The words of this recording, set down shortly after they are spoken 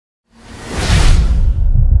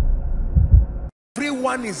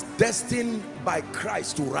Everyone is destined by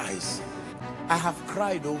Christ to rise. I have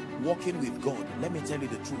cried, oh, walking with God. Let me tell you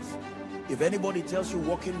the truth. If anybody tells you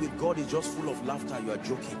walking with God is just full of laughter, you are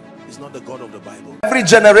joking. It's not the God of the Bible. Every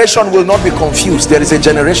generation will not be confused. There is a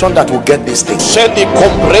generation that will get this thing. From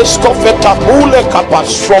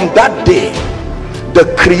that day,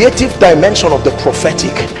 the creative dimension of the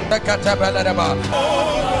prophetic.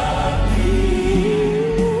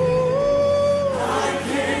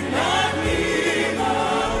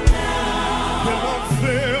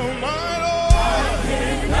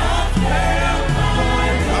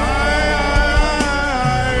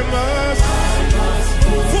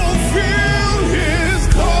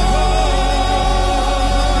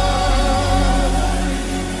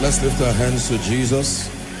 Let's lift our hands to Jesus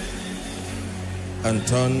and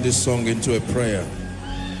turn this song into a prayer.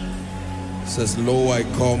 It says, lo, I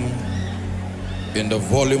come in the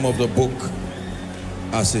volume of the book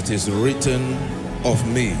as it is written of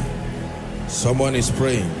me. Someone is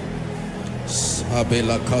praying.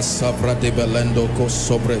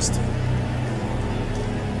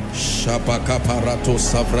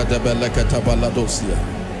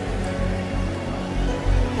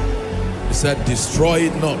 He said, destroy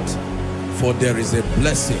it not, for there is a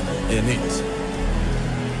blessing in it.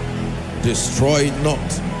 Destroy it not.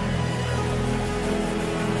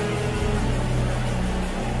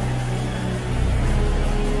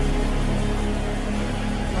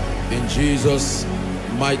 In Jesus'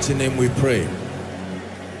 mighty name we pray.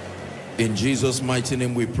 In Jesus' mighty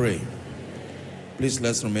name we pray. Please,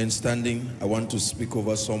 let's remain standing. I want to speak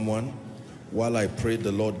over someone. While I pray,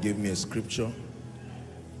 the Lord gave me a scripture.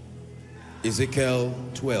 Ezekiel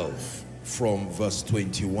 12 from verse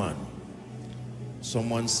 21.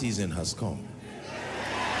 Someone's season has come.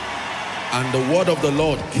 And the word of the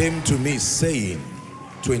Lord came to me saying,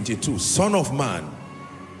 22, Son of man,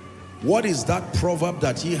 what is that proverb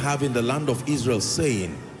that ye have in the land of Israel,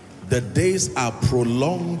 saying, the days are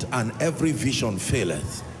prolonged and every vision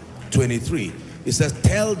faileth? 23, it says,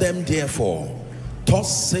 tell them therefore,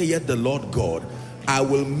 thus saith the Lord God, I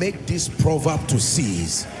will make this proverb to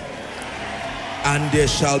cease, and there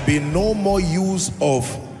shall be no more use of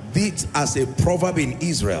it as a proverb in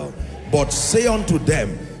Israel, but say unto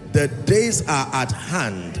them, the days are at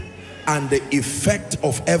hand, and the effect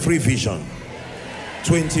of every vision.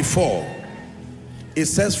 24, it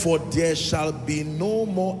says, for there shall be no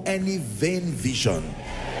more any vain vision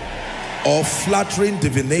or flattering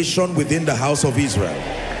divination within the house of Israel.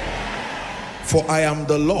 For I am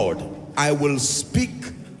the Lord, I will speak,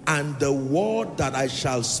 and the word that I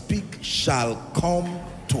shall speak shall come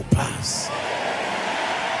to pass.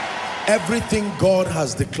 Everything God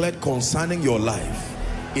has declared concerning your life,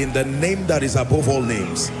 in the name that is above all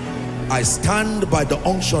names, I stand by the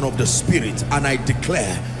unction of the Spirit and I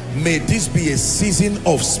declare, may this be a season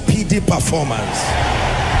of speedy performance.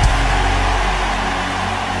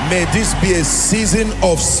 May this be a season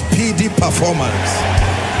of speedy performance.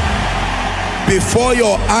 Before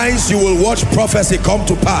your eyes you will watch prophecy come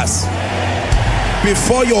to pass.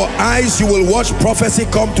 Before your eyes you will watch prophecy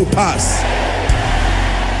come to pass.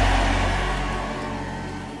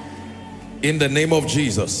 In the name of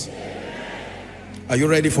Jesus. Are you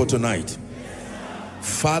ready for tonight?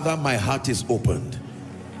 Father, my heart is opened.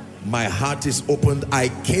 My heart is opened. I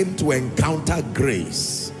came to encounter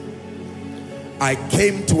grace. I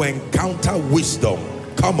came to encounter wisdom.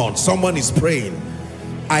 Come on, someone is praying.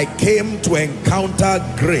 I came to encounter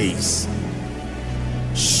grace.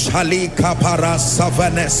 I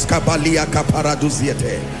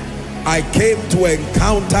came to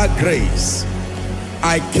encounter grace.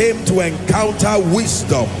 I came to encounter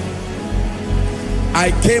wisdom.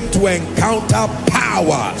 I came to encounter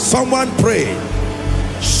power. Someone pray.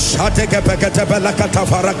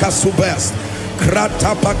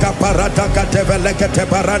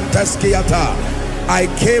 I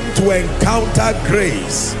came to encounter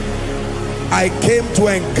grace. I came to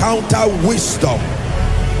encounter wisdom.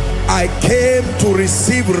 I came to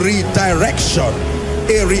receive redirection,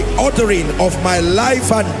 a reordering of my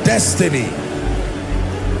life and destiny.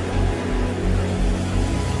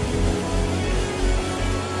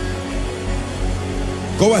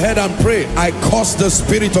 Go ahead and pray. I curse the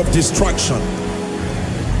spirit of distraction.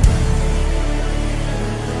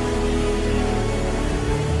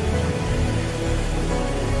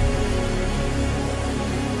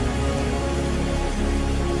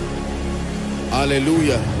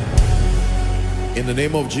 Hallelujah. In the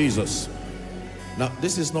name of Jesus. Now,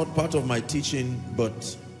 this is not part of my teaching,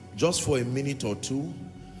 but just for a minute or two,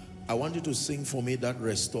 I want you to sing for me that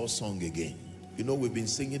restore song again. You know, we've been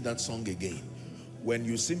singing that song again. When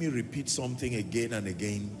you see me repeat something again and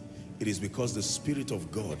again, It is because the Spirit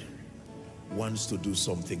of God wants to do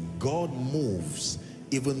something. God moves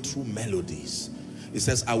even through melodies. It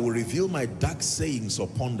says, I will reveal my dark sayings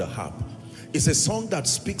upon the harp. It's a song that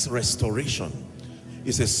speaks restoration.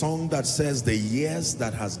 It's a song that says the years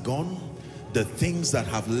that has gone, the things that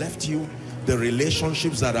have left you, the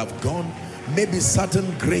relationships that have gone, maybe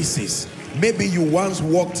certain graces. Maybe you once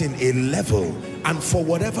walked in a level and for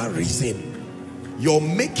whatever reason, you're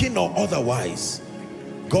making or otherwise,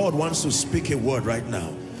 God wants to speak a word right now.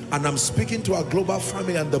 And I'm speaking to our global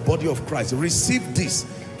family and the body of Christ. Receive this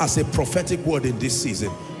as a prophetic word in this season.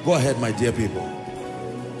 Go ahead, my dear people.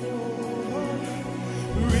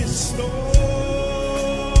 Restore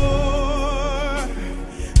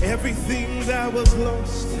everything that was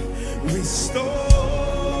lost. Restore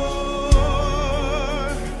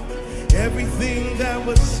everything that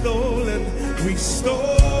was stolen.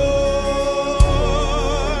 Restore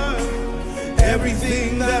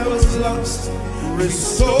everything that was lost.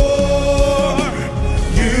 Restore,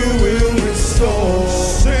 you will restore.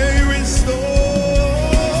 Say restore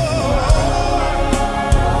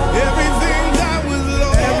everything that was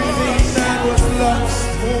lost. Everything that was lost.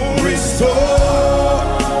 Restore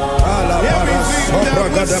everything that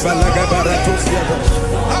was stolen.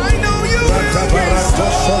 I know you will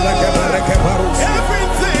restore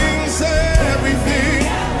everything. Say everything.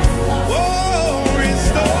 Oh,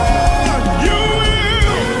 restore. You will.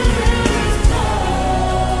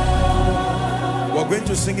 We're going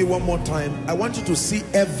to sing it one more time. I want you to see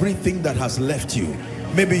everything that has left you.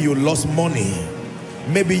 Maybe you lost money.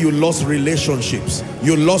 Maybe you lost relationships.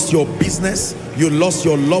 You lost your business. You lost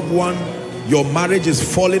your loved one. Your marriage is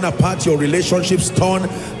falling apart. Your relationships torn.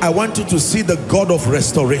 I want you to see the God of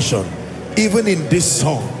restoration, even in this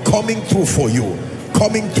song, coming through for you.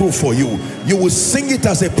 Coming through for you. You will sing it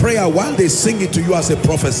as a prayer while they sing it to you as a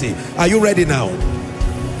prophecy. Are you ready now?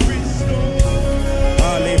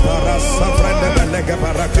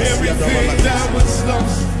 Everything that was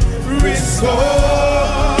lost, restore.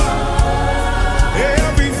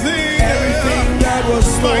 Everything that was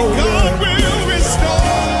stolen, my God will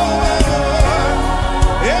restore.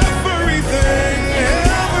 Everything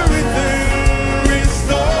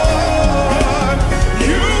restore.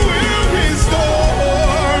 You will restore.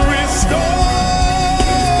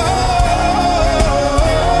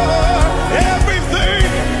 Everything.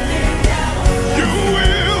 You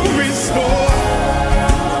will restore.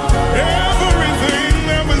 Everything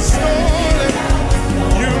that was stolen,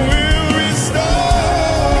 you will restore.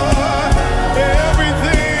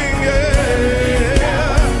 Everything,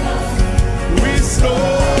 yeah.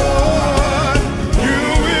 Restore. You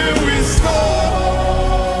will restore.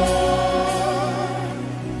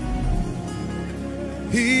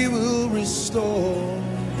 He will restore.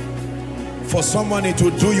 For someone it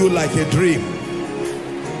will do you like a dream,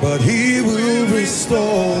 but he will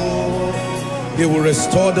restore. He will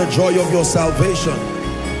restore the joy of your salvation.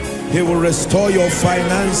 He will restore your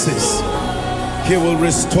finances. He will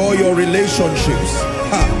restore your relationships.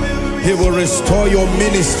 He will restore your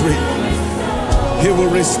ministry. He will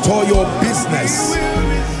restore your business.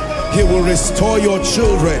 He will restore your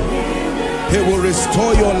children. He will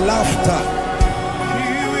restore your laughter.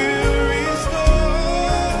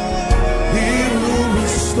 He will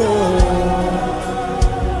restore.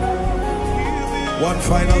 One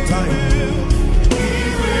final time.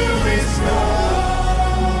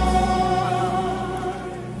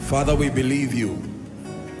 Father, we believe you.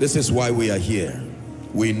 This is why we are here.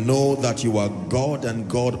 We know that you are God and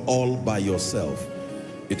God all by yourself.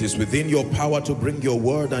 It is within your power to bring your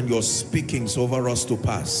word and your speakings over us to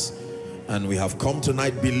pass. And we have come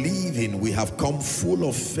tonight believing. We have come full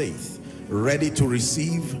of faith, ready to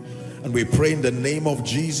receive. And we pray in the name of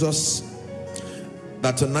Jesus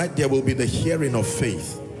that tonight there will be the hearing of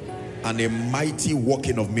faith and a mighty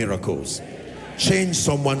working of miracles. Change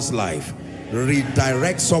someone's life.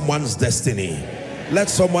 Redirect someone's destiny. Let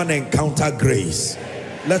someone encounter grace.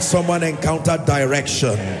 Let someone encounter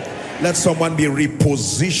direction. Let someone be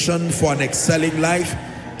repositioned for an excelling life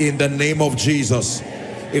in the name of Jesus.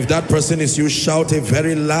 If that person is you, shout a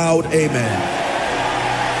very loud amen.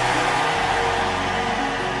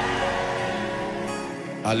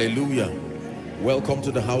 Hallelujah. Welcome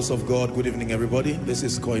to the house of God. Good evening, everybody. This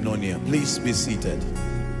is Koinonia. Please be seated.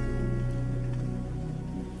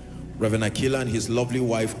 Reverend Akila and his lovely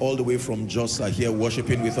wife all the way from Jos are here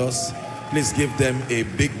worshiping with us. Please give them a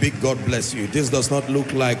big God bless you. This does not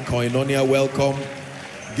look like Koinonia welcome.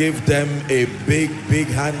 Give them a big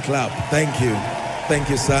hand clap. Thank you. Thank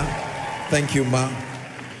you, sir. Thank you, ma.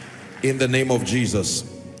 In the name of Jesus.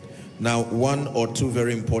 Now, one or two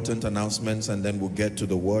very important announcements and then we'll get to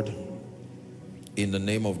the word. In the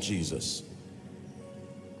name of Jesus.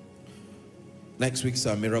 Next week's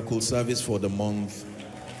our miracle service for the month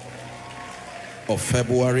of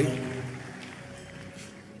February.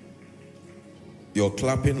 You're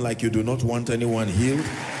clapping like you do not want anyone healed,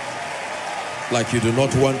 like you do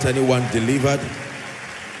not want anyone delivered.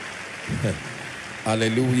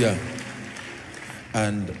 Hallelujah.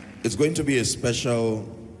 And it's going to be a special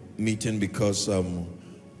meeting because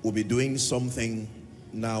we'll be doing something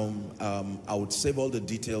now. I would save all the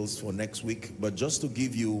details for next week, but just to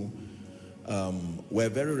give you, we're a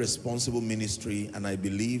very responsible ministry, and I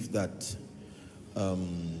believe that a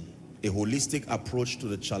holistic approach to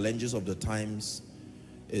the challenges of the times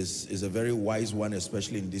is a very wise one,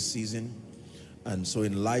 especially in this season. And so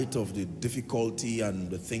in light of the difficulty and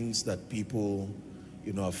the things that people,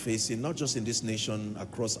 you know, are facing, not just in this nation,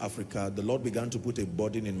 across Africa, the Lord began to put a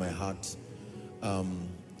burden in my heart,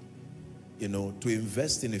 you know, to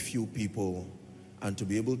invest in a few people and to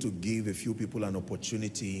be able to give a few people an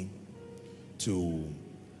opportunity to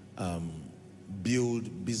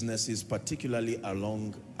build businesses, particularly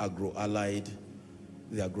along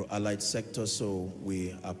the agro-allied sector. So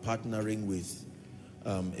we are partnering with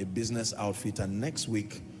a business outfit, and next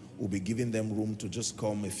week we'll be giving them room to just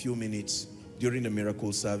come a few minutes during the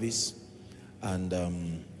miracle service, and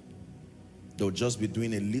they'll just be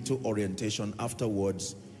doing a little orientation.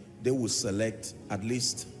 Afterwards, they will select at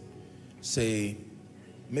least, say,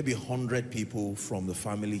 maybe 100 people from the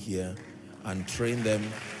family here and train them,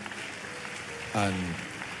 and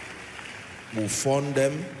we'll fund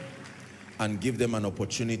them and give them an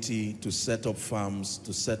opportunity to set up farms,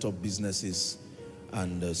 to set up businesses,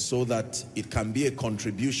 and so that it can be a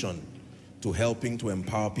contribution to helping to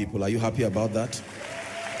empower people. Are you happy about that?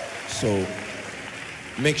 So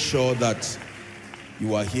make sure that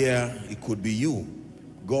you are here. It could be you.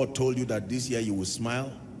 God told you that this year you will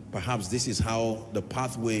smile. Perhaps this is how the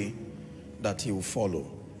pathway that he will follow.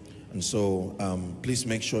 And so please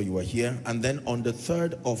make sure you are here. And then on the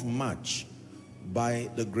 3rd of March, by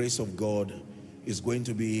the grace of God, is going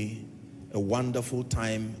to be a wonderful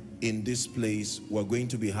time in this place. We're going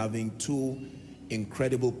to be having 2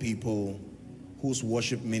 incredible people whose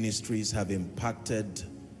worship ministries have impacted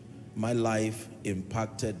my life,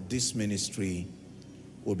 impacted this ministry.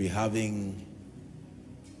 We'll be having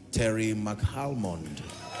Terry McAlmond.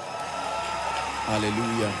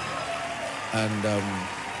 Hallelujah. And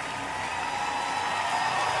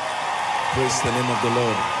praise the name of the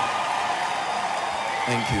Lord.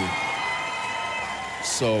 Thank you.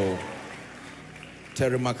 So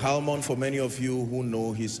Terry McAlmond, for many of you who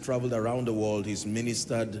know, he's traveled around the world. He's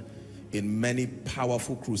ministered in many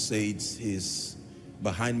powerful crusades. He's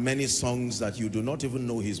behind many songs that you do not even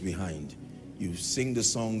know he's behind. You sing the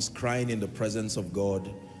songs crying in the presence of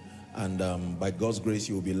God. And by God's grace,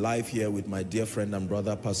 you will be live here with my dear friend and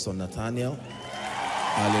brother, Pastor Nathaniel.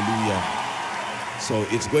 Hallelujah. So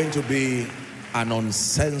it's going to be an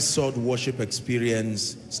uncensored worship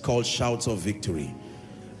experience. It's called Shouts of Victory.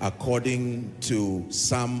 According to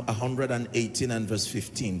Psalm 118 and verse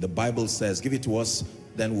 15, the Bible says, give it to us,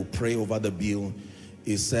 then we'll pray over the bill.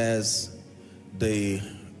 It says,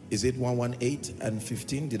 is it 118 and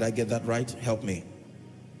 15? Did I get that right? Help me.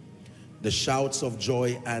 The shouts of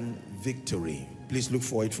joy and victory. Please look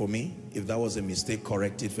for it for me. If that was a mistake,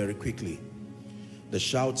 correct it very quickly. The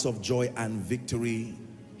shouts of joy and victory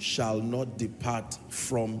shall not depart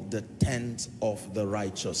from the tent of the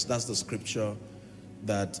righteous. That's the scripture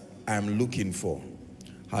that I'm looking for.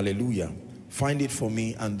 Hallelujah. Find it for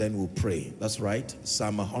me and then we'll pray. That's right.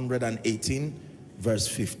 Psalm 118 verse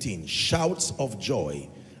 15. Shouts of joy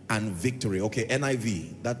and victory. Okay,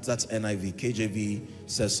 NIV. That's NIV. KJV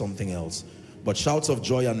says something else. But shouts of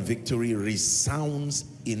joy and victory resounds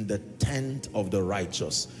in the tent of the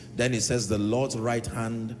righteous. Then it says the Lord's right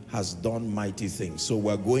hand has done mighty things. So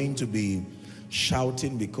we're going to be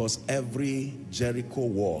shouting because every Jericho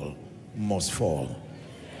wall must fall.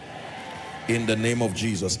 In the name of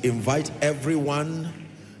Jesus. Invite everyone,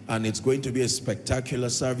 and it's going to be a spectacular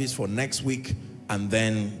service for next week, and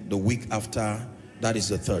then the week after, that is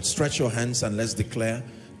the 3rd. Stretch your hands and let's declare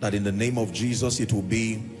that in the name of Jesus it will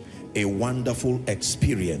be a wonderful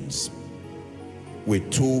experience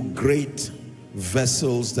with 2 great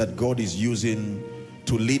vessels that God is using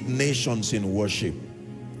to lead nations in worship.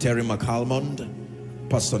 Terry McAlmond,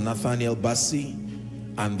 Pastor Nathaniel Bassi,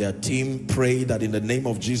 and their team pray that in the name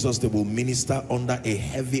of Jesus they will minister under a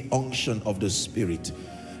heavy unction of the Spirit,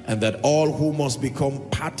 and that all who must become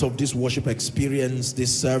part of this worship experience,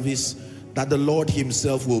 this service, that the Lord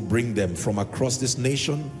himself will bring them from across this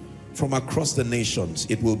nation, from across the nations.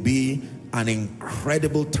 It will be an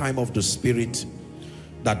incredible time of the Spirit.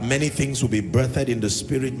 that many things will be birthed in the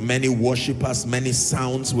spirit, many worshipers, many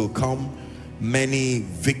sounds will come, many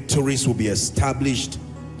victories will be established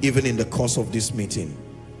even in the course of this meeting.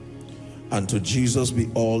 And to Jesus be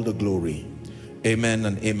all the glory. Amen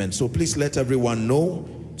and amen. So please let everyone know.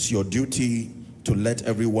 It's your duty to let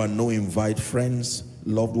everyone know. Invite friends,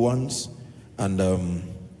 loved ones, and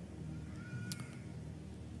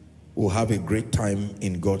we'll have a great time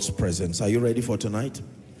in God's presence. Are you ready for tonight?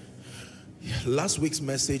 Last week's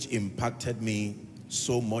message impacted me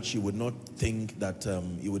so much you would not think that,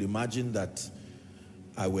 you would imagine that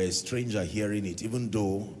I were a stranger hearing it, even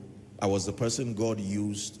though I was the person God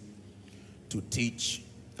used to teach.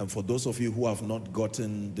 And for those of you who have not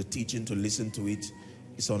gotten the teaching to listen to it,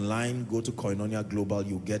 it's online. Go to Koinonia Global,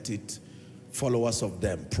 you get it. Followers of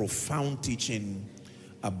them. Profound teaching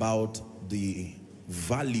about the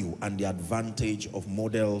value and the advantage of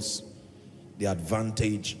models, the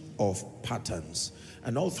advantage of patterns.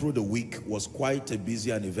 And all through the week was quite a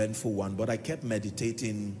busy and eventful one, but I kept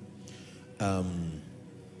meditating on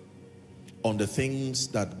the things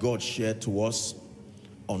that God shared to us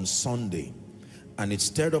on Sunday, and it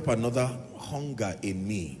stirred up another hunger in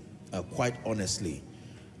me, quite honestly,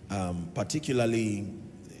 particularly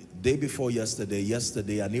day before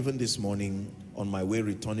yesterday, and even this morning on my way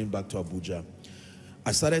returning back to Abuja.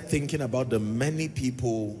 I started thinking about the many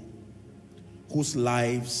people whose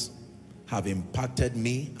lives have impacted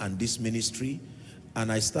me and this ministry,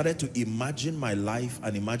 and I started to imagine my life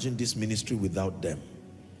and imagine this ministry without them.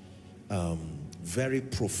 Very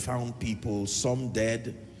profound people, some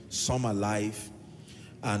dead, some alive,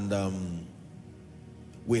 and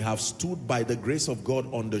we have stood by the grace of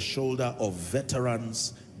God on the shoulder of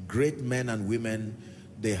veterans, great men and women.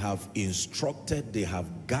 They have instructed, they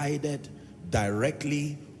have guided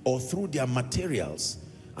directly or through their materials,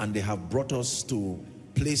 and they have brought us to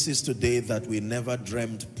places today that we never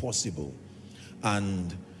dreamed possible.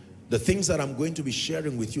 And the things that I'm going to be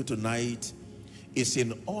sharing with you tonight is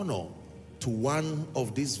in honor to one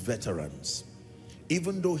of these veterans.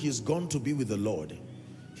 Even though he's gone to be with the Lord,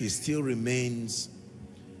 he still remains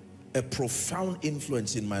a profound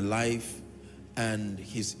influence in my life, and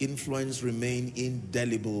his influence remains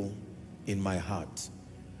indelible in my heart.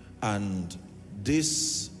 And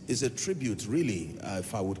this is a tribute, really,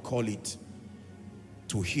 if I would call it,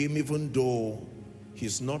 to him, even though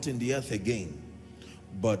he's not in the earth again.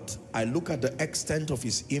 But I look at the extent of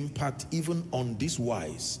his impact even on this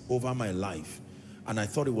wise over my life, and I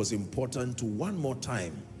thought it was important to one more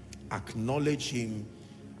time acknowledge him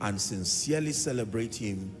and sincerely celebrate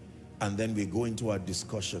him, and then we go into our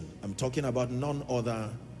discussion. I'm talking about none other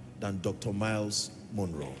than Dr. Myles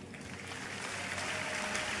Munroe.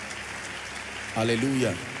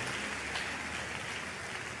 Hallelujah.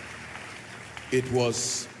 It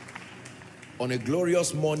was on a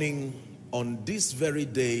glorious morning on this very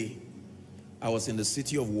day. I was in the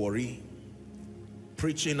city of Warri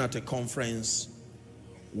preaching at a conference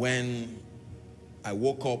when I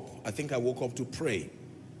woke up. I think I woke up to pray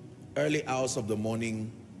early hours of the morning,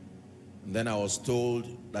 and then I was told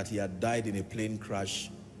that he had died in a plane crash.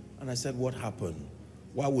 And I said, what happened?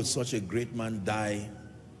 Why would such a great man die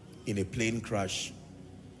in a plane crash?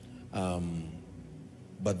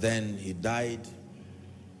 But then he died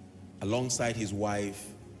alongside his wife,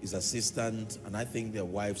 his assistant, and I think their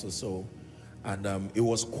wives or so. And it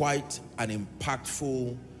was quite an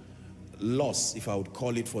impactful loss, if I would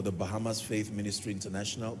call it, for the Bahamas Faith Ministry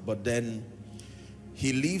International. But then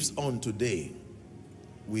he lives on today.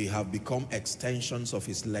 We have become extensions of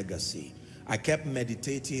his legacy. I kept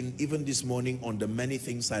meditating even this morning on the many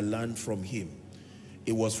things I learned from him.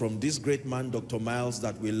 It was from this great man, Dr. Myles,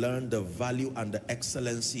 that we learned the value and the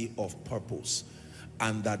excellency of purpose,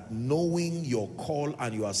 and that knowing your call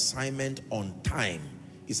and your assignment on time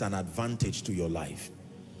is an advantage to your life.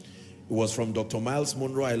 It was from Dr. Myles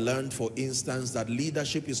Munroe I learned, for instance, that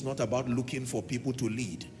leadership is not about looking for people to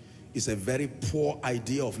lead. It's a very poor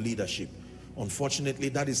idea of leadership. Unfortunately,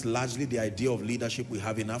 that is largely the idea of leadership we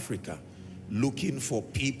have in Africa. Looking for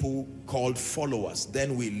people called followers,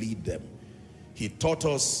 then we lead them. He taught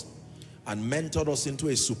us and mentored us into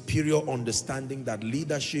a superior understanding that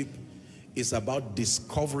leadership is about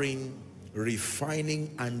discovering,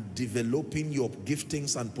 refining, and developing your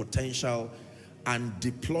giftings and potential and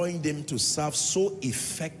deploying them to serve so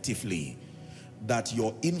effectively that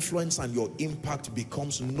your influence and your impact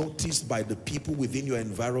becomes noticed by the people within your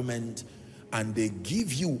environment, and they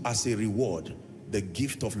give you as a reward the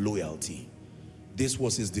gift of loyalty. This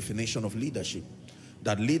was his definition of leadership.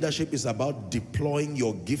 That leadership is about deploying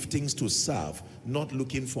your giftings to serve, not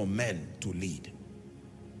looking for men to lead.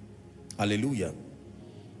 Hallelujah.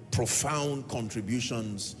 profound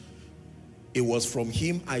contributions. It was from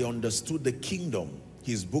him I understood the kingdom.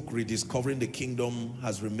 His book, Rediscovering the Kingdom,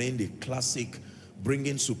 has remained a classic,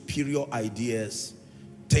 bringing superior ideas,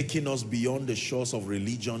 taking us beyond the shores of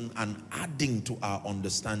religion and adding to our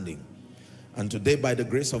understanding. And today, by the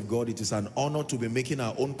grace of God, it is an honor to be making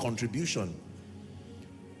our own contribution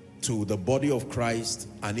to the body of Christ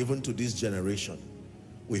and even to this generation.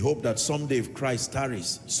 We hope that someday, if Christ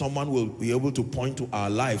tarries, someone will be able to point to our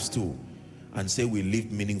lives too and say we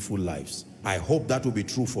lived meaningful lives. I hope that will be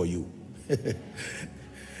true for you.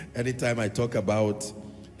 Anytime I talk about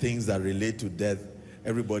things that relate to death,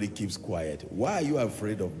 everybody keeps quiet. Why are you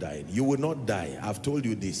afraid of dying? You will not die. I've told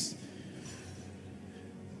you this.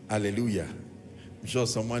 Hallelujah. I'm sure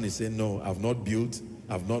someone is saying, no, I've not built,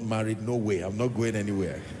 I've not married, no way, I'm not going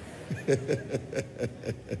anywhere.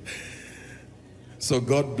 So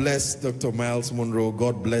God bless Dr. Miles Monroe.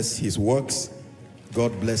 God bless his works.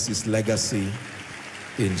 God bless his legacy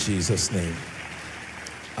in Jesus' name.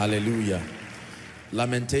 Hallelujah.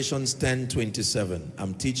 Lamentations 10:27.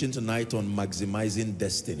 I'm teaching tonight on maximizing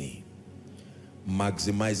destiny.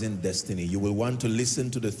 Maximizing destiny. You will want to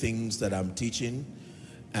listen to the things that I'm teaching,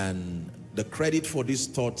 and the credit for these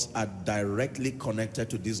thoughts are directly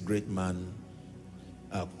connected to this great man,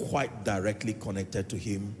 quite directly connected to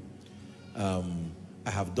him. I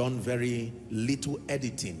have done very little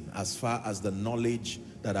editing as far as the knowledge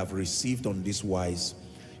that I've received on this wise.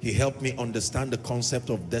 He helped me understand the concept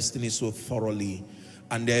of destiny so thoroughly.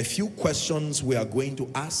 And there are a few questions we are going to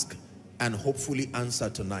ask and hopefully answer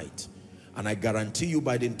tonight. And I guarantee you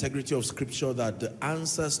by the integrity of Scripture that the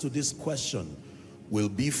answers to this question will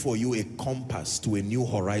be for you a compass to a new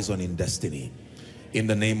horizon in destiny. In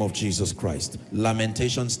the name of Jesus Christ.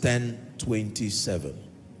 Lamentations 10:27.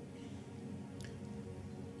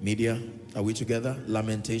 Media, are we together?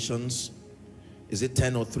 Lamentations, is it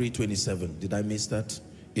 10 or 3:27? Did I miss that?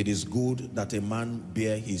 It is good that a man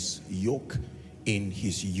bear his yoke in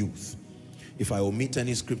his youth. If I omit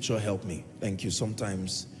any scripture, help me. Thank you.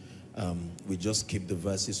 Sometimes we just keep the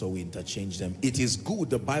verses or we interchange them. It is good,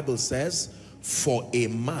 the Bible says, for a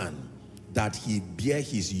man that he bear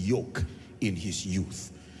his yoke in his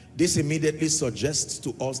youth. This immediately suggests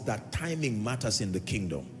to us that timing matters in the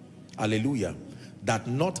kingdom. Hallelujah. That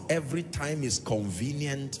not every time is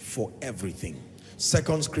convenient for everything.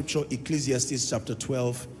 Second scripture, Ecclesiastes chapter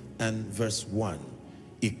 12 and verse 1.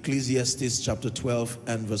 Ecclesiastes chapter 12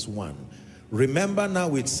 and verse 1. Remember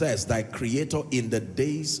now it says, thy creator in the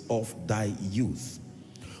days of thy youth,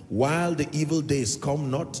 while the evil days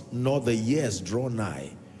come not, nor the years draw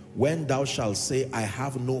nigh, when thou shalt say, I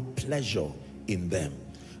have no pleasure in them.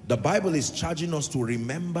 The Bible is charging us to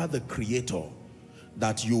remember the creator,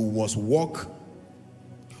 that you must walk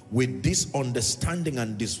with this understanding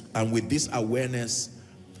and with this awareness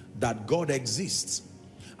that God exists,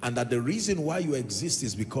 and that the reason why you exist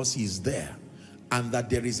is because he is there, and that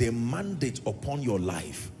there is a mandate upon your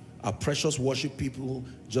life. Our precious worship people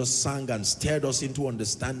just sang and stirred us into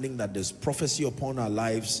understanding that there's prophecy upon our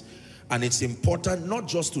lives, and it's important not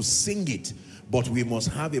just to sing it, but we must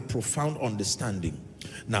have a profound understanding.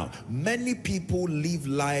 Now, many people live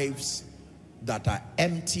lives that are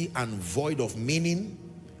empty and void of meaning,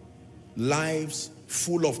 lives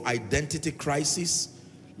full of identity crisis,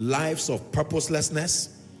 lives of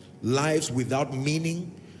purposelessness, lives without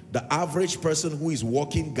meaning. The average person who is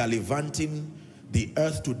walking, gallivanting the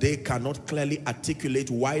earth today cannot clearly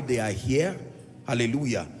articulate why they are here.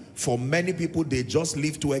 Hallelujah. For many people, they just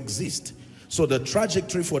live to exist. So the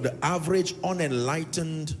trajectory for the average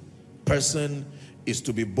unenlightened person is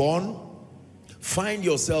to be born, find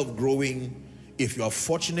yourself growing. If you are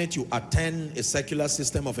fortunate, you attend a secular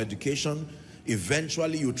system of education.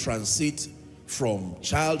 Eventually, you transit from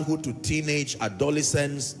childhood to teenage,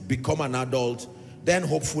 adolescence, become an adult, then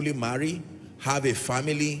hopefully marry, have a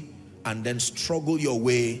family, and then struggle your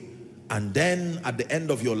way. And then at the end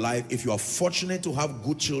of your life, if you are fortunate to have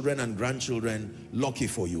good children and grandchildren, lucky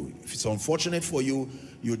for you. If it's unfortunate for you,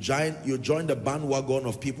 you join the bandwagon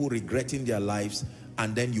of people regretting their lives,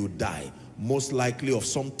 and then you die. Most likely of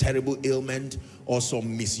some terrible ailment or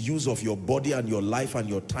some misuse of your body and your life and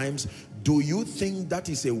your times. Do you think that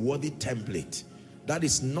is a worthy template? That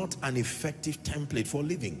is not an effective template for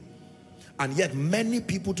living. And yet many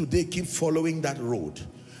people today keep following that road.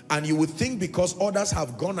 And you would think because others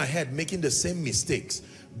have gone ahead making the same mistakes,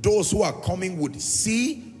 those who are coming would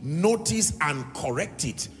see, notice, and correct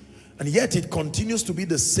it. And yet it continues to be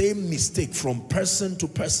the same mistake from person to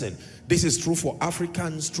person. This is true for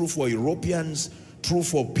Africans, true for Europeans, true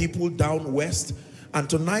for people down west. And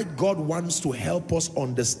tonight God wants to help us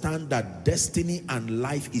understand that destiny and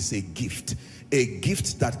life is a gift. a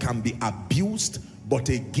gift that can be abused, but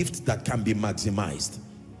a gift that can be maximized.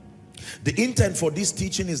 The intent for this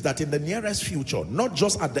teaching is that in the nearest future, not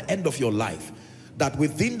just at the end of your life, that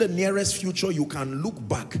within the nearest future you can look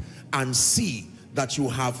back and see that you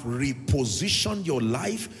have repositioned your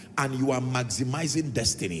life and you are maximizing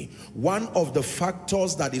destiny. One of the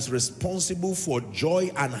factors that is responsible for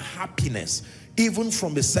joy and happiness, even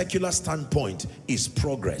from a secular standpoint, is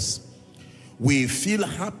progress. We feel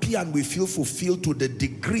happy and we feel fulfilled to the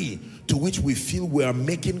degree to which we feel we are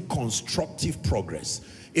making constructive progress.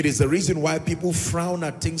 It is the reason why people frown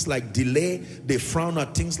at things like delay. They frown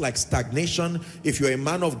at things like stagnation. If you're a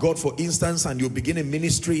man of God, for instance, and you begin a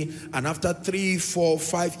ministry, and after 3, 4,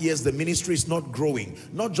 5 years, the ministry is not growing,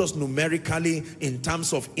 not just numerically, in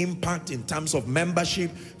terms of impact, in terms of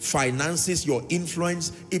membership, finances, your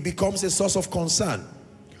influence, it becomes a source of concern.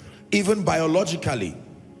 Even biologically,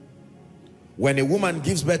 when a woman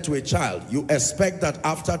gives birth to a child, you expect that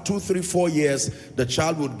after 2, 3, 4 years, the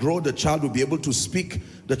child would grow, the child will be able to speak,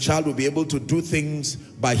 the child will be able to do things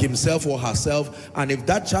by himself or herself. And if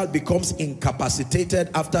that child becomes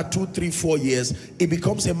incapacitated after 2, 3, 4 years, it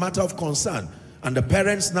becomes a matter of concern. And the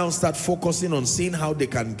parents now start focusing on seeing how they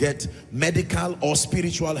can get medical or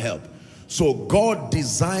spiritual help. So God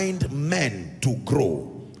designed men to grow.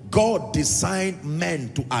 God designed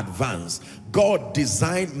men to advance. God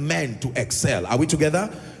designed men to excel. Are we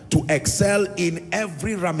together? To excel in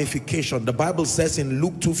every ramification. The Bible says in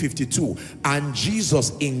Luke 2:52, and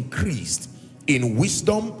Jesus increased in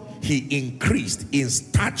wisdom, he increased in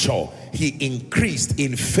stature, he increased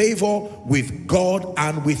in favor with God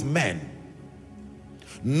and with men.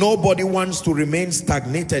 Nobody wants to remain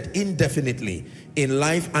stagnated indefinitely in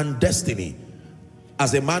life and destiny.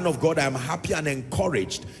 As a man of God, I am happy and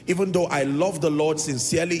encouraged, even though I love the Lord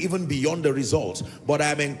sincerely, even beyond the results. But I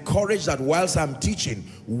am encouraged that whilst I'm teaching,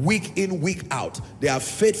 week in, week out, there are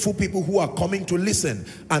faithful people who are coming to listen,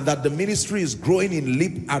 and that the ministry is growing in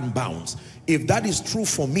leap and bounds. If that is true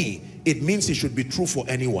for me, it means it should be true for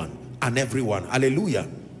anyone and everyone. Hallelujah.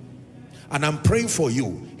 And I'm praying for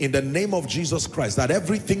you in the name of Jesus Christ, that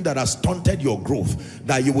everything that has stunted your growth,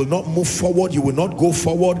 that you will not move forward, you will not go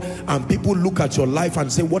forward, and people look at your life and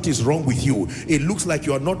say, what is wrong with you? It looks like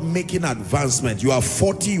you are not making advancement. You are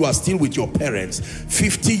 40, you are still with your parents.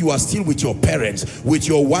 50, you are still with your parents, with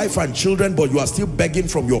your wife and children, but you are still begging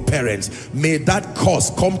from your parents. May that curse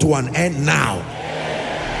come to an end now.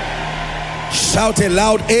 Shout a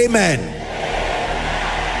loud amen.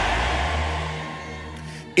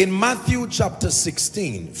 In Matthew chapter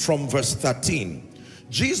 16 from verse 13,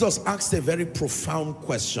 Jesus asked a very profound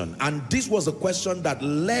question, and this was a question that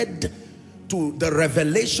led to the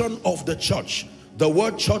revelation of the church. The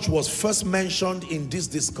word church was first mentioned in this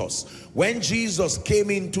discourse. When Jesus came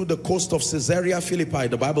into the coast of Zaria, Philippi,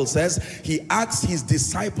 the Bible says, he asked his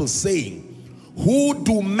disciples saying, who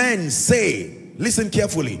do men say? Listen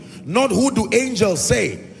carefully. Not who do angels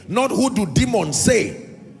say, not who do demons say.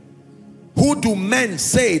 Who do men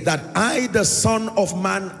say that I, the Son of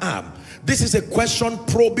Man, am? This is a question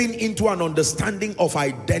probing into an understanding of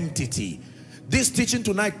identity. This teaching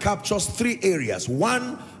tonight captures 3 areas.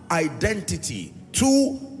 1, identity.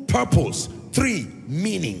 2, purpose. 3,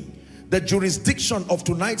 meaning. The jurisdiction of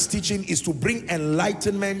tonight's teaching is to bring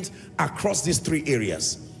enlightenment across these 3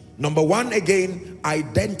 areas. Number 1, again,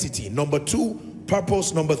 identity. Number 2,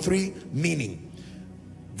 purpose. Number 3, meaning.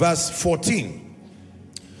 Verse 14.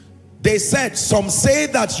 They said, some say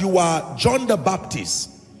that you are John the Baptist.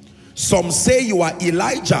 Some say you are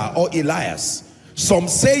Elijah or Elias. Some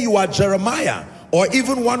say you are Jeremiah or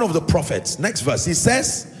even one of the prophets. Next verse, he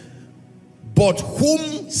says, but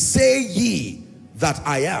whom say ye that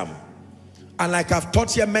I am? And like I've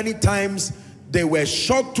taught here many times, they were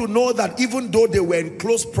shocked to know that even though they were in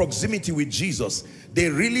close proximity with Jesus, they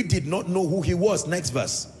really did not know who he was. Next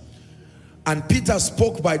verse. And Peter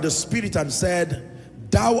spoke by the Spirit and said,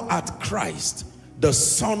 thou art Christ, the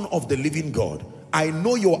Son of the living God. I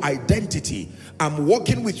know your identity. I'm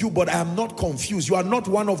walking with you, but I am not confused. You are not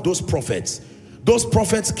one of those prophets. Those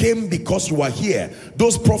prophets came because you are here.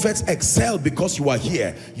 Those prophets excel because you are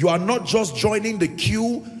here. You are not just joining the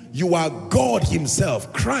queue. You are God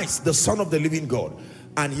himself, Christ, the Son of the living God.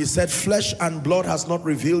 And he said, flesh and blood has not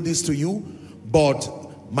revealed this to you, but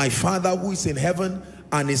my Father who is in heaven.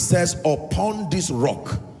 And he says, upon this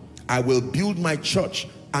rock I will build my church,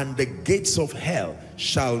 and the gates of hell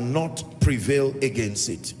shall not prevail against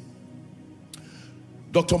it.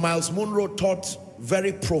 Dr. Miles Monroe taught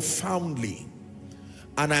very profoundly,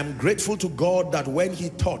 and I'm grateful to God that when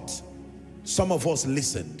he taught, some of us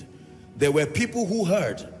listened. There were people who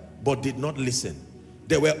heard but did not listen.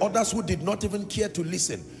 There were others who did not even care to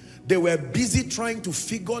listen. They were busy trying to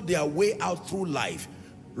figure their way out through life.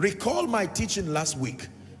 Recall my teaching last week.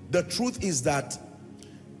 The truth is that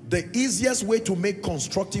the easiest way to make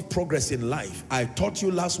constructive progress in life, I taught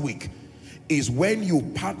you last week, is when you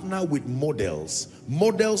partner with models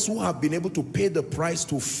who have been able to pay the price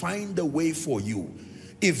to find the way for you.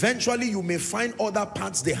 Eventually you may find other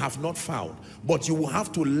paths they have not found, but you will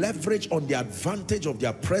have to leverage on the advantage of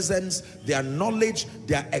their presence, their knowledge,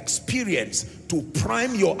 their experience to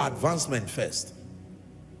prime your advancement first.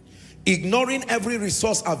 Ignoring every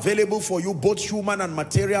resource available for you, both human and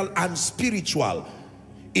material and spiritual,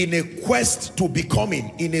 in a quest to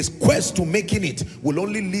becoming, in a quest to making it, will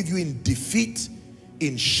only leave you in defeat,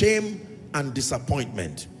 in shame and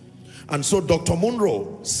disappointment. And so Dr.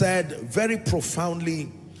 Munro said very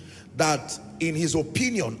profoundly that in his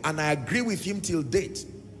opinion, and I agree with him till date,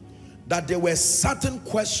 that there were certain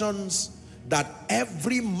questions that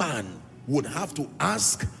every man would have to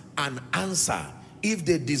ask and answer if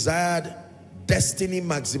they desired destiny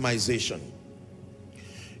maximization.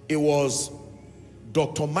 It was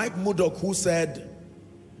Dr. Mike Murdoch who said,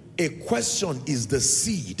 a question is the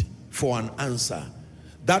seed for an answer.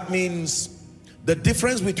 That means the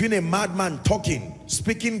difference between a madman talking,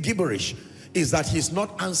 speaking gibberish, is that he's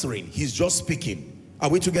not answering, he's just speaking. Are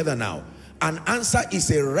we together now? An answer is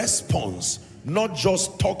a response, not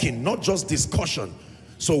just talking, not just discussion.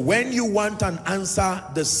 So when you want an answer,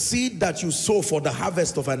 the seed that you sow for the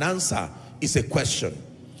harvest of an answer is a question.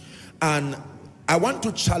 And I want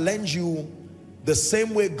to challenge you the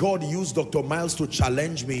same way God used Dr. Miles to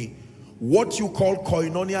challenge me. What you call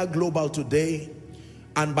Koinonia Global today,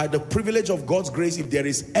 and by the privilege of God's grace, if there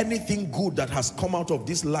is anything good that has come out of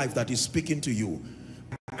this life that is speaking to you,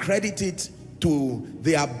 I credit it to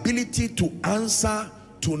the ability to answer,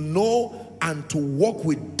 to know, and to work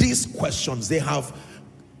with these questions. They have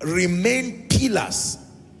remained pillars.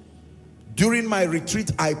 During my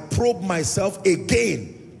retreat, I probed myself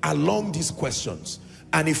again along these questions.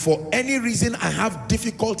 And if for any reason I have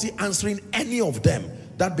difficulty answering any of them,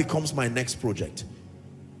 that becomes my next project.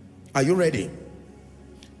 Are you ready?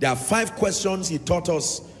 There are 5 questions he taught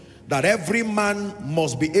us that every man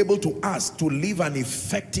must be able to ask to live an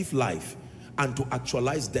effective life and to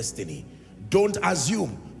actualize destiny. Don't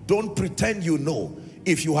assume, don't pretend you know.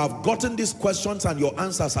 If you have gotten these questions and your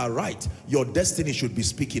answers are right, your destiny should be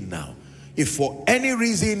speaking now. If for any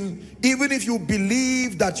reason, even if you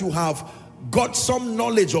believe that you have got some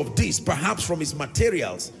knowledge of this, perhaps from its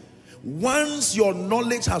materials, once your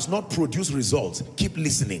knowledge has not produced results, keep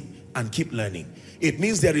listening and keep learning. It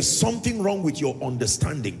means there is something wrong with your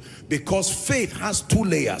understanding, because faith has 2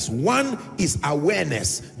 layers. One is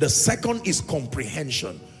awareness, the second is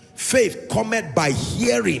comprehension. Faith cometh by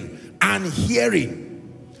hearing, and hearing.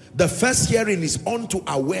 The first hearing is unto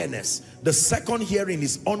awareness, the second hearing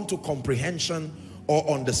is unto comprehension or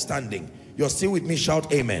understanding. You're still with me?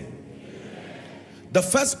 Shout amen. The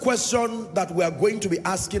first question that we are going to be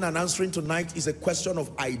asking and answering tonight is a question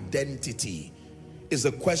of identity. Is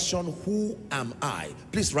a question, who am I?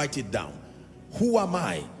 Please write it down. Who am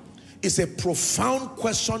I? It's a profound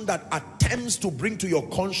question that attempts to bring to your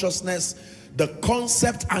consciousness the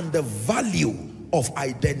concept and the value of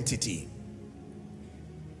identity.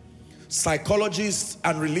 Psychologists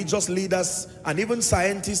and religious leaders and even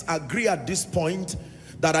scientists agree at this point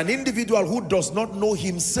that an individual who does not know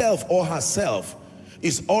himself or herself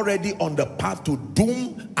is already on the path to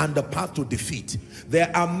doom and the path to defeat.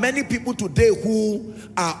 There are many people today who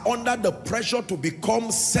are under the pressure to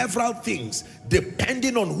become several things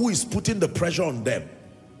depending on who is putting the pressure on them.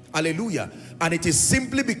 Hallelujah. And it is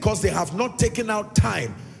simply because they have not taken out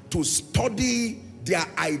time to study their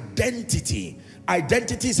identity.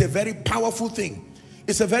 Identity is a very powerful thing.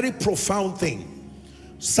 It's a very profound thing.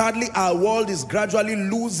 Sadly, our world is gradually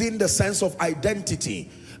losing the sense of identity,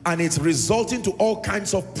 and it's resulting to all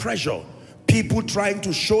kinds of pressure. People trying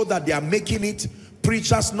to show that they are making it,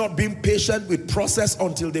 preachers not being patient with process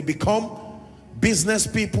until they become business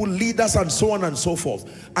people, leaders, and so on and so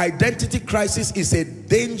forth. Identity crisis is a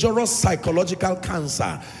dangerous psychological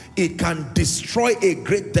cancer. It can destroy a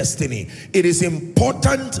great destiny. It is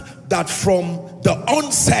important that from the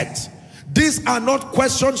onset, these are not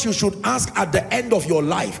questions you should ask at the end of your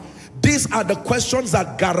life. These are the questions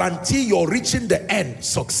that guarantee you're reaching the end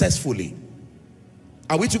successfully.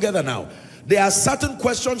 Are we together now? There are certain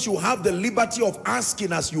questions you have the liberty of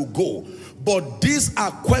asking as you go, but these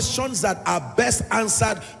are questions that are best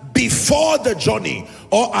answered before the journey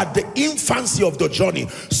or at the infancy of the journey,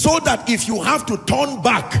 so that if you have to turn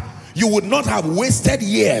back, you would not have wasted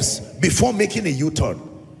years before making a U-turn.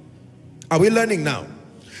 Are we learning now?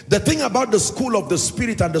 The thing about the school of the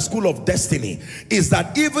spirit and the school of destiny is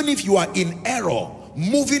that even if you are in error,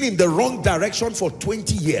 moving in the wrong direction for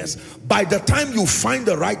 20 years, by the time you find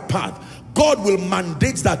the right path, God will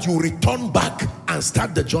mandate that you return back and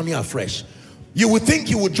start the journey afresh. You would think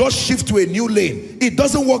you would just shift to a new lane. It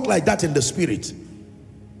doesn't work like that in the spirit.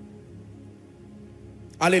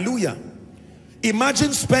 Hallelujah.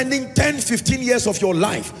 Imagine spending 10-15 years of your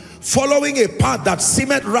life following a path that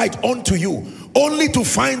seemed right unto you, only to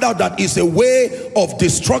find out that it's a way of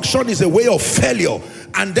destruction, is a way of failure,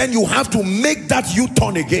 and then you have to make that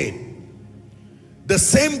U-turn again. The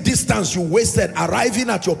same distance you wasted arriving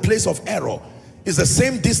at your place of error is the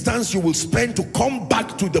same distance you will spend to come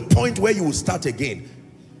back to the point where you will start again.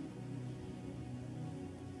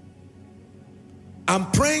 I'm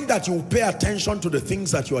praying that you will pay attention to the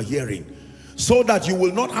things that you are hearing, so that you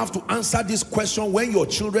will not have to answer this question when your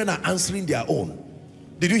children are answering their own.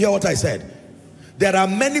 Did you hear what I said? There are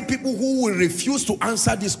many people who will refuse to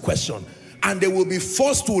answer this question, and they will be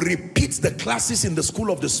forced to repeat the classes in the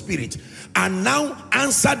school of the spirit and now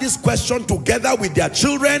answer this question together with their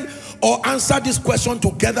children, or answer this question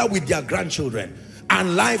together with their grandchildren.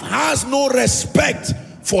 And life has no respect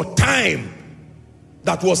for time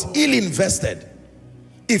that was ill invested.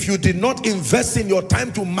 If you did not invest in your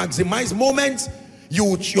time to maximize moments,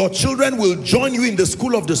 your children will join you in the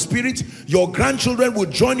school of the spirit, your grandchildren will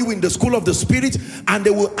join you in the school of the spirit, and they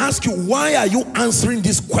will ask you, why are you answering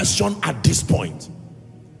this question at this point?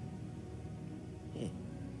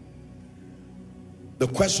 The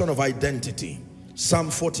question of identity. Psalm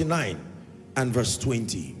 49 and verse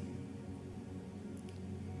 20.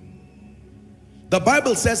 The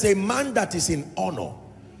Bible says, a man that is in honor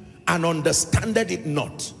and understandeth it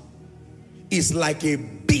not is like a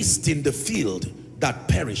beast in the field that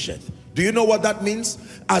perisheth. Do you know what that means?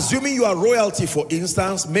 Assuming you are royalty, for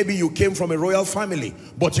instance, maybe you came from a royal family,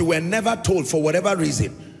 but you were never told for whatever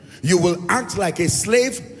reason. You will act like a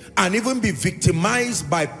slave and even be victimized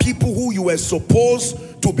by people who you were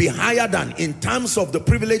supposed to be higher than in terms of the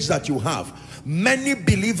privilege that you have. Many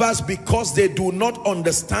believers, because they do not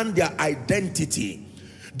understand their identity,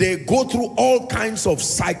 they go through all kinds of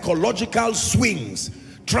psychological swings,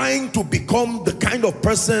 trying to become the kind of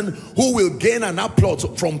person who will gain an applause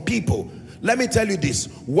from people. Let me tell you this,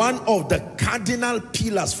 one of the cardinal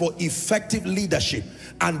pillars for effective leadership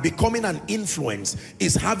and becoming an influence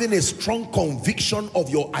is having a strong conviction of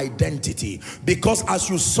your identity. Because as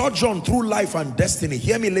you sojourn through life and destiny,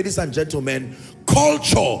 hear me ladies and gentlemen,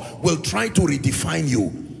 culture will try to redefine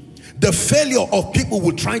you. The failure of people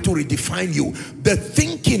will try to redefine you. The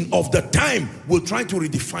thinking of the time will try to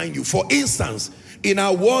redefine you. For instance, in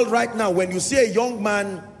our world right now, when you see a young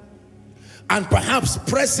man and perhaps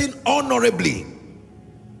pressing honorably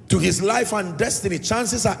to his life and destiny,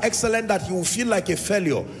 chances are excellent that he will feel like a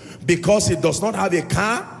failure because he does not have a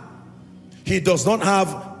car, he does not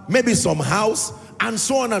have maybe some house, and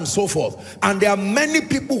so on and so forth. And there are many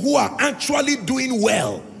people who are actually doing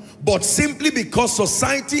well, but simply because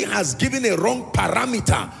society has given a wrong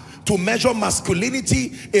parameter to measure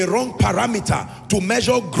masculinity, a wrong parameter to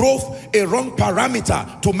measure growth, a wrong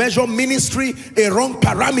parameter to measure ministry, a wrong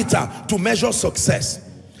parameter to measure success.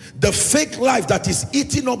 The fake life that is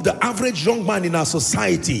eating up the average young man in our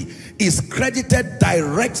society is credited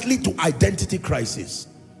directly to identity crisis.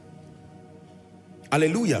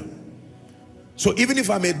 Hallelujah. So even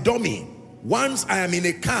if I'm a dummy, once I am in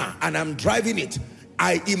a car and I'm driving it,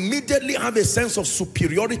 I immediately have a sense of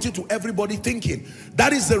superiority to everybody thinking.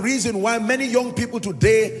 That is the reason why many young people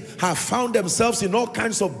today have found themselves in all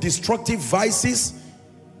kinds of destructive vices.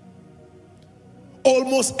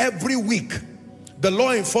 Almost every week, the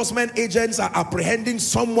law enforcement agents are apprehending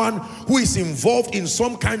someone who is involved in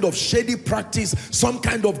some kind of shady practice, some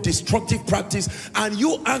kind of destructive practice. And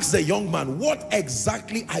you ask the young man, what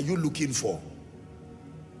exactly are you looking for?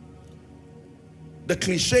 The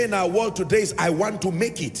cliche in our world today is, I want to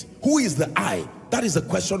make it. Who is the I? That is the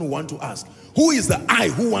question we want to ask. Who is the I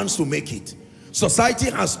who wants to make it?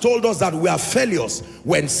 Society has told us that we are failures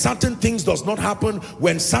when certain things does not happen,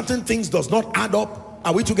 when certain things does not add up.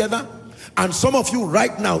 Are we together? And some of you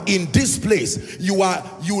right now in this place, you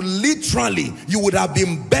literally would have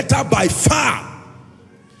been better by far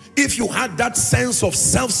if you had that sense of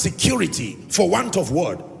self-security, for want of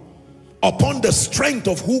word, upon the strength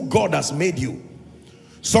of who God has made you.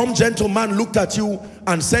 Some gentleman looked at you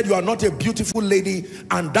and said you are not a beautiful lady,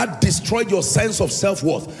 and that destroyed your sense of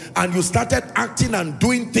self-worth, and you started acting and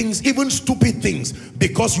doing things, even stupid things,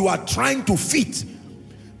 because you are trying to fit.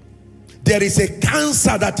 There is a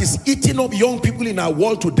cancer that is eating up young people in our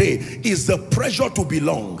world today, is the pressure to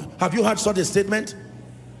belong. Have you heard such a statement?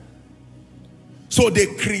 So they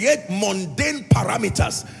create mundane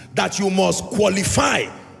parameters that you must qualify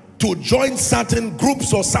to join certain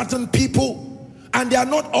groups or certain people. And they are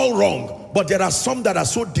not all wrong, but there are some that are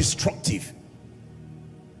so destructive.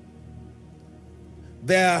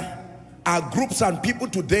 There are groups and people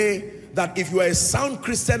today that if you are a sound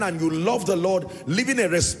Christian and you love the Lord, living a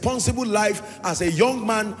responsible life as a young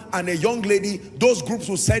man and a young lady, those groups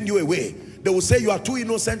will send you away. They will say you are too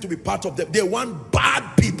innocent to be part of them. They want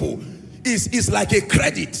bad people. It's like a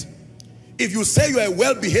credit. If you say you are a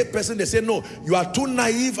well-behaved person, they say, no, you are too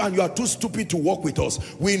naive and you are too stupid to work with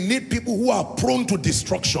us. We need people who are prone to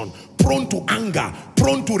destruction, prone to anger,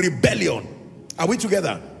 prone to rebellion. Are we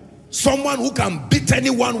together? Someone who can beat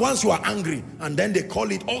anyone once you are angry, and then they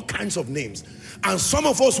call it all kinds of names. And some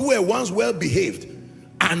of us who were once well-behaved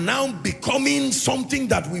are now becoming something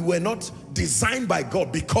that we were not designed by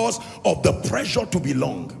God because of the pressure to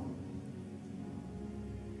belong.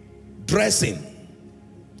 Dressing,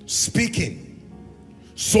 speaking,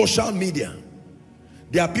 social media.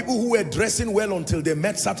 There are people who were dressing well until they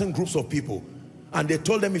met certain groups of people, and they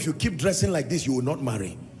told them, if you keep dressing like this, you will not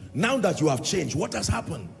marry. Now that you have changed, what has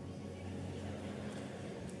happened?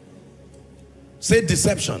 Say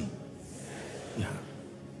deception. Yeah.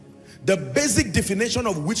 The basic definition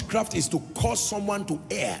of witchcraft is to cause someone to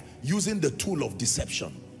err using the tool of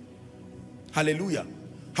deception. Hallelujah.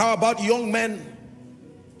 How about young men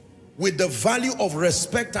with the value of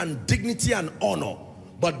respect and dignity and honor,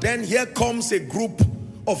 but then here comes a group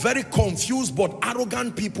of very confused but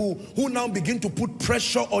arrogant people who now begin to put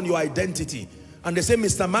pressure on your identity, and they say,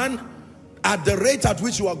 Mr. Man, at the rate at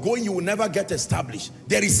which you are going, you will never get established.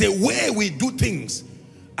 There is a way we do things.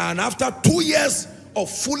 And after 2 years of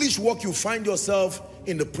foolish work, you find yourself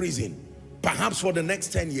in the prison. Perhaps for the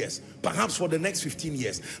next 10 years. Perhaps for the next 15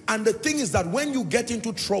 years. And the thing is that when you get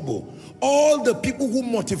into trouble, all the people who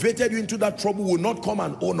motivated you into that trouble will not come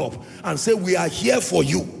and own up and say, we are here for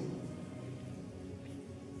you.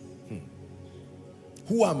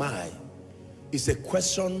 Who am I? It's a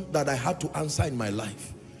question that I had to answer in my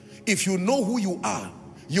life. If you know who you are,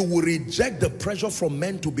 you will reject the pressure from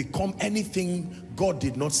men to become anything God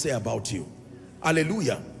did not say about you.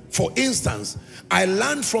 Hallelujah. For instance, I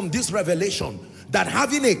learned from this revelation that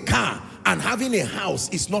having a car and having a house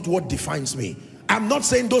is not what defines me. I'm not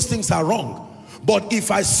saying those things are wrong, but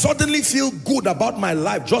if I suddenly feel good about my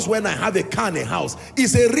life just when I have a car and a house,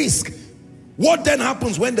 it's a risk. What then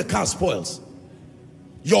happens when the car spoils?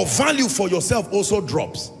 Your value for yourself also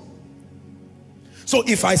drops. So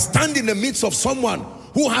if I stand in the midst of someone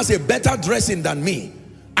who has a better dressing than me,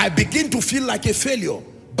 I begin to feel like a failure.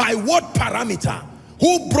 By what parameter?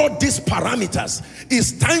 Who brought these parameters?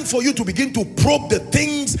 It's time for you to begin to probe the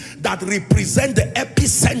things that represent the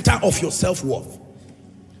epicenter of your self-worth.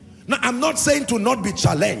 Now, I'm not saying to not be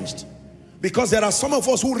challenged, because there are some of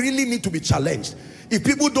us who really need to be challenged. If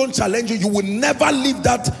people don't challenge you, you will never leave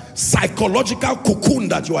that psychological cocoon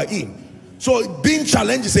that you are in. So being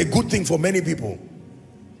challenged is a good thing for many people.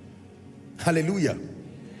 Hallelujah.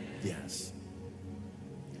 Yes.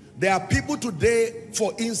 There are people today,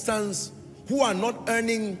 for instance, who are not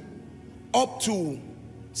earning up to,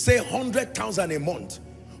 say, 100,000 a month.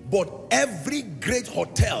 But every great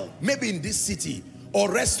hotel, maybe in this city,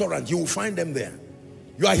 or restaurant, you will find them there.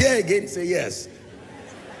 You are here again, say yes.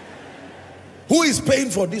 Who is paying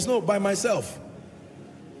for this? No, by myself.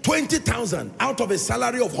 20,000 out of a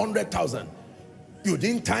salary of 100,000. You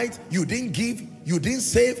didn't tithe, you didn't give, you didn't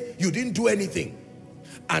save, you didn't do anything.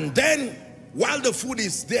 And then, while the food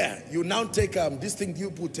is there, you now take this thing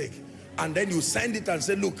you put take. And then you send it and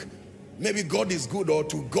say, look, maybe God is good, or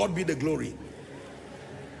to God be the glory.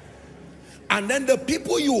 And then the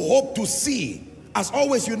people you hope to see, as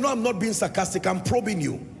always, you know I'm not being sarcastic, I'm probing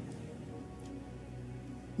you.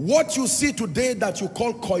 What you see today that you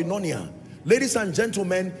call koinonia, ladies and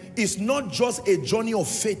gentlemen, is not just a journey of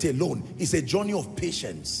faith alone, it's a journey of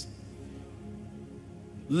patience.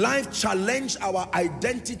 Life challenged our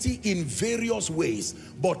identity in various ways,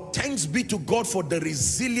 but thanks be to God for the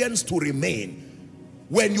resilience to remain.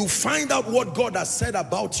 When you find out what God has said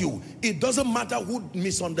about you, it doesn't matter who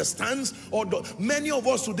misunderstands. Or many of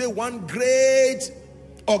us today want great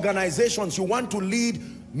organizations. You want to lead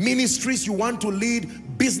ministries, you want to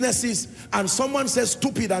lead businesses, and someone says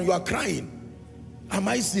stupid and you are crying.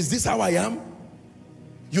 Is this how I am?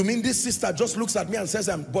 You mean this sister just looks at me and says,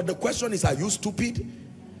 but the question is, are you stupid?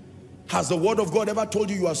 Has the word of God ever told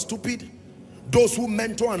you you are stupid? Those who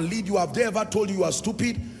mentor and lead you, have they ever told you you are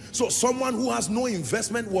stupid? So someone who has no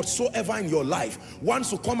investment whatsoever in your life wants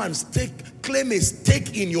to come and claim a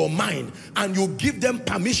stake in your mind, and you give them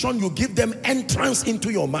permission, you give them entrance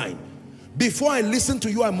into your mind. Before I listen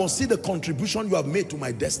to you, I must see the contribution you have made to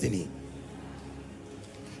my destiny.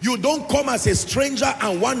 You don't come as a stranger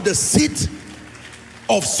and want the seat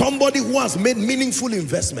of somebody who has made meaningful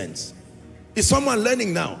investments. Is someone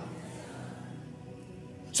learning now?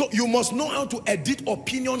 So you must know how to edit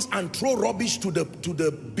opinions and throw rubbish to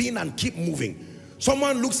the bin and keep moving.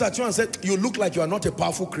 Someone looks at you and says, you look like you are not a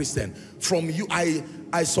powerful Christian. From you,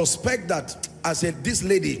 I suspect that as this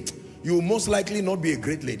lady, you will most likely not be a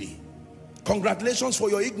great lady. Congratulations for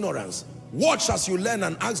your ignorance. Watch as you learn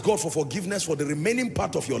and ask God for forgiveness for the remaining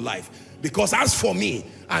part of your life. Because as for me,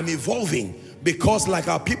 I'm evolving. Because like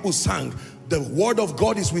our people sang, the word of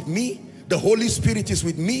God is with me. The Holy Spirit is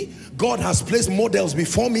with me. God has placed models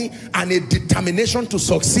before me and a determination to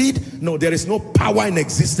succeed. No, there is no power in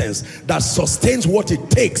existence that sustains what it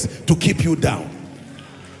takes to keep you down.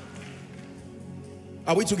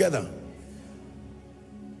 Are we together?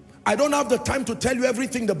 I don't have the time to tell you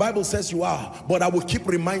everything the Bible says you are, but I will keep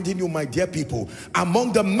reminding you, my dear people,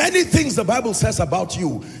 among the many things the Bible says about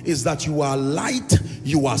you is that you are light,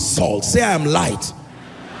 you are salt. Say, I am light.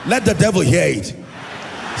 Let the devil hear it.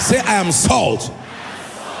 Say, I am salt.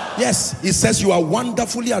 Yes, it says you are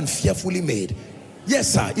wonderfully and fearfully made.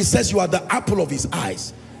 Yes, sir. It says you are the apple of his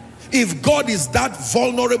eyes. If God is that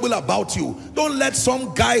vulnerable about you, don't let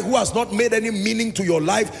some guy who has not made any meaning to your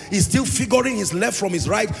life, is still figuring his left from his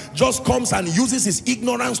right, just comes and uses his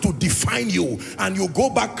ignorance to define you, and you go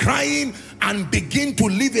back crying and begin to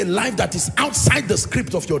live a life that is outside the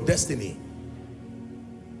script of your destiny.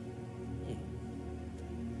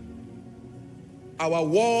 Our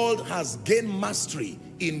world has gained mastery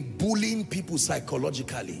in bullying people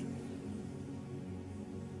psychologically.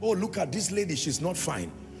 Oh, look at this lady, she's not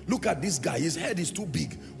fine. Look at this guy, his head is too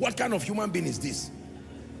big. What kind of human being is this?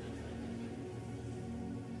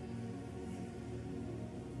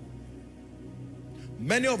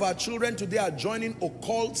 Many of our children today are joining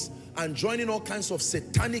occults and joining all kinds of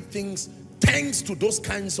satanic things thanks to those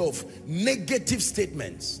kinds of negative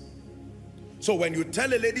statements. So when you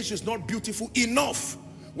tell a lady she's not beautiful, enough.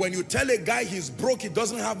 When you tell a guy he's broke, he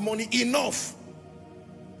doesn't have money, enough.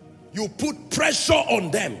 You put pressure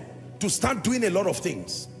on them to start doing a lot of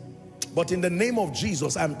things. But in the name of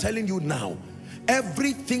Jesus, I'm telling you now,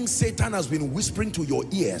 everything Satan has been whispering to your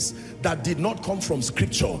ears that did not come from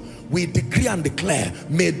scripture, we decree and declare,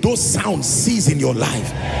 may those sounds cease in your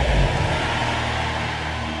life.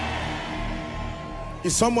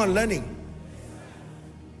 Is someone learning?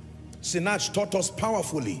 Sinach taught us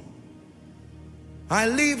powerfully. I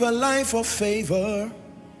live a life of favor.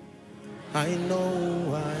 I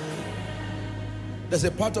know There's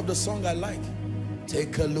a part of the song I like.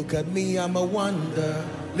 Take a look at me, I'm a wonder.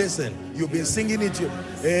 Listen, you've been singing it.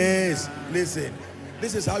 Yes, listen.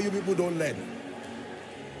 This is how you people don't learn.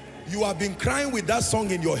 You have been crying with that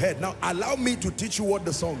song in your head. Now allow me to teach you what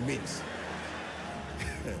the song means.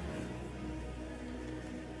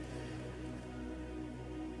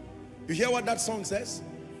 You hear what that song says?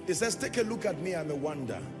 It says, take a look at me, I'm a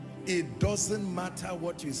wonder. It doesn't matter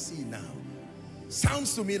what you see now.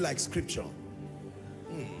 Sounds to me like scripture.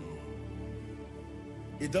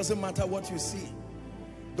 It doesn't matter what you see.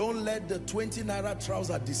 Don't let the 20 naira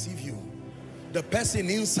trouser deceive you. The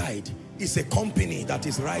person inside is a company that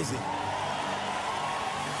is rising.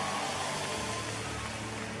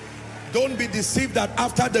 Don't be deceived that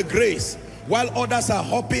after the grace, while others are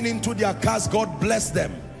hopping into their cars, God bless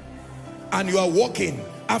them, and you are walking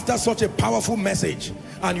after such a powerful message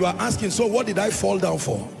and you are asking, so what did I fall down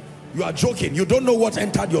for? You are joking. You don't know what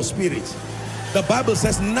entered your spirit. The Bible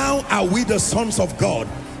says, now are we the sons of God,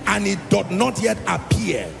 and it doth not yet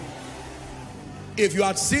appear. If you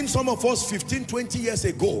had seen some of us 15, 20 years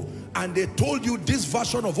ago and they told you this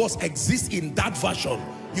version of us exists in that version,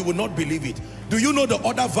 you will not believe it. Do you know the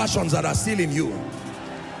other versions that are still in you?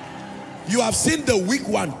 You have seen the weak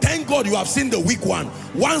one. Thank God you have seen the weak one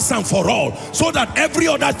once and for all, so that every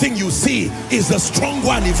other thing you see is the strong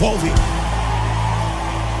one evolving.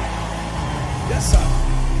 Yes, sir.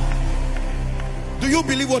 Do you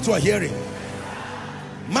believe what you are hearing?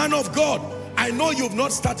 Man of God, I know you've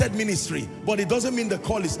not started ministry, but it doesn't mean the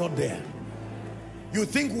call is not there. You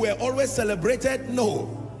think we're always celebrated?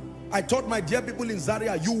 No. I taught my dear people in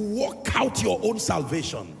Zaria, you work out your own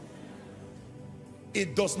salvation.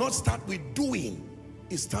 It does not start with doing.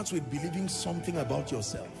 It starts with believing something about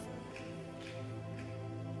yourself.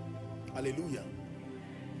 Hallelujah.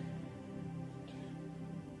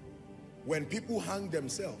 When people hang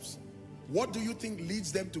themselves, what do you think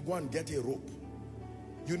leads them to go and get a rope?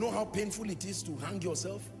 You know how painful it is to hang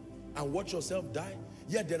yourself and watch yourself die?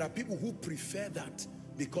 Yet there are people who prefer that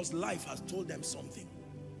because life has told them something.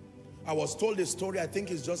 I was told a story, I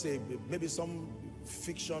think it's just maybe some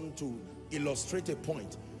fiction to illustrate a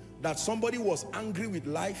point, that somebody was angry with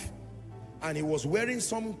life and he was wearing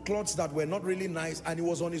some clothes that were not really nice, and he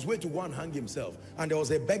was on his way to go and hang himself, and there was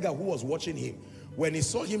a beggar who was watching him. When he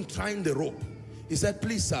saw him tying the rope, he said,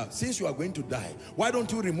 please sir, since you are going to die, why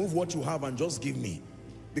don't you remove what you have and just give me,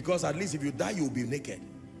 because at least if you die you will be naked.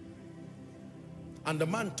 And the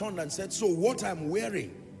man turned and said, so what I'm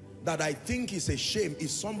wearing that I think is a shame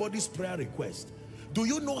is somebody's prayer request. Do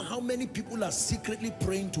you know how many people are secretly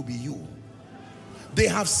praying to be you? They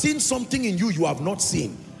have seen something in you you have not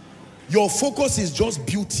seen. Your focus is just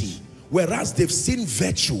beauty, whereas they've seen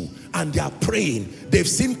virtue and they are praying. They've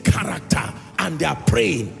seen character and they are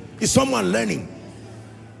praying. Is someone learning?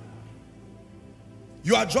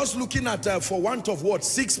 You are just looking at, for want of what,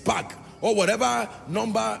 6-pack or whatever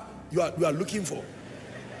number you are looking for.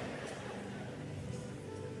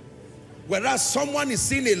 Whereas someone is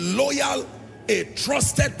seeing a loyal, a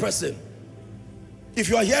trusted person. If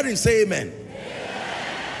you are hearing, say amen.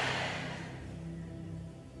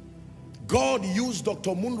 God used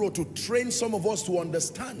Dr. Munro to train some of us to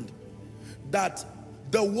understand that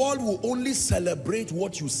the world will only celebrate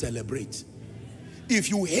what you celebrate. If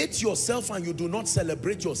you hate yourself and you do not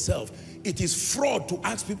celebrate yourself, it is fraud to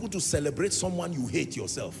ask people to celebrate someone you hate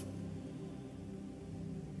yourself.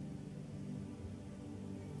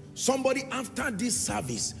 Somebody after this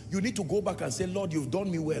service, you need to go back and say, Lord, you've done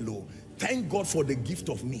me well. Oh, thank God for the gift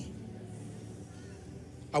of me.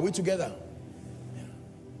 Are we together?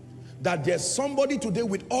 That there's somebody today,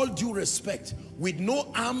 with all due respect, with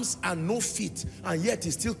no arms and no feet, and yet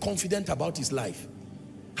is still confident about his life.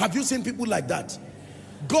 Have you seen people like that?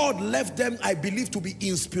 God left them, I believe, to be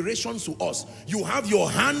inspirations to us. You have your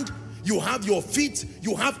hand, you have your feet,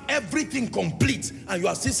 you have everything complete, and you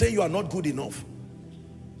are still saying you are not good enough.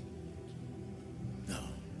 No.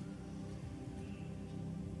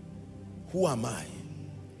 Who am I?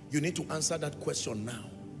 You need to answer that question now.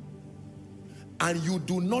 And you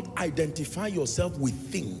do not identify yourself with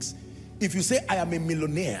things. If you say, I am a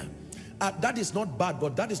millionaire, that is not bad,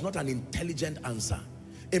 but that is not an intelligent answer.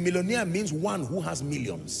 A millionaire means one who has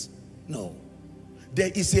millions. No. There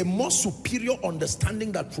is a more superior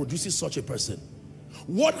understanding that produces such a person.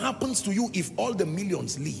 What happens to you if all the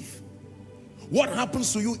millions leave? What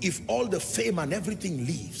happens to you if all the fame and everything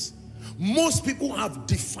leaves? Most people have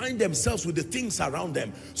defined themselves with the things around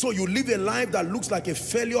them. So you live a life that looks like a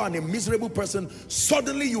failure and a miserable person.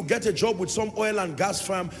 Suddenly you get a job with some oil and gas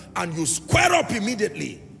firm and you square up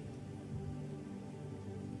immediately.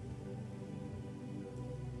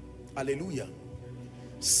 Hallelujah.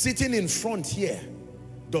 Sitting in front here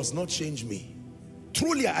does not change me.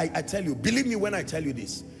 Truly, I tell you, believe me when I tell you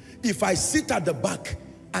this. If I sit at the back,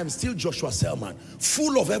 I'm still Joshua Selman,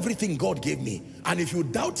 full of everything God gave me. And if you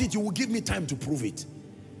doubt it, you will give me time to prove it.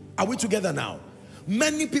 Are we together now?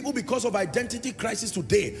 Many people, because of identity crisis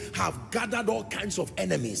today, have gathered all kinds of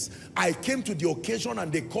enemies. I came to the occasion and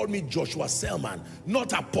they called me Joshua Selman,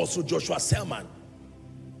 not Apostle Joshua Selman.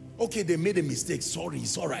 Okay, they made a mistake. Sorry,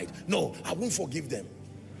 it's all right. No, I won't forgive them.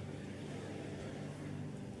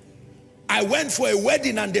 I went for a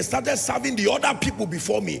wedding and they started serving the other people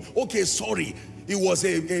before me. Okay, sorry. It was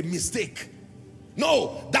a mistake.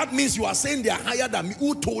 No, that means you are saying they are higher than me.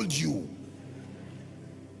 Who told you?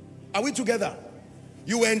 Are we together?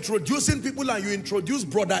 You were introducing people and you introduced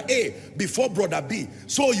brother A before brother B.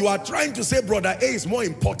 So you are trying to say brother A is more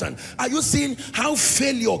important. Are you seeing how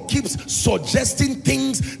failure keeps suggesting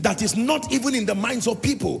things that is not even in the minds of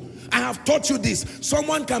people? I have taught you this.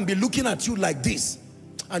 Someone can be looking at you like this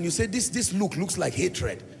and you say this look looks like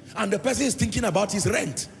hatred, and the person is thinking about his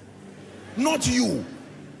rent. Not you.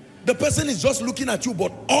 The person is just looking at you,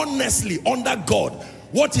 but honestly, under God,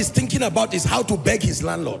 what he's thinking about is how to beg his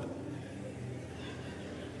landlord.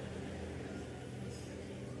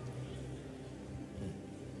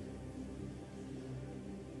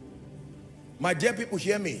 My dear people,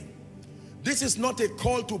 hear me. This is not a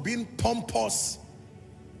call to being pompous,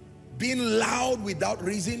 being loud without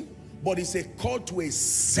reason, but it's a call to a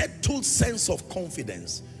settled sense of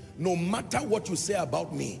confidence. No matter what you say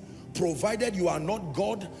about me, provided you are not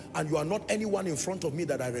God and you are not anyone in front of me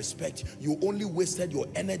that I respect, you only wasted your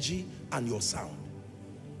energy and your sound.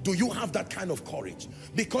 Do you have that kind of courage?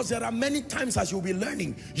 Because there are many times as you'll be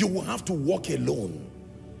learning, you will have to walk alone.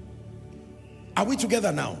 Are we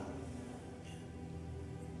together now?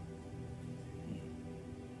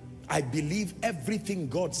 I believe everything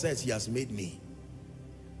God says he has made me.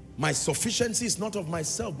 My sufficiency is not of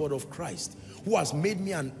myself but of Christ, who has made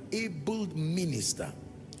me an able minister.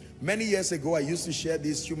 Many years ago, I used to share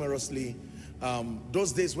this humorously.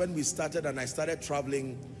 Those days when we started and I started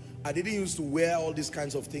traveling, I didn't used to wear all these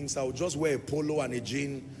kinds of things. I would just wear a polo and a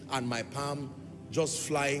jean and my palm just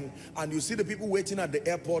flying. And you see the people waiting at the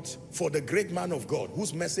airport for the great man of God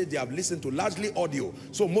whose message they have listened to, largely audio.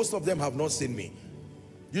 So most of them have not seen me.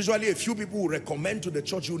 Usually a few people will recommend to the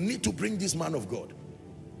church, you need to bring this man of God.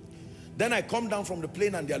 Then I come down from the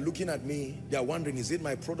plane and they are looking at me. They are wondering, is it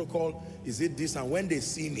my protocol? Is it this? And when they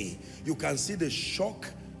see me, you can see the shock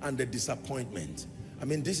and the disappointment. I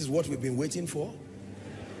mean, this is what we've been waiting for.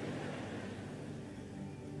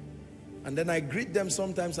 And then I greet them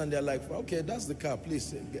sometimes and they're like, okay, that's the car,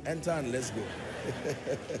 please enter and let's go.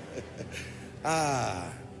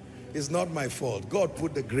 It's not my fault. God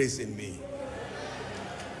put the grace in me.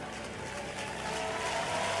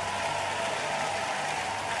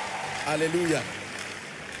 Hallelujah.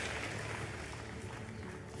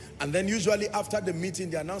 And then usually after the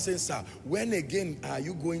meeting, they are now saying, sir, when again are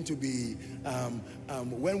you going to be,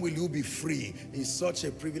 when will you be free? It's such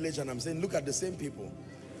a privilege. And I'm saying, look at the same people.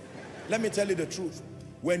 Let me tell you the truth.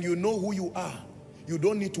 When you know who you are, you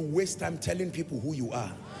don't need to waste time telling people who you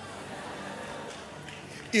are.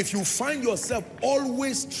 If you find yourself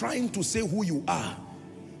always trying to say who you are,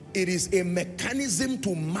 it is a mechanism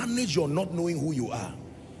to manage your not knowing who you are.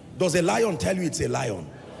 Does a lion tell you it's a lion?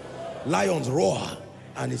 Lions roar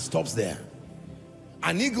and it stops there.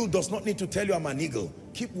 An eagle does not need to tell you I'm an eagle.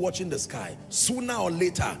 Keep watching the sky. Sooner or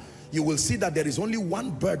later, you will see that there is only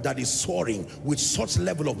one bird that is soaring with such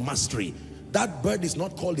level of mastery. That bird is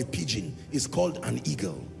not called a pigeon, it's called an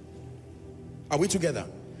eagle. Are we together?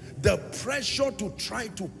 The pressure to try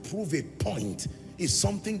to prove a point is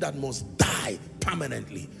something that must die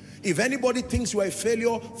permanently. If anybody thinks you are a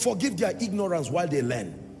failure, forgive their ignorance while they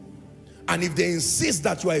learn. And if they insist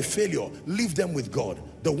that you are a failure, leave them with God,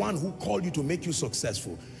 the one who called you to make you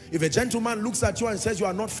successful. If a gentleman looks at you and says you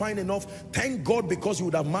are not fine enough, thank God, because you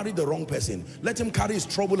would have married the wrong person. Let him carry his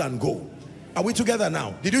trouble and go. Are we together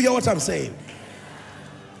now? Did you hear what I'm saying?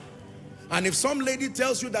 And if some lady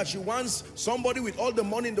tells you that she wants somebody with all the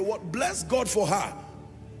money in the world, bless God for her.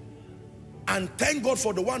 And thank God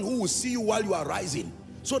for the one who will see you while you are rising,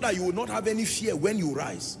 so that you will not have any fear when you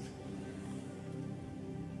rise.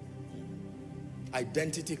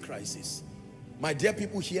 Identity crisis. My dear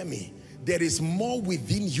people, hear me. There is more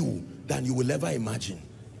within you than you will ever imagine.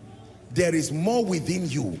 There is more within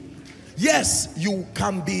you. Yes, you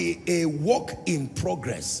can be a work in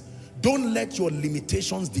progress. Don't let your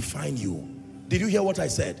limitations define you. Did you hear what I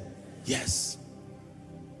said? Yes.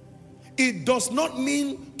 It does not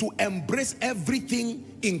mean to embrace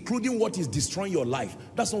everything, including what is destroying your life.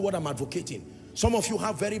 That's not what I'm advocating. Some of you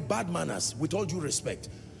have very bad manners, with all due respect.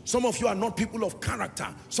 Some of you are not people of character.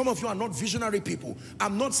 Some of you are not visionary people.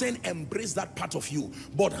 I'm not saying embrace that part of you,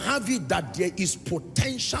 but have it that there is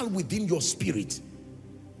potential within your spirit.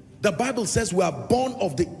 The Bible says we are born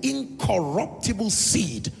of the incorruptible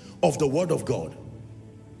seed of the word of God.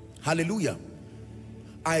 Hallelujah.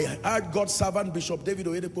 I heard God's servant Bishop David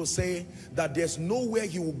Oyedepo say that there's nowhere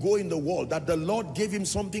he will go in the world, that the Lord gave him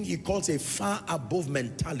something he calls a far above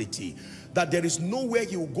mentality. That there is nowhere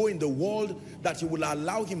he will go in the world that he will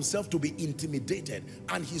allow himself to be intimidated,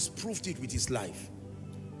 and he's proved it with his life.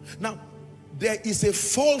 Now, there is a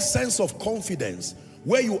false sense of confidence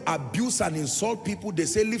where you abuse and insult people. They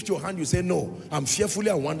say lift your hand, you say no, I'm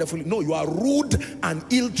fearfully and wonderfully. No, you are rude and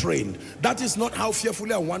ill-trained. That is not how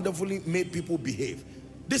fearfully and wonderfully made people behave.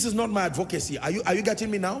 This is not my advocacy. Are you getting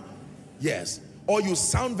me now? Yes. Or you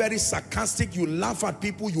sound very sarcastic, you laugh at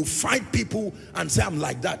people, you fight people and say I'm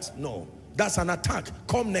like that. No, that's an attack.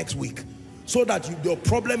 Come next week so that your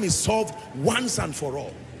problem is solved once and for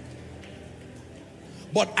all.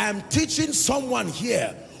 But I'm teaching someone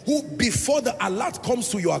here who, before the alert comes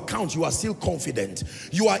to your account, you are still confident.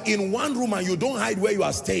 You are in one room and you don't hide where you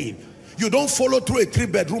are staying. You don't follow through a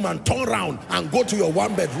 3-bedroom and turn around and go to your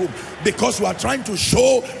 1-bedroom because you are trying to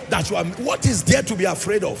show that you are. What is there to be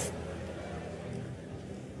afraid of?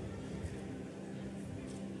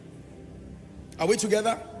 Are we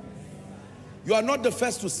together? You are not the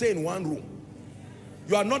first to stay in one room.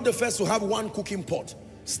 You are not the first to have one cooking pot.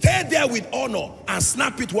 Stay there with honor and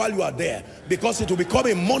snap it while you are there, because it will become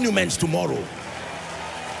a monument tomorrow.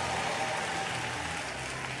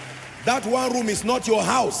 That one room is not your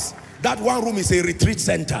house. That one room is a retreat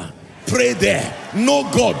center. Pray there, know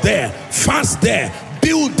God there, fast there,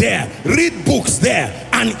 build there, read books there,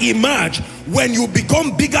 and emerge. When you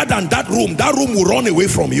become bigger than that room will run away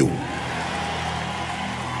from you.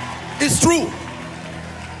 It's true.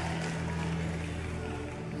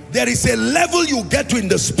 There is a level you get to in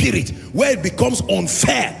the spirit where it becomes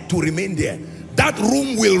unfair to remain there. That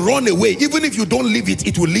room will run away. Even if you don't leave it,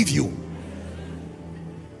 it will leave you.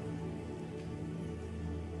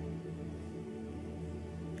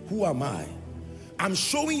 Who am I? I'm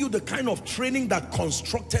showing you the kind of training that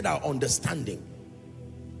constructed our understanding.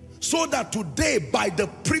 So that today, by the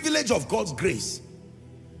privilege of God's grace,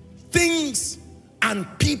 things and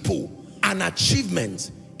people and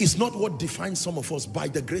achievements is not what defines some of us, by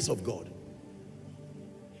the grace of God.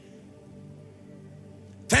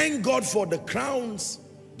 Thank God for the crowns,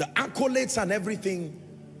 the accolades and everything,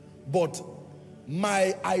 but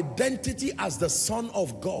my identity as the Son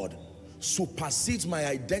of God supersedes my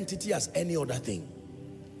identity as any other thing.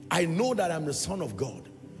 I know that I'm the Son of God.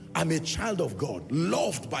 I'm a child of God,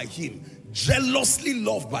 loved by Him, jealously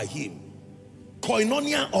loved by Him,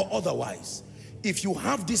 Koinonia or otherwise. If you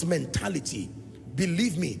have this mentality,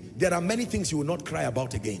 believe me, there are many things you will not cry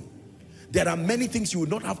about again. There are many things you will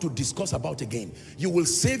not have to discuss about again. You will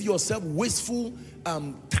save yourself wasteful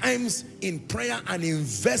times in prayer and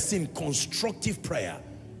invest in constructive prayer.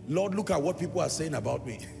 Lord, look at what people are saying about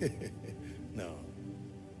me. No.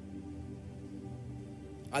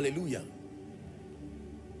 Hallelujah.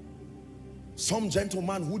 Some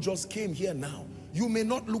gentleman who just came here now, you may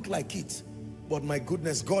not look like it, but my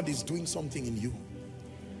goodness, God is doing something in you.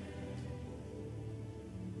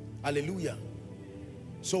 Hallelujah.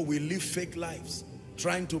 So we live fake lives,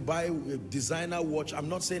 trying to buy a designer watch. I'm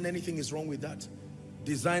not saying anything is wrong with that.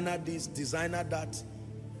 Designer this, designer that,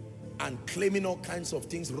 and claiming all kinds of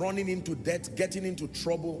things, running into debt, getting into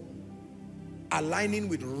trouble, aligning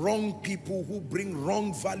with wrong people who bring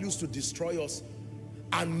wrong values to destroy us.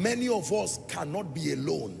 And many of us cannot be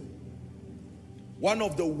alone. One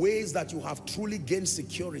of the ways that you have truly gained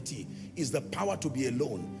security is the power to be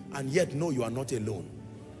alone, and yet no, you are not alone.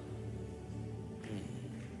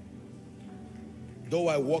 Though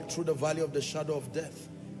I walk through the valley of the shadow of death,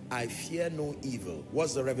 I fear no evil.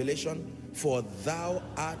 What's the revelation? For thou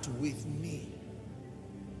art with me.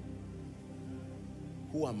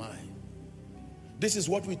 Who am I? This is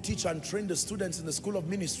what we teach and train the students in the school of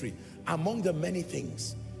ministry. Among the many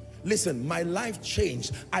things, listen, my life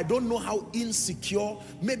changed. I don't know how insecure,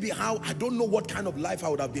 maybe how, I don't know what kind of life I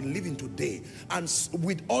would have been living today. And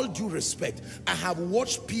with all due respect, I have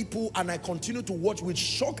watched people, and I continue to watch with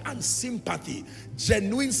shock and sympathy,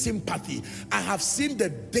 genuine sympathy. I have seen the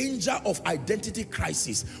danger of identity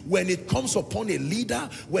crisis when it comes upon a leader,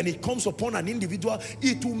 when it comes upon an individual.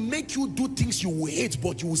 It will make you do things you will hate,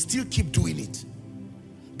 but you will still keep doing it,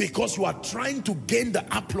 because you are trying to gain the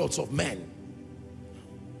applause of men.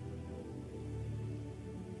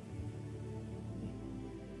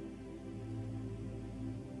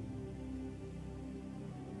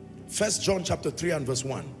 First John chapter 3 and verse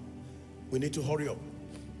 1. We need to hurry up.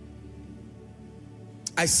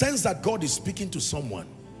 I sense that God is speaking to someone.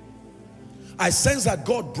 I sense that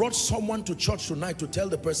God brought someone to church tonight to tell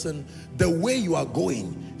the person, the way you are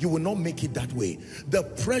going, you will not make it that way. The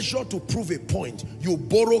pressure to prove a point. You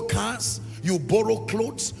borrow cars, you borrow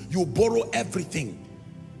clothes, you borrow everything.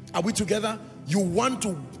 Are we together? You want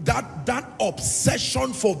to, that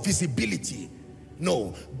obsession for visibility.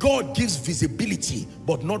 No, God gives visibility,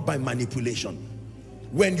 but not by manipulation.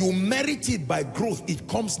 When you merit it by growth, it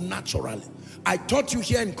comes naturally. I taught you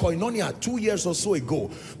here in Koinonia 2 years or so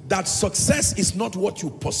ago that success is not what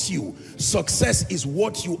you pursue. Success is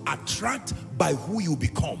what you attract by who you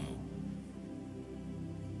become.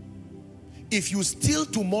 If you steal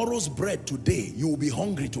tomorrow's bread today, you will be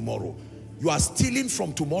hungry tomorrow. You are stealing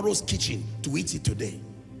from tomorrow's kitchen to eat it today.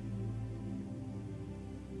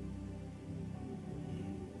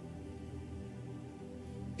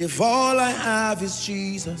 If all I have is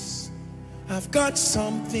Jesus, I've got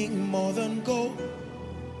something more than gold.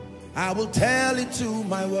 I will tell it to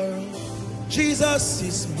my world. Jesus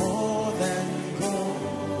is more than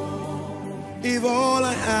gold. If all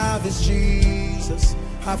I have is Jesus,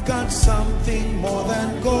 I've got something more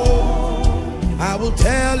than gold. I will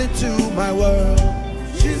tell it to my world.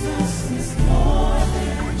 Jesus is more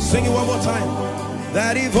than gold. Sing it one more time.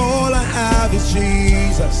 That if all I have is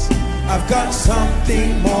Jesus, I've got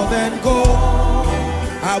something more than gold.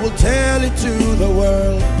 I will tell it to the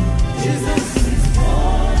world. Jesus is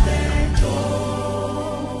more than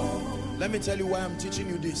gold. Let me tell you why I'm teaching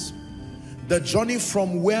you this. The journey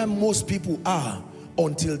from where most people are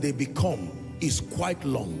until they become is quite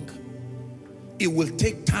long. It will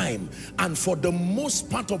take time, and for the most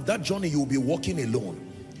part of that journey you will be walking alone.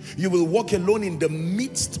 You will walk alone in the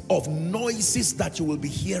midst of noises that you will be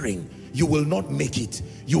hearing. You will not make it.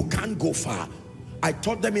 You can't go far. I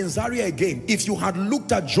taught them in Zaria again. If you had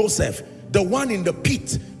looked at Joseph, the one in the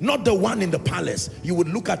pit, not the one in the palace, you would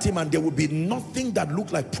look at him and there would be nothing that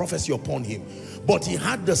looked like prophecy upon him. But he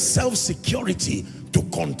had the self-security to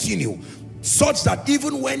continue. such that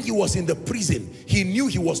even when he was in the prison, he knew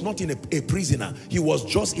he was not in a prisoner. He was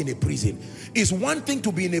just in a prison. It's one thing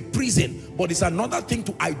to be in a prison, but it's another thing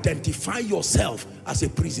to identify yourself as a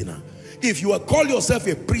prisoner. If you call yourself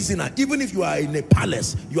a prisoner, even if you are in a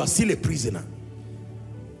palace, you are still a prisoner.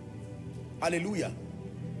 Hallelujah.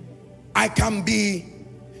 I can be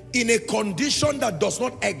in a condition that does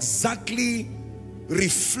not exactly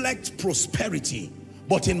reflect prosperity,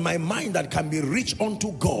 but in my mind that can be reached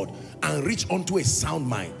unto God and reach unto a sound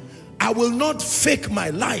mind. I will not fake my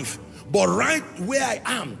life, but right where I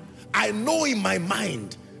am, I know in my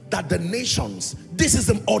mind that the nations, this is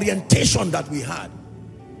the orientation that we had.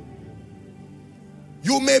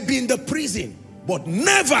 You may be in the prison, but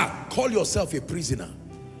never call yourself a prisoner.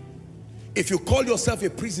 If you call yourself a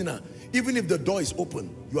prisoner, even if the door is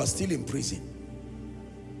open, you are still in prison.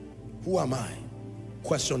 Who am I?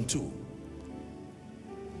 Question 2.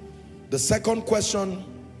 The second question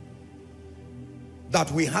that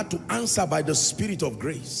we had to answer by the Spirit of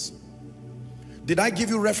grace. Did I give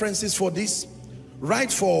you references for this?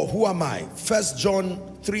 Right, for who am I? 1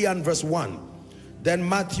 John 3 and verse 1. Then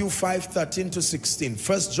Matthew 5, 13 to 16.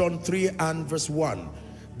 1 John 3 and verse 1.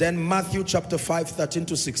 Then Matthew chapter 5, 13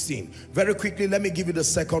 to 16. Very quickly, let me give you the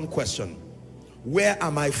second question. Where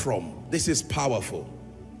am I from? This is powerful.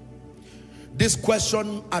 This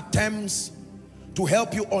question attempts to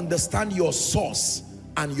help you understand your source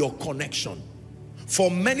and your connection. For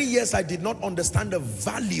many years, I did not understand the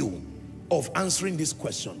value of answering this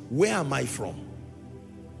question. Where am I from?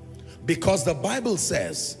 Because the Bible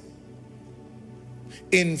says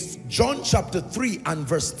in John chapter 3 and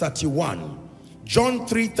verse 31, John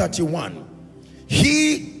 3:31,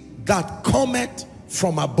 he that cometh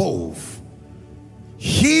from above,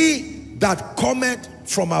 he that cometh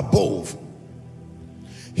from above,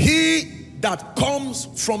 he that comes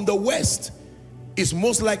from the west is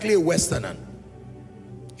most likely a westerner.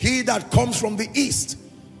 He that comes from the east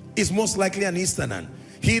is most likely an easterner.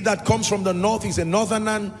 He that comes from the north is a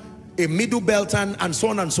northerner, a middle belter, and so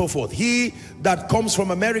on and so forth. He that comes from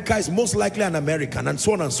America is most likely an American, and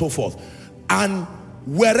so on and so forth. And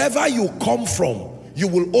wherever you come from, you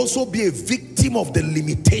will also be a victim of the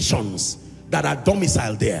limitations that are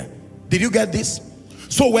domiciled there. Did you get this?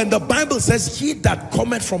 So when the Bible says he that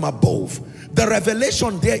cometh from above, the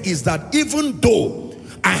revelation there is that even though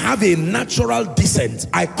I have a natural descent,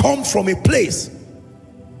 I come from a place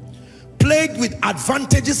plagued with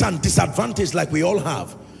advantages and disadvantages like we all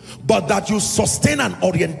have, but that you sustain an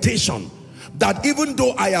orientation that even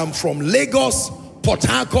though I am from Lagos, Port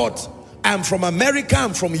Harcourt, I am from America,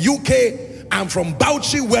 I'm from UK, I'm from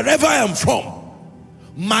Bauchi, wherever I am from,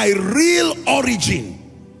 my real origin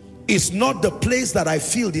is not the place that I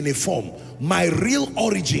feel in a form. My real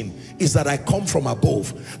origin is that I come from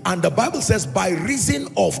above. And the Bible says by reason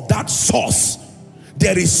of that source,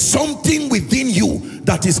 there is something within you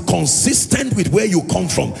that is consistent with where you come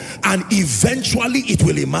from, and eventually it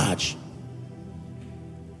will emerge.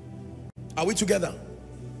 Are we together?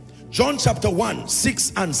 John chapter 1,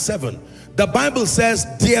 6 and 7. The Bible says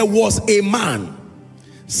there was a man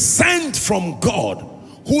sent from God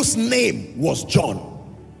whose name was John.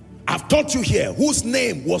 I've taught you here whose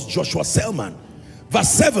name was Joshua Selman. Verse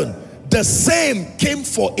 7, the same came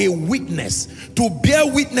for a witness, to bear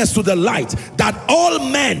witness to the light, that all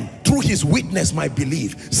men through his witness might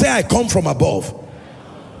believe. Say, I come from above.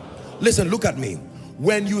 Listen, look at me.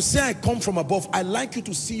 When you say I come from above, I like you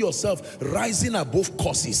to see yourself rising above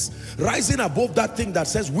curses, rising above that thing that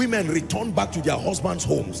says women return back to their husbands'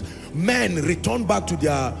 homes, men return back to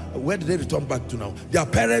their, where did they return back to now? Their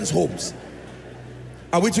parents' homes.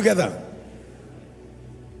 Are we together?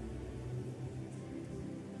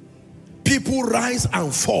 People rise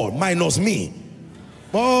and fall, minus me.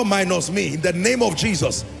 Oh, minus me. In the name of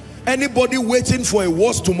Jesus. Anybody waiting for a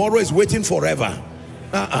worse tomorrow is waiting forever.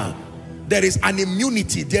 There is an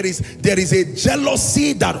immunity. There is a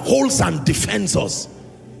jealousy that holds and defends us.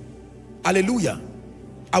 Hallelujah.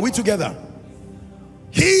 Are we together?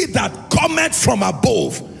 He that cometh from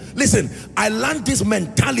above. Listen, I learned this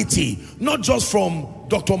mentality not just from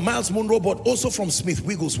Dr. Miles Monroe, but also from Smith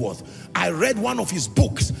Wigglesworth. I read one of his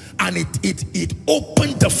books and it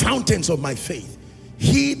opened the fountains of my faith.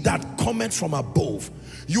 He that cometh from above.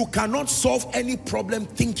 You cannot solve any problem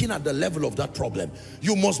thinking at the level of that problem.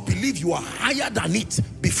 You must believe you are higher than it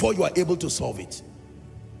before you are able to solve it.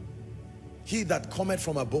 He that cometh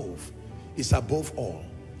from above is above all.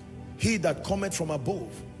 He that cometh from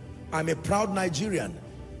above. I'm a proud Nigerian,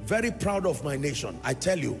 very proud of my nation. I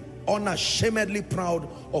tell you, unashamedly proud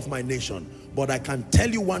of my nation. But I can tell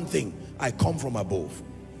you one thing, I come from above.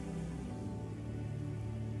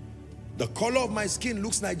 The color of my skin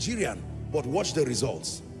looks Nigerian, But watch the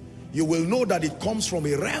results. You will know that it comes from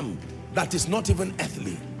a realm that is not even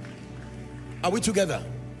earthly. Are we together?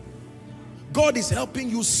 God is helping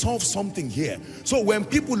you solve something here. So when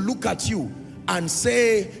people look at you and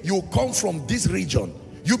say you come from this region,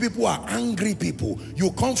 you people are angry people,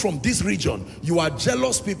 you come from this region, you are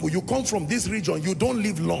jealous people, you come from this region, you don't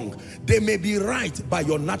live long. They may be right by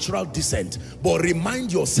your natural descent, but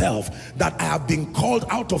remind yourself that I have been called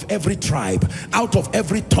out of every tribe, out of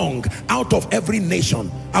every tongue, out of every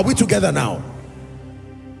nation. Are we together now?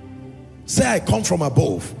 Say, I come from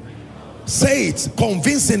above. Say it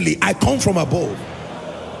convincingly, I come from above.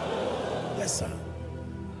 Yes, sir.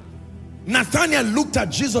 Nathanael looked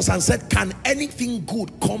at Jesus and said, can anything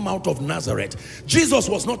good come out of Nazareth? Jesus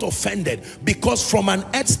was not offended, because from an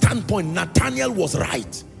earth standpoint, Nathanael was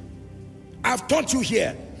right. I've taught you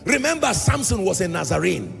here. Remember, Samson was a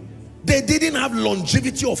Nazarene. They didn't have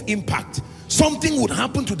longevity of impact. Something would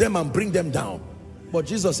happen to them and bring them down. But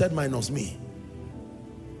Jesus said, minus me.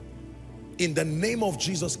 In the name of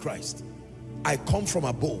Jesus Christ, I come from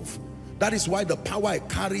above. That is why the power I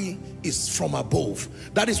carry is from above.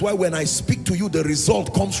 That is why when I speak to you, the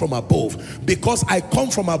result comes from above. Because I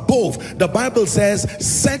come from above, the Bible says,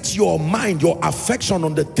 set your mind, your affection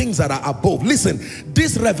on the things that are above. Listen,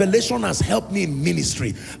 this revelation has helped me in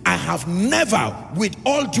ministry. I have never, with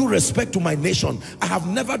all due respect to my nation, I have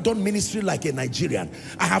never done ministry like a Nigerian.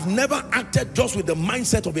 I have never acted just with the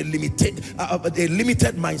mindset of a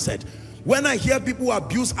limited mindset. When I hear people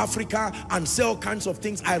abuse Africa and say all kinds of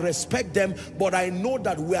things, I respect them, but I know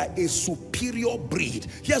that we are a superior breed.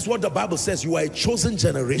 Here's what the Bible says: you are a chosen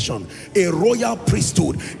generation, a royal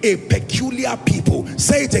priesthood, a peculiar people.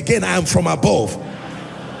 Say it again, I am from above.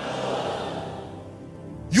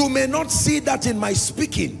 You may not see that in my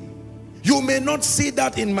speaking. You may not see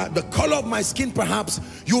that in the color of my skin perhaps.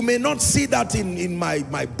 You may not see that in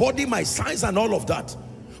my body, my size and all of that.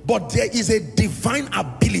 But there is a divine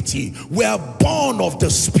ability. We are born of the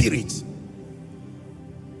Spirit.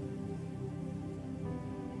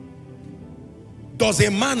 Does a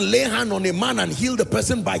man lay hand on a man and heal the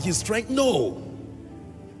person by his strength? No.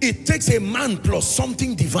 It takes a man plus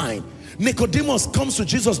something divine. Nicodemus comes to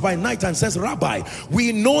Jesus by night and says, Rabbi,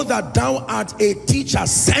 we know that thou art a teacher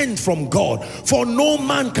sent from God, for no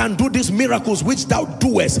man can do these miracles which thou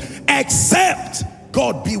doest, except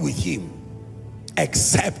God be with him.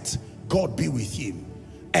 Except God be with him.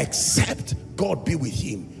 Except God be with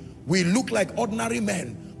him. We look like ordinary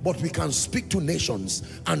men, but we can speak to nations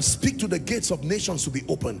and speak to the gates of nations to be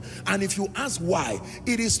open. And if you ask why,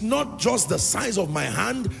 it is not just the size of my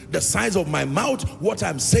hand, the size of my mouth, what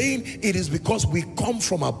I'm saying, it is because we come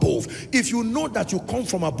from above. If you know that you come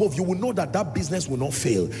from above, you will know that that business will not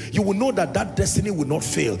fail. You will know that that destiny will not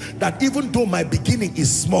fail. That even though my beginning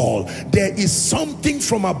is small, there is something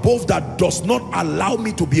from above that does not allow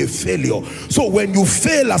me to be a failure. So when you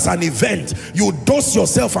fail as an event, you dust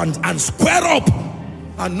yourself and square up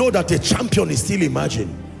and know that a champion is still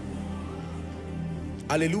emerging.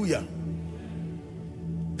 Hallelujah.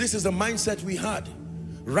 This is the mindset we had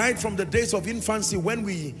right from the days of infancy, when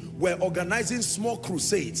we were organizing small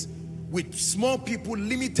crusades with small people,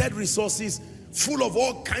 limited resources, full of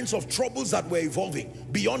all kinds of troubles that were evolving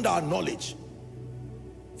beyond our knowledge.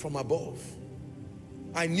 From above,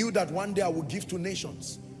 I knew that one day I would give to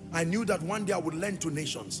nations. I knew that one day I would lend to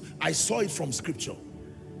nations. I saw it from scripture.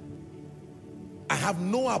 I have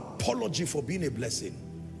no apology for being a blessing.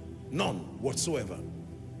 None whatsoever.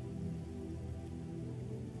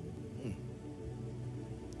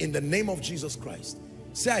 In the name of Jesus Christ,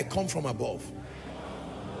 say, I come from above.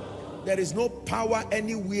 There is no power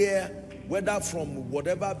anywhere, whether from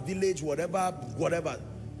whatever village, whatever.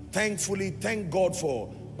 Thankfully, thank God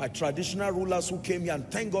for my traditional rulers who came here,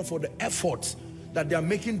 and thank God for the efforts that they are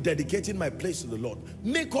making, dedicating my place to the Lord.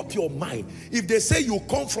 Make up your mind. If they say you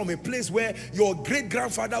come from a place where your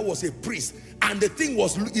great-grandfather was a priest and the thing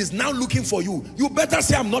is now looking for you, you better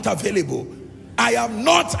say, I'm not available. I am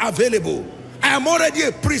not available. I am already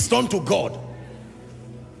a priest unto God.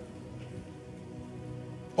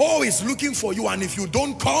 Oh, it's looking for you, and if you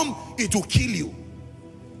don't come, it will kill you.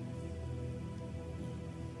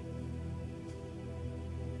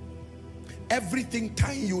 Everything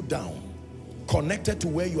tying you down, connected to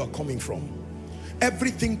where you are coming from.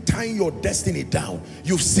 Everything tying your destiny down.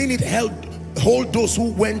 You've seen it hold those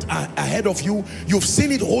who went ahead of you. You've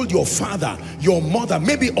seen it hold your father, your mother,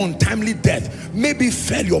 maybe untimely death, maybe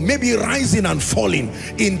failure, maybe rising and falling.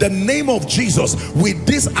 In the name of Jesus, with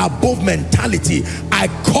this above mentality, I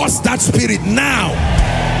curse that spirit now.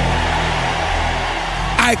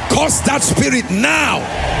 I curse that spirit now.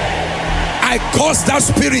 I curse that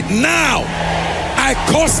spirit now. I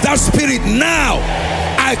curse that spirit now.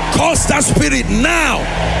 I curse that spirit now.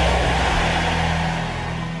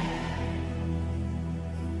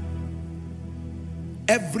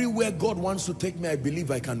 Everywhere God wants to take me, I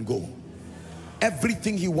believe I can go.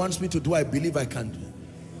 Everything he wants me to do, I believe I can do.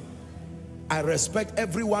 I respect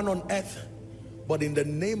everyone on earth, but in the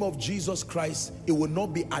name of Jesus Christ, it will not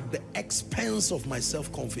be at the expense of my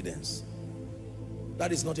self-confidence.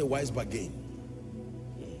 That is not a wise bargain.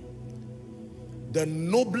 The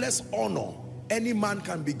noblest honor any man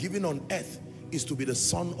can be given on earth is to be the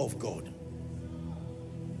son of God.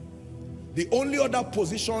 The only other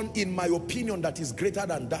position, in my opinion, that is greater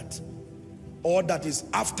than that, or that is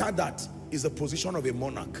after that, is the position of a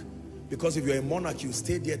monarch. Because if you're a monarch, you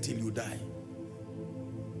stay there till you die.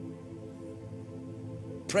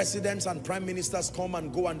 Presidents and prime ministers come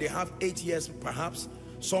and go, and they have 8 years perhaps.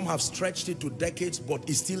 Some have stretched it to decades, but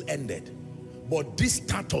it still ended. But this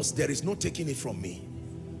status, there is no taking it from me.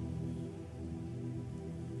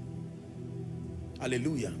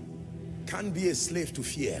 Hallelujah. Can't be a slave to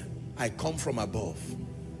fear. I come from above.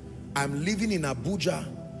 I'm living in Abuja.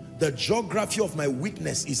 The geography of my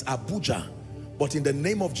witness is Abuja. But in the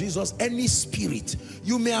name of Jesus, any spirit,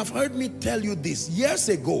 you may have heard me tell you this years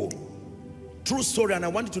ago. True story, and I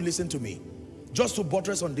want you to listen to me. Just to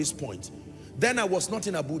buttress on this point. Then I was not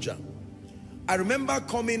in Abuja. I remember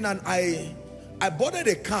coming and I boarded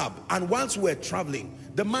a cab, and whilst we were traveling,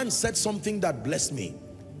 the man said something that blessed me.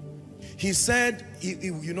 He said,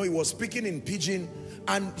 he was speaking in Pidgin,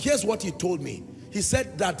 and here's what he told me. He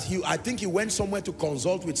said that I think he went somewhere to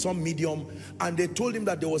consult with some medium, and they told him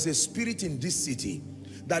that there was a spirit in this city,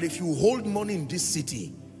 that if you hold money in this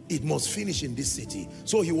city, it must finish in this city.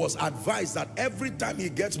 So he was advised that every time he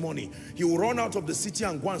gets money, he will run out of the city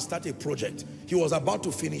and go and start a project. He was about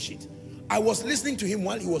to finish it. I was listening to him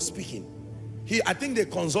while he was speaking. I think they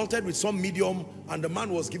consulted with some medium, and the man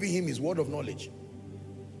was giving him his word of knowledge.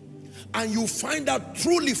 And you find out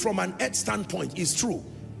truly from an earth standpoint, it's true.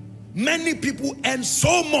 Many people earn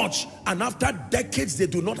so much, and after decades they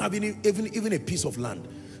do not have even a piece of land.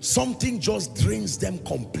 Something just drains them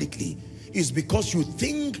completely. It's because you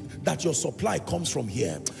think that your supply comes from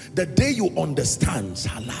here. The day you understand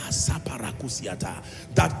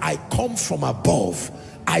that I come from above,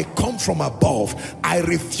 I come from above, I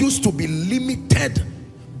refuse to be limited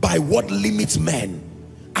by what limits men.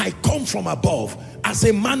 I come from above. As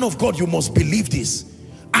a man of God, you must believe this.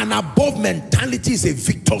 An above mentality is a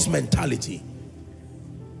victor's mentality.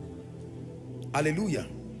 Hallelujah.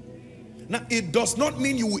 Now, it does not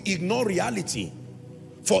mean you will ignore reality.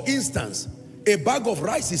 For instance, a bag of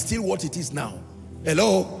rice is still what it is now.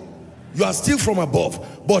 Hello? You are still from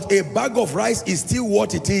above, but a bag of rice is still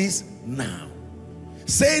what it is now.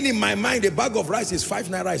 Saying in my mind a bag of rice is 5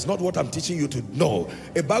 naira is not what I'm teaching you to know.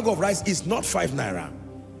 A bag of rice is not 5 naira.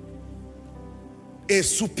 A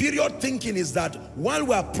superior thinking is that while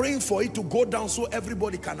we are praying for it to go down so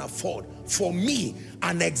everybody can afford, for me,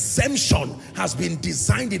 an exemption has been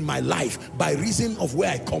designed in my life by reason of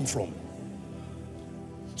where I come from.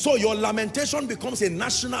 So your lamentation becomes a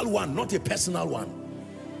national one, not a personal one.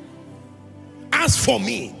 As for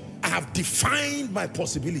me, I have defined my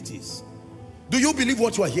possibilities. Do you believe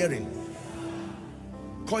what you are hearing?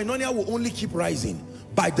 Koinonia will only keep rising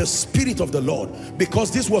by the Spirit of the Lord,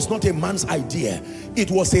 because this was not a man's idea.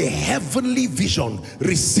 It was a heavenly vision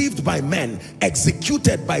received by men,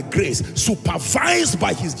 executed by grace, supervised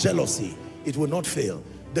by his jealousy. It will not fail.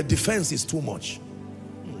 The defense is too much.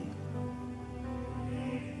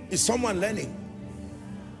 Is someone learning?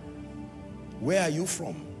 Where are you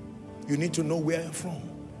from? You need to know where you're from.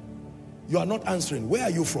 You are not answering. Where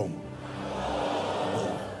are you from?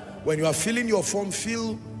 When you are filling your form,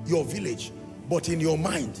 fill your village. But in your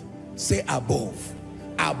mind, say above.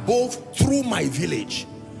 Above through my village.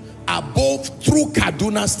 Above through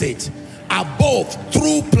Kaduna State. Above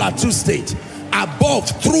through Plateau State. Above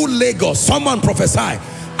through Lagos. Someone prophesy.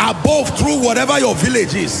 Above through whatever your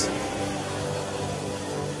village is.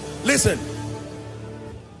 Listen.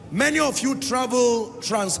 Many of you travel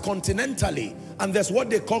transcontinentally, and there's what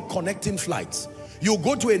they call connecting flights. You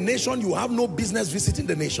go to a nation, you have no business visiting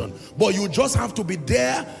the nation, but you just have to be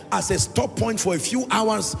there as a stop point for a few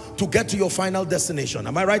hours to get to your final destination.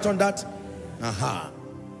 Am I right on that?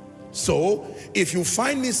 So, if you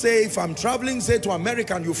find me, say, if I'm traveling, say, to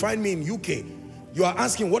America, and you find me in UK, you are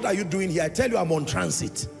asking, what are you doing here? I tell you, I'm on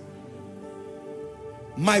transit.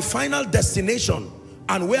 My final destination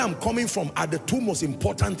and where I'm coming from are the two most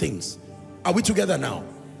important things. Are we together now?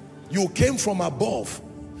 You came from above,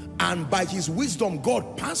 and by his wisdom,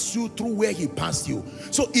 God passed you through where he passed you.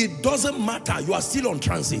 So it doesn't matter, you are still on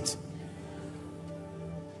transit.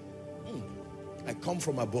 come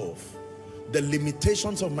from above. The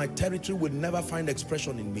limitations of my territory will never find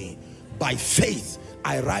expression in me. By faith,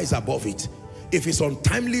 I rise above it. If it's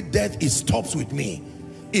untimely death, it stops with me.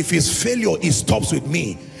 If it's failure, it stops with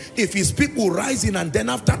me. If it's people rising and then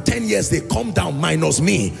after 10 years they come down, minus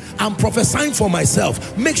me. I'm prophesying for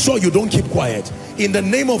myself. Make sure you don't keep quiet. In the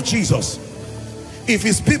name of Jesus. If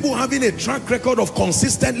it's people having a track record of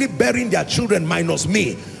consistently burying their children, minus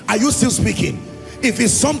me. Are you still speaking? If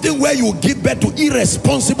it's something where you give birth to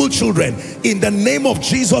irresponsible children, in the name of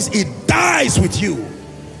Jesus, it dies with you.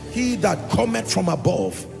 He that cometh from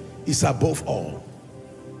above is above all.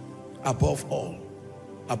 Above all.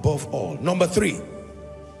 Above all. Number 3.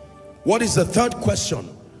 What is the third question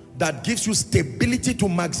that gives you stability to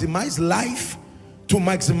maximize life, to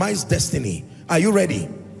maximize destiny? Are you ready?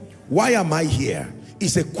 Why am I here?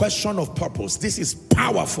 It's a question of purpose. This is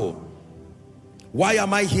powerful. Why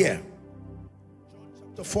am I here?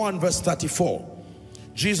 John chapter 4 and verse 34.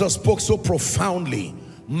 Jesus spoke so profoundly.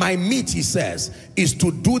 My meat, he says, is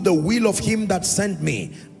to do the will of him that sent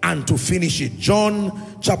me and to finish it. John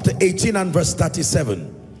chapter 18 and verse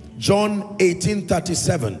 37. John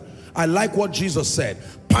 18:37. I like what Jesus said.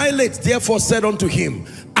 Pilate therefore said unto him,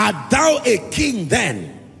 art thou a king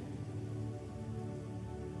then?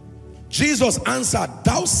 Jesus answered,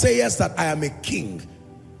 thou sayest that I am a king.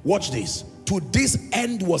 Watch this. To this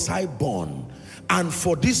end was I born, and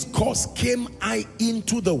for this cause came I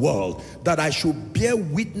into the world, that I should bear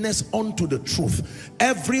witness unto the truth.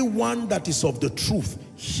 Everyone that is of the truth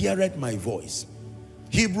heareth my voice.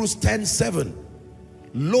 Hebrews 10:7.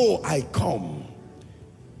 Lo, I come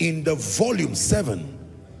in the volume 7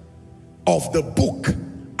 of the book,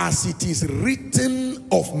 as it is written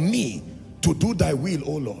of me, to do thy will,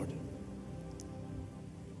 O Lord.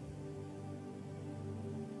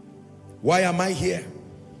 Why am I here?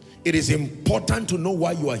 It is important to know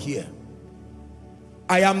why you are here.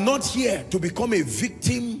 I am not here to become a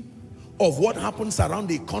victim of what happens around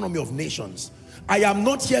the economy of nations. I am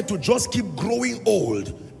not here to just keep growing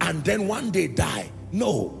old and then one day die.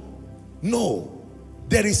 No, no.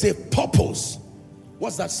 There is a purpose.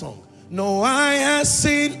 What's that song? No eye has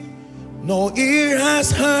seen, no ear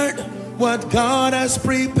has heard what God has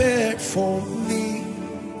prepared for me.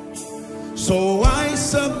 So I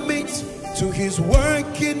submit to his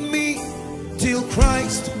work in me till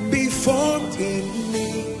Christ be formed in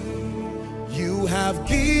me. You have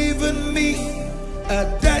given me a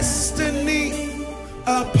destiny,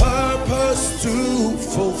 a purpose to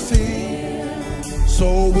fulfill.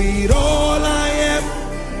 So with all I am,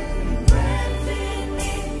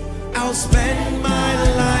 I'll spend my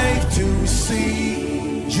life to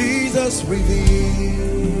see Jesus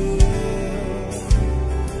revealed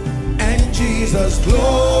and Jesus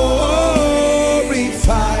glorified,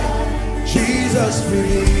 Jesus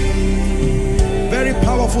revealed. Very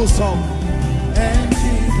powerful song. And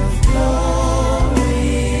Jesus glorified.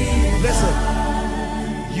 Listen,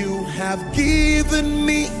 you have given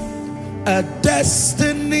me a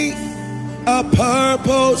destiny, a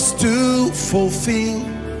purpose to fulfill.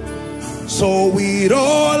 So with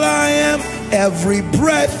all I am, every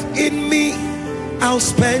breath in me, I'll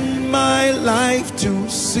spend my life to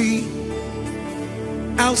see.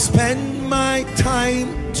 I'll spend my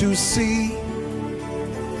time to see.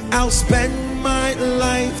 I'll spend my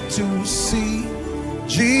life to see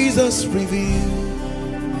Jesus revealed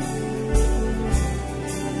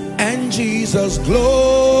and Jesus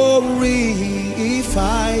glorified,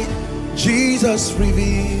 Jesus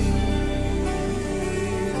revealed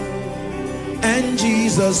and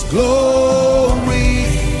Jesus glory.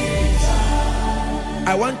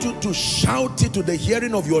 I want you to shout it to the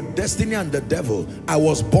hearing of your destiny and the devil. I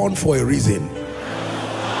was born for a reason.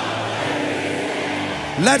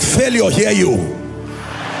 Let failure hear you.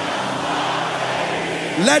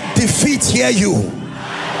 Let defeat hear you.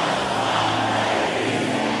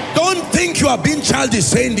 Don't think you are being childish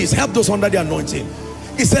saying this. Help those under the anointing.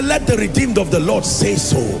 He said, let the redeemed of the Lord say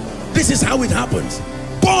so. This is how it happens.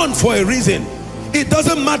 Born for a reason. It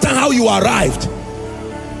doesn't matter how you arrived.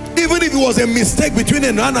 Even if it was a mistake between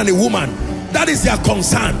a man and a woman, that is their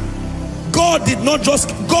concern. God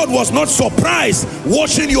was not surprised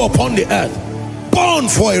watching you upon the earth. Born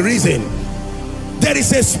for a reason. There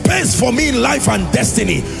is a space for me in life and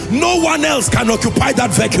destiny. No one else can occupy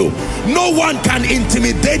that vacuum. No one can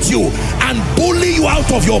intimidate you and bully you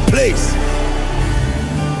out of your place.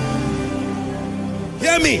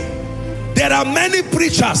 Hear me. There are many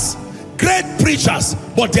preachers, great preachers,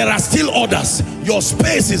 but there are still others. Your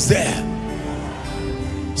space is there.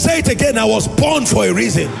 Say it again. I was born for a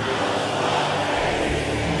reason.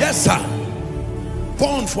 Yes, sir.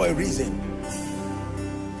 Born for a reason.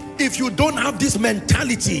 If you don't have this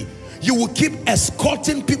mentality, you will keep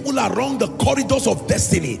escorting people around the corridors of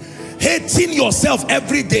destiny, hating yourself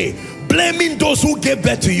every day, blaming those who gave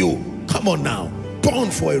birth to you. Come on now,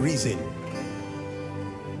 born for a reason.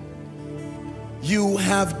 You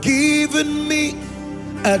have given me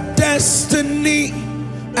a destiny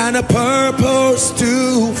and a purpose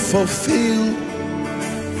to fulfill.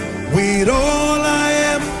 With all I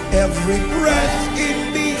am, every breath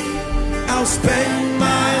in me, I'll spend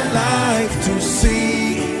my life to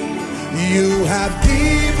see. You have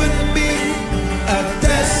given me a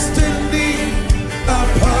destiny, a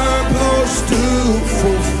purpose to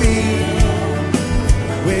fulfill.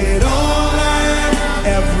 With all I am,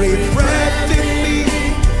 every breath in me,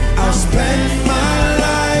 I'll spend my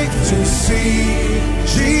life to see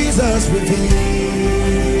Jesus revealed.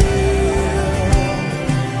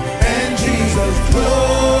 And Jesus glorified,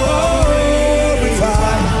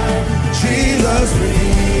 Jesus revealed,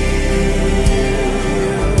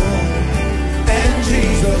 and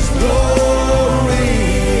Jesus glorified.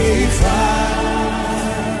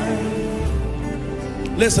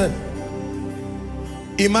 Listen,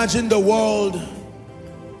 imagine the world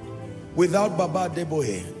without Baba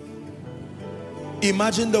Deboye.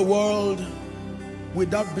 Imagine the world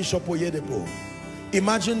without Bishop Oyedepo.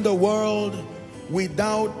 Imagine the world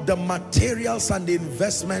without the materials and the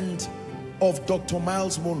investment of Dr.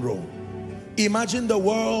 Miles Monroe. Imagine the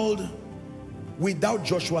world without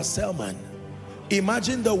Joshua Selman.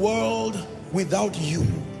 Imagine the world without you.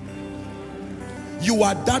 You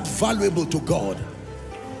are that valuable to God.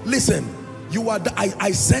 Listen, you are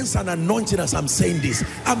I sense an anointing as I'm saying this.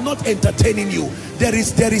 I'm not entertaining you. There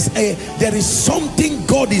is something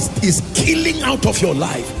God is killing out of your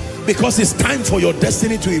life, because it's time for your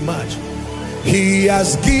destiny to emerge. He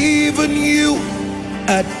has given you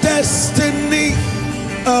a destiny,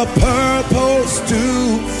 a purpose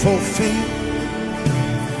to fulfill.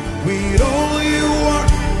 With all you are,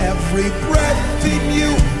 every breath in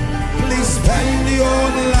you, please spend your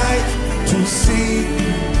life to see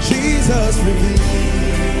Jesus revealed,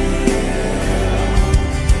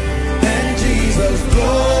 and Jesus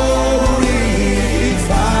glorified,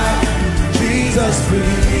 Jesus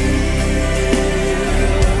revealed,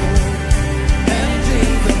 and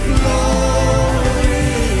Jesus glorified.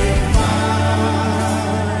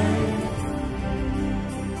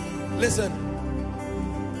 Listen,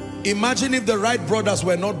 imagine if the Wright brothers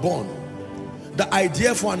were not born. The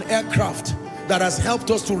idea for an aircraft that has helped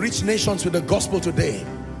us to reach nations with the gospel today.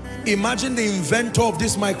 Imagine the inventor of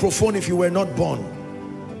this microphone if you were not born.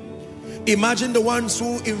 Imagine the ones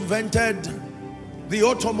who invented the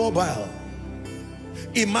automobile.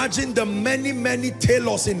 Imagine the many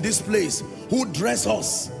tailors in this place who dress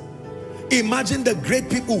us. Imagine the great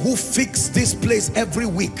people who fix this place every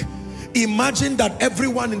week. Imagine that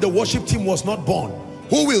everyone in the worship team was not born.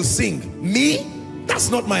 Who will sing? Me?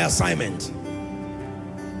 That's not my assignment.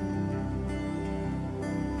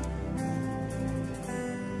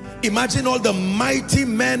 Imagine all the mighty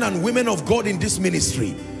men and women of God in this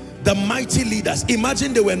ministry, the mighty leaders.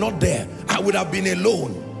 Imagine they were not there. I would have been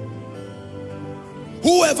alone.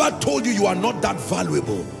 Whoever told you you are not that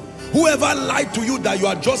valuable, whoever lied to you that you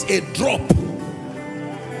are just a drop,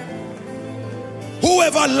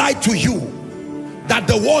 whoever lied to you that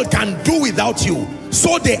the world can do without you,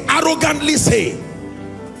 so they arrogantly say,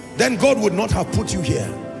 then God would not have put you here.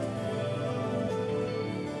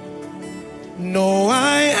 No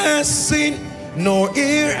eye has seen, no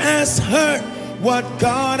ear has heard what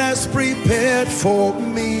God has prepared for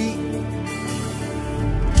me.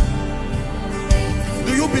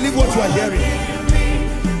 Do you believe what you are hearing?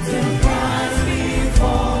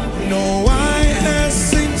 No eye has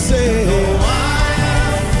seen, say,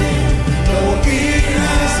 no ear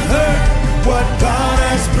has heard what God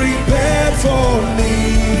has prepared for me.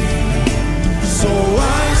 So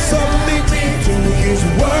I submit to His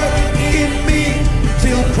word in me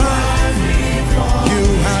till Christ. You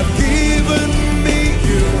have given me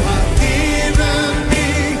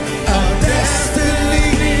a destiny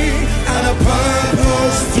and a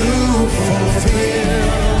purpose to fulfill.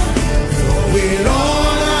 With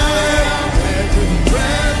all I have, every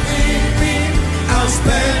breath in me, I'll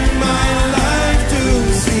spend my life to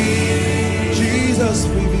see Jesus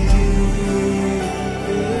revealed,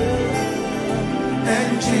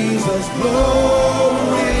 and Jesus glorified,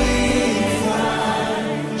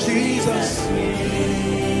 Jesus revealed.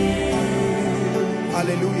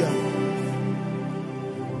 Hallelujah.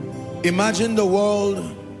 Imagine the world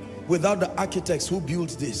without the architects who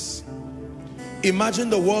built this. Imagine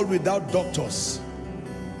the world without doctors.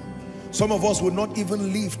 Some of us would not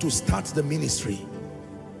even live to start the ministry.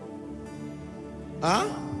 Huh?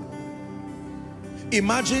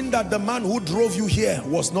 Imagine that the man who drove you here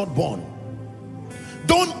was not born.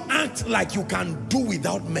 Don't act like you can do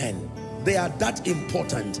without men. They are that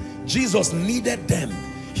important. Jesus needed them.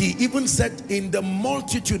 He even said, in the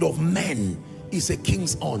multitude of men is a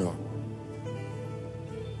king's honor.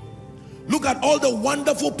 Look at all the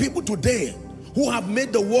wonderful people today who have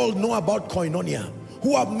made the world know about Koinonia,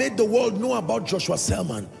 who have made the world know about Joshua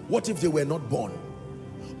Selman. What if they were not born?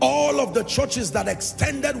 All of the churches that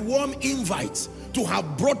extended warm invites to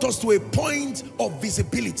have brought us to a point of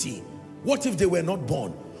visibility. What if they were not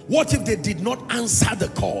born? What if they did not answer the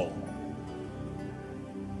call?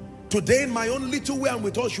 Today, in my own little way and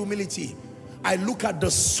with all humility, I look at the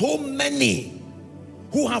so many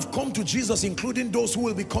who have come to Jesus, including those who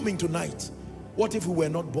will be coming tonight. What if we were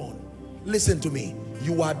not born? Listen to me.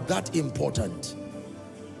 You are that important.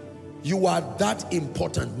 You are that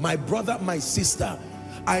important. My brother, my sister,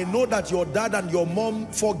 I know that your dad and your mom,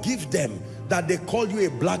 forgive them that they call you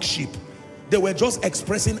a black sheep. They were just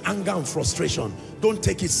expressing anger and frustration. Don't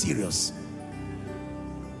take it serious.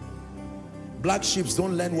 Black sheep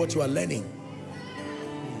don't learn what you are learning.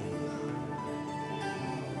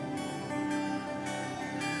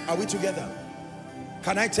 Are we together?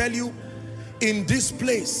 Can I tell you, in this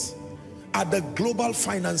place are the global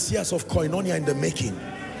financiers of Koinonia in the making.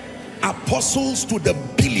 Apostles to the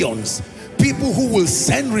billions. People who will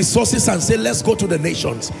send resources and say, let's go to the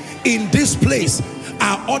nations. In this place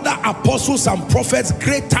are other apostles and prophets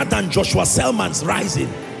greater than Joshua Selman's rising.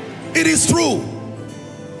 It is true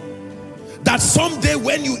that someday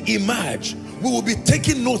when you emerge, we will be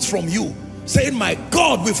taking notes from you, saying, my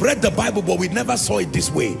God, we've read the Bible, but we never saw it this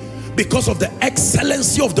way, because of the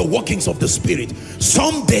excellency of the workings of the Spirit.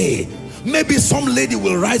 Someday, maybe some lady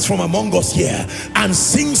will rise from among us here and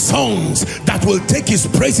sing songs that will take his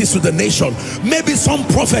praises to the nation. Maybe some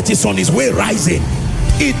prophet is on his way rising.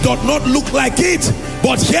 It does not look like it,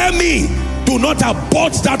 but hear me, do not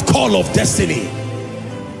abort that call of destiny.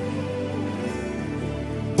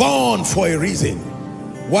 Born for a reason.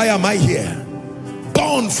 Why am I here?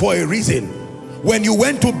 Born for a reason. When you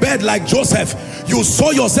went to bed like Joseph, you saw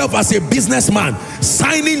yourself as a businessman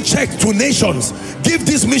signing checks to nations. Give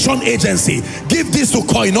this mission agency, give this to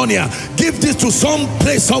Koinonia, give this to some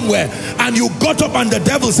place somewhere, and you got up and the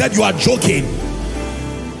devil said you are joking.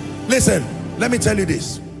 Listen, let me tell you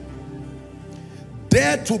this.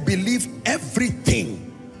 Dare to believe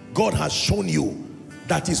everything God has shown you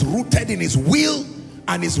that is rooted in his will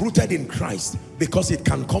and is rooted in Christ, because it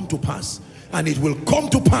can come to pass. And it will come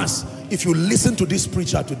to pass if you listen to this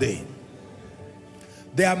preacher today.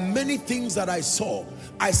 There are many things that I saw.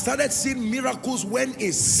 I started seeing miracles when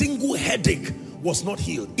a single headache was not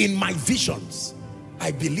healed. In my visions,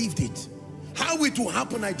 I believed it. How it will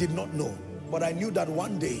happen, I did not know. But I knew that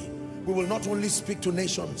one day, we will not only speak to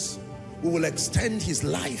nations, we will extend his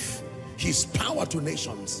life, his power to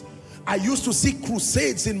nations. I used to see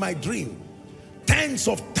crusades in my dream. Tens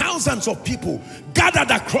of thousands of people gathered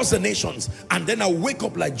across the nations, and then I wake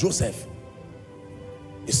up like Joseph.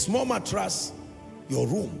 A small mattress, your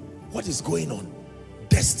room. What is going on?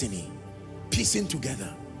 Destiny, piecing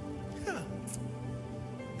together. Yeah.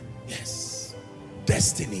 Yes,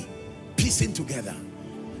 destiny, piecing together.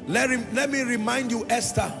 Let me remind you,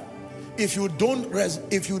 Esther. If you don't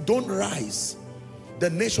rise, the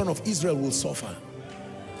nation of Israel will suffer.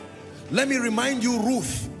 Let me remind you,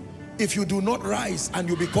 Ruth. If you do not rise and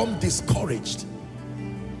you become discouraged,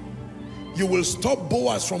 you will stop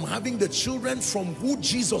Boaz from having the children from who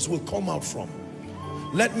Jesus will come out from.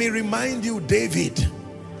 Let me remind you, David,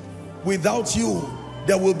 without you,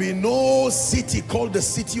 there will be no city called the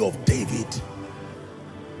city of David.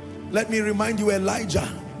 Let me remind you, Elijah,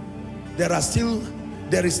 there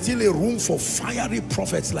is still a room for fiery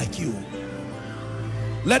prophets like you.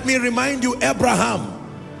 Let me remind you, Abraham,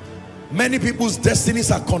 many people's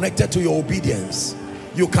destinies are connected to your obedience.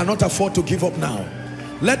 You cannot afford to give up now.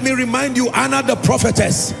 Let me remind you, Anna the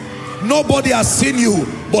prophetess, nobody has seen you,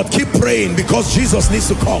 but keep praying, because Jesus needs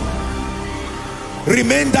to come.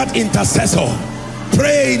 Remain that intercessor.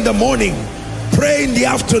 Pray in the morning, pray in the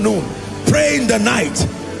afternoon, pray in the night.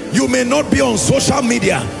 You may not be on social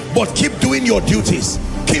media, but keep doing your duties.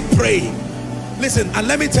 Keep praying. Listen, and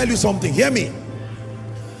let me tell you something. Hear me.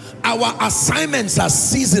 Our assignments are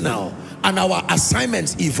seasonal and our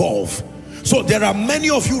assignments evolve. So there are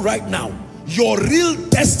many of you right now, your real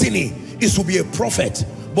destiny is to be a prophet,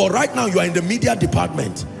 but right now you are in the media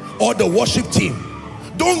department or the worship team.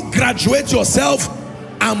 Don't graduate yourself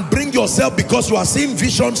and bring yourself because you are seeing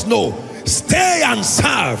visions. No, stay and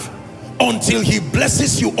serve until he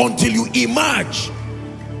blesses you, until you emerge.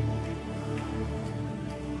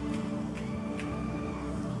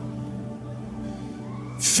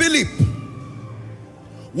 Philip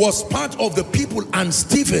was part of the people, and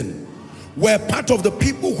Stephen were part of the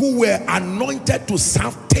people who were anointed to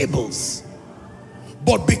serve tables.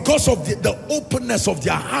 But because of the openness of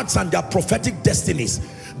their hearts and their prophetic destinies,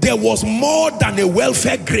 there was more than a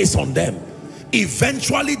welfare grace on them.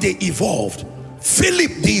 Eventually they evolved.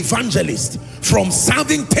 Philip the evangelist, from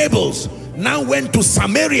serving tables, now went to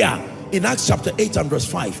Samaria in Acts chapter 8 and verse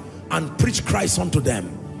 5 and preached Christ unto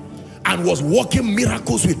them, and was working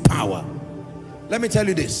miracles with power. Let me tell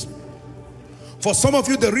you this. For some of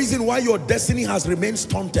you, the reason why your destiny has remained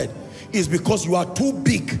stunted is because you are too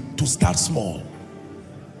big to start small.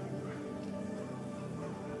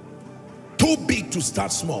 Too big to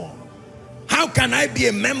start small. How can I be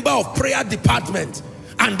a member of prayer department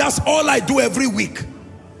and that's all I do every week?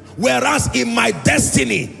 Whereas in my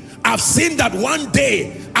destiny, I've seen that one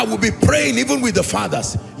day I will be praying even with the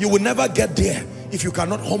fathers. You will never get there if you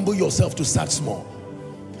cannot humble yourself to start small.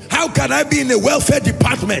 How can I be in a welfare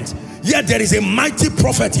department, yet there is a mighty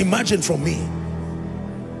prophet emerging from me?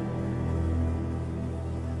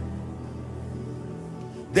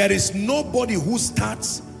 There is nobody who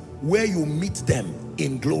starts where you meet them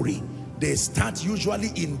in glory. They start usually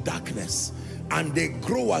in darkness and they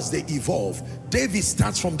grow as they evolve. David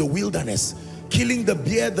starts from the wilderness, killing the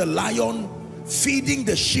bear, the lion, feeding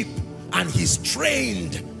the sheep, and he's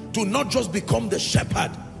trained to not just become the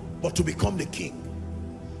shepherd, but to become the king.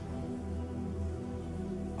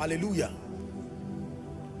 Hallelujah.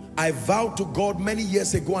 I vowed to God many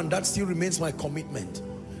years ago, and that still remains my commitment,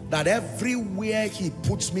 that everywhere he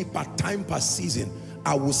puts me part-time, per season,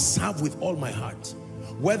 I will serve with all my heart.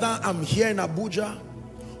 Whether I'm here in Abuja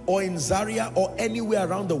or in Zaria or anywhere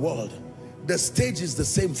around the world, the stage is the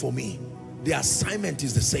same for me. The assignment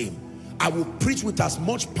is the same. I will preach with as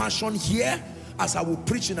much passion here as I will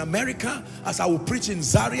preach in America, as I will preach in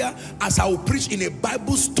Zaria, as I will preach in a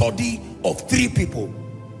Bible study of 3 people.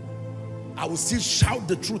 I will still shout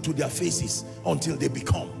the truth to their faces until they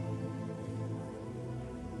become.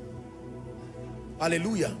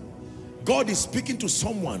 Hallelujah. God is speaking to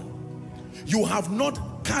someone. You have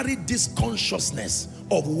not carried this consciousness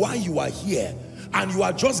of why you are here, and you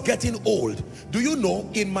are just getting old. Do you know,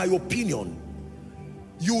 in my opinion,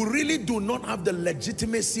 you really do not have the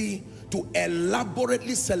legitimacy to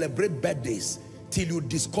elaborately celebrate birthdays till you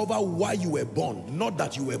discover why you were born, not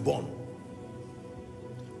that you were born.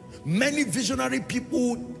 Many visionary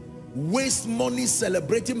people waste money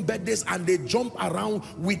celebrating birthdays, and they jump around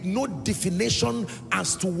with no definition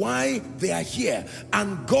as to why they are here.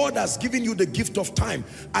 And God has given you the gift of time.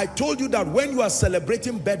 I told you that when you are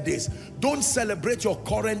celebrating birthdays, don't celebrate your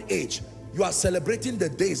current age. You are celebrating the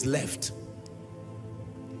days left,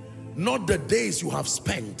 not the days you have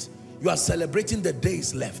spent. You are celebrating the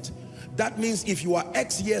days left. That means if you are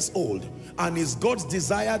X years old and it's God's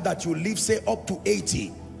desire that you live, say, up to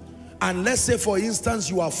 80, and let's say for instance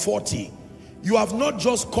you are 40, you have not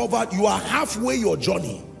just covered, you are halfway your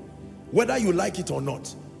journey, whether you like it or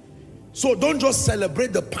not. So don't just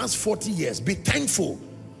celebrate the past 40 years. Be thankful,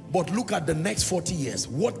 but look at the next 40 years.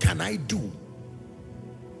 What can I do?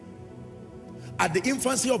 At the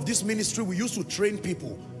infancy of this ministry, we used to train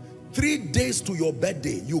people. 3 days to your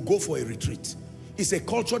birthday, you go for a retreat. It's a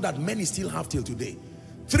culture that many still have till today.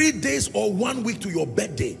 3 days or 1 week to your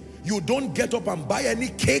birthday, you don't get up and buy any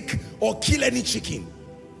cake or kill any chicken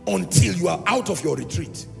until you are out of your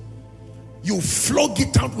retreat. You flog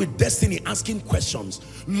it out with destiny, asking questions.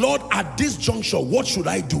 Lord, at this juncture, what should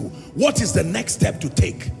I do? What is the next step to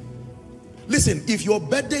take? Listen, if your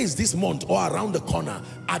birthday is this month or around the corner,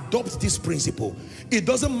 adopt this principle. It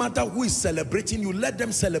doesn't matter who is celebrating you, let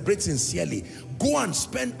them celebrate sincerely. Go and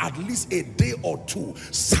spend at least a day or 2.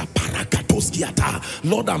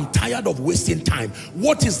 Lord, I'm tired of wasting time.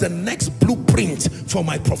 What is the next blueprint for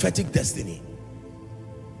my prophetic destiny?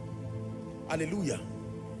 Hallelujah.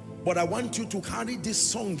 But I want you to carry this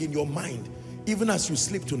song in your mind, even as you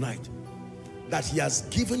sleep tonight, that he has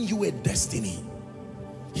given you a destiny.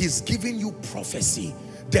 He's giving you prophecy.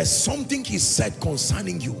 There's something he said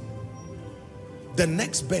concerning you. The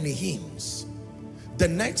next Benny Hinns, the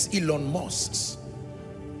next Elon Musks,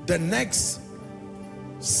 the next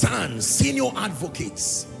senior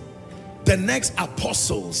advocates, the next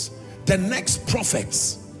apostles, the next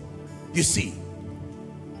prophets. You see,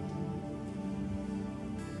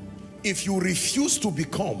 if you refuse to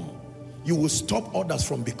become, you will stop others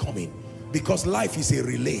from becoming, because life is a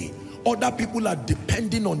relay. Other people are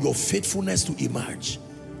depending on your faithfulness to emerge.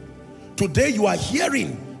 Today you are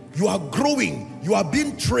hearing, you are growing, you are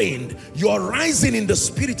being trained, you are rising in the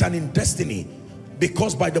spirit and in destiny,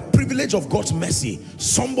 because by the privilege of God's mercy,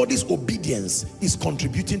 somebody's obedience is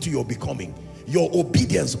contributing to your becoming. your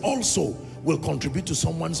obedience also will contribute to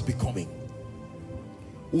someone's becoming.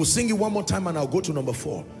 We'll sing it one more time and I'll go to number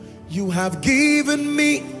 4. You have given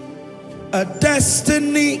me a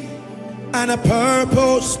destiny and a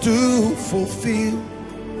purpose to fulfill.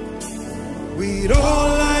 With all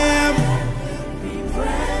I am,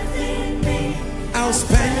 I'll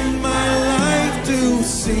spend my life to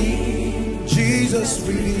see Jesus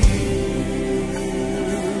revealed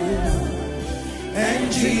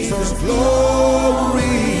and Jesus glorified,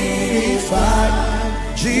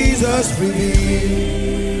 Jesus revealed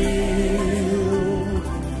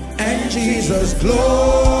and Jesus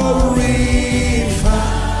glorified.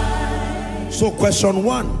 So question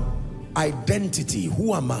 1, identity.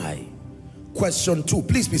 Who am I? Question 2,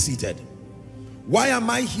 please be seated. Why am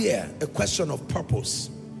I here? A question of purpose.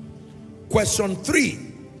 Question 3,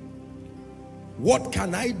 what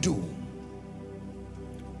can I do?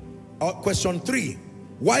 Question 3,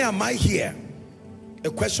 why am I here? A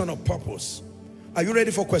question of purpose. Are you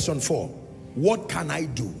ready for question 4? What can I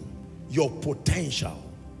do? Your potential.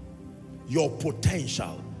 Your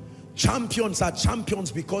potential. Champions are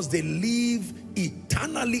champions because they live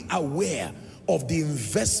eternally aware of the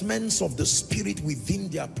investments of the Spirit within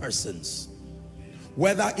their persons.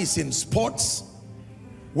 Whether it's in sports,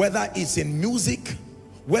 whether it's in music,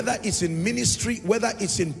 whether it's in ministry, whether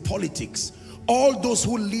it's in politics, all those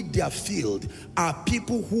who lead their field are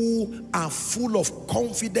people who are full of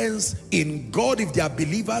confidence in God if they are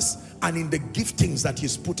believers and in the giftings that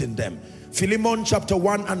He's put in them. Philemon chapter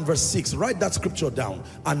 1 and verse 6, write that scripture down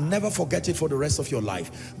and never forget it for the rest of your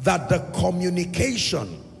life. That the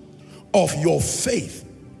communication of your faith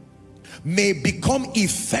may become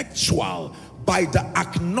effectual by the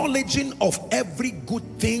acknowledging of every good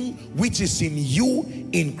thing which is in you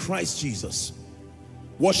in Christ Jesus.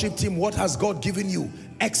 Worship team, what has God given you?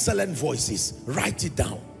 Excellent voices. Write it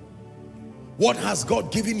down. What has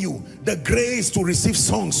God given you? The grace to receive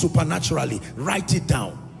songs supernaturally. Write it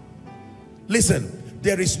down. Listen,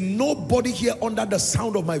 there is nobody here under the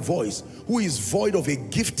sound of my voice who is void of a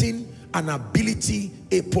gifting, an ability,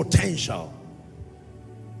 a potential.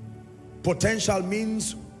 Potential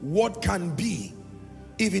means what can be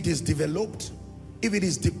if it is developed, if it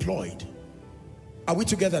is deployed. Are we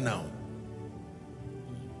together now?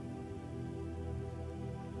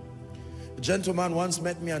 A gentleman once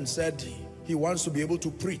met me and said he wants to be able to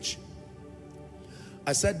preach.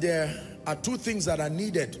 I said there are 2 things that are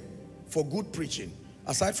needed for good preaching.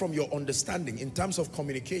 Aside from your understanding in terms of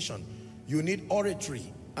communication, you need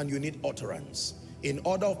oratory and you need utterance. In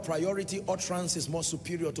order of priority, utterance is more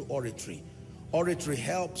superior to oratory. Oratory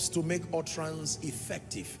helps to make utterance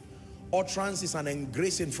effective. Utterance is an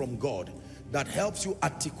engracing from God that helps you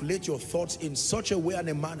articulate your thoughts in such a way and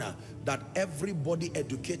a manner that everybody,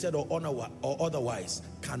 educated or otherwise,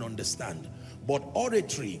 can understand. But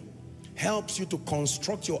oratory helps you to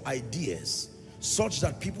construct your ideas such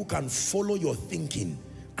that people can follow your thinking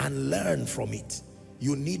and learn from it.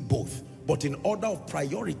 You need both. But in order of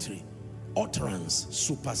priority, utterance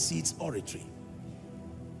supersedes oratory.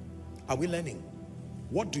 Are we learning?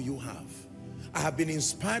 What do you have? I have been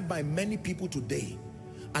inspired by many people today,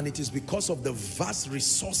 and it is because of the vast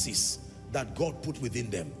resources that God put within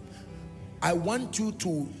them. I want you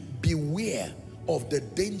to beware of the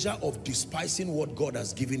danger of despising what God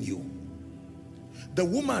has given you. The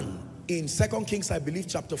woman in 2 Kings, I believe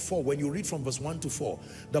chapter 4, when you read from verse 1 to 4,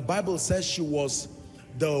 the Bible says she was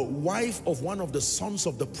the wife of one of the sons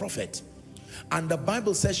of the prophet. And the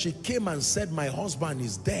Bible says she came and said, my husband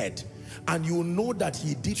is dead. And you know that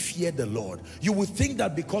he did fear the Lord. You would think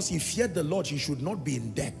that because he feared the Lord, he should not be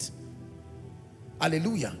in debt.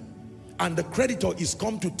 Hallelujah. And the creditor is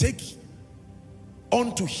come to take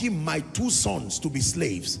unto him my 2 sons to be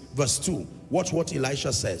slaves. Verse 2, watch what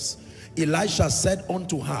Elisha says. Elisha said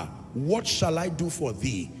unto her, what shall I do for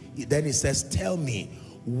thee? Then he says, tell me,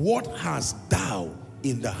 what hast thou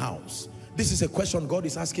in the house? This is a question God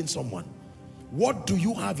is asking someone. What do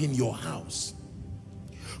you have in your house?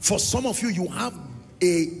 For some of you, you have a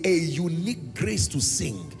unique grace to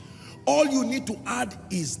sing. All you need to add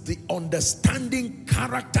is the understanding,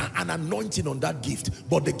 character, and anointing on that gift.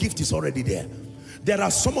 But the gift is already there. There are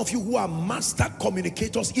some of you who are master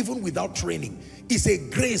communicators even without training. It's a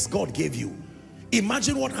grace God gave you.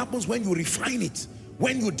 Imagine what happens when you refine it,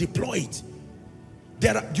 when you deploy it.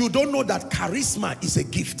 You don't know that charisma is a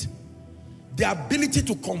gift. The ability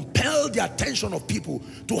to compel the attention of people,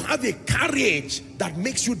 to have a carriage that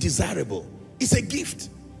makes you desirable, is a gift.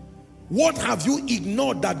 What have you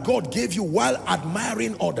ignored that God gave you while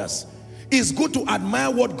admiring others? It's good to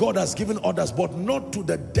admire what God has given others, but not to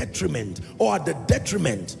the detriment or at the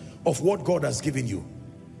detriment of what God has given you.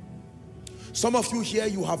 Some of you here,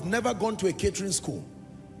 you have never gone to a catering school,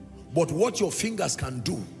 but what your fingers can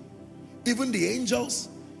do, even the angels,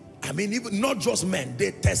 I mean, even not just men,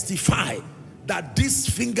 they testify that these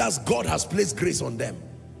fingers, God has placed grace on them.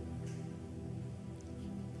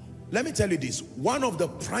 Let me tell you this, one of the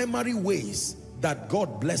primary ways that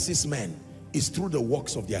God blesses men is through the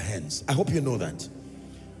works of their hands. I hope you know that.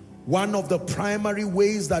 One of the primary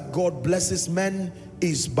ways that God blesses men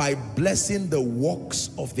is by blessing the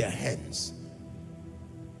works of their hands.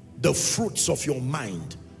 The fruits of your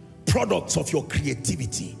mind, products of your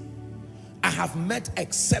creativity. I have met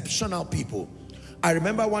exceptional people. I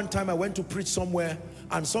remember one time I went to preach somewhere,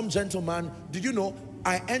 and some gentleman, did you know,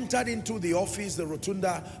 I entered into the office, the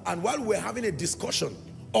rotunda, and while we were having a discussion,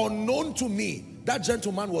 unknown to me, that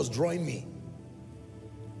gentleman was drawing me.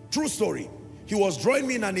 True story. He was drawing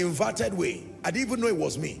me in an inverted way. I didn't even know it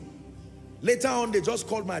was me. Later on, they just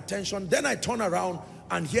called my attention. Then I turn around,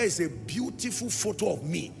 and here is a beautiful photo of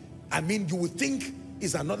me. I mean, you would think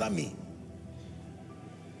it's another me.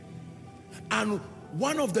 And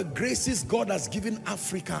one of the graces God has given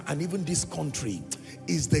Africa and even this country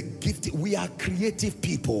is the gift. We are creative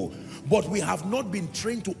people, but we have not been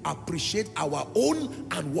trained to appreciate our own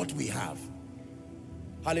and what we have.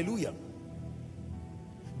 Hallelujah.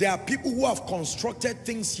 There are people who have constructed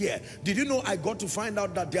things here. Did you know I got to find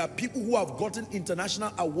out that there are people who have gotten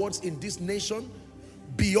international awards in this nation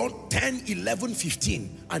beyond 10, 11,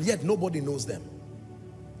 15, and yet nobody knows them.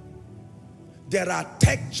 There are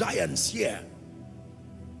tech giants here.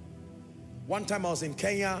 One time I was in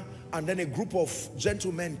Kenya, and then a group of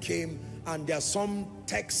gentlemen came, and there are some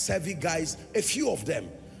tech-savvy guys, a few of them,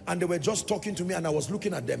 and they were just talking to me, and I was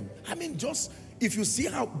looking at them. I mean, just, if you see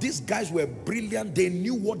how these guys were brilliant, they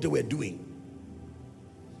knew what they were doing.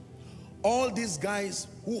 All these guys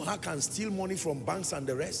who hack and steal money from banks and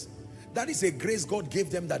the rest, that is a grace God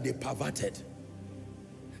gave them that they perverted.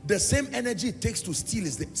 The same energy it takes to steal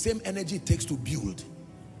is the same energy it takes to build.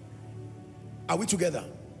 Are we together?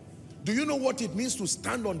 Do you know what it means to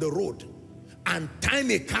stand on the road and time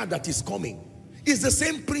a car that is coming? It's the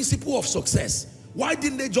same principle of success. Why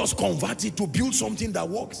didn't they just convert it to build something that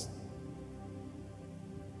works?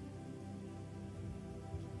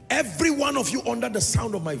 Every one of you under the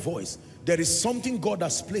sound of my voice, there is something God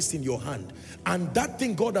has placed in your hand. And that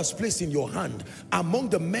thing God has placed in your hand, among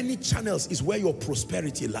the many channels, is where your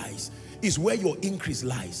prosperity lies, is where your increase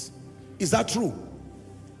lies. Is that true?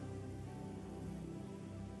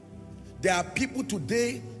 There are people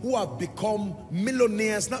today who have become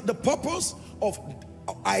millionaires. Now, the purpose of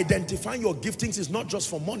identifying your giftings is not just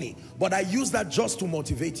for money, but I use that just to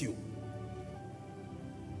motivate you.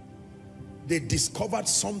 They discovered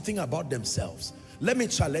something about themselves. Let me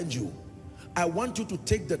challenge you. I want you to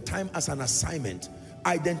take the time as an assignment.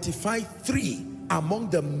 Identify 3 among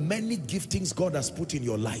the many giftings God has put in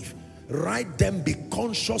your life. Write them, be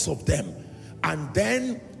conscious of them, and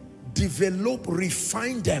then develop,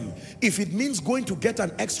 refine them. If it means going to get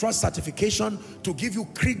an extra certification to give you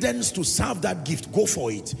credence to serve that gift, go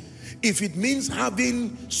for it. If it means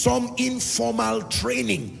having some informal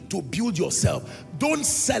training to build yourself, don't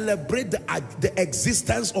celebrate the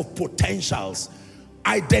existence of potentials.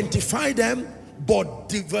 Identify them, but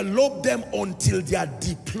develop them until they are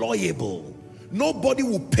deployable. Nobody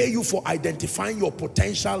will pay you for identifying your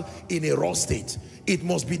potential in a raw state. It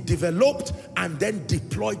must be developed and then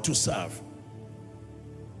deployed to serve.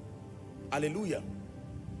 Hallelujah.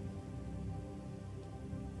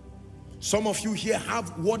 Some of you here have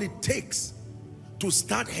what it takes to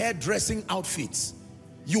start hairdressing outfits.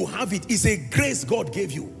 You have it. It's a grace God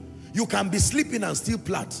gave you. You can be sleeping and still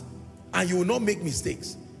plait, and you will not make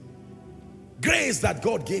mistakes. Grace that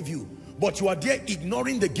God gave you, but you are there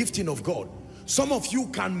ignoring the gifting of God. Some of you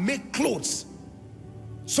can make clothes.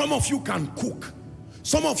 Some of you can cook.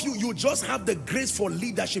 Some of you, you just have the grace for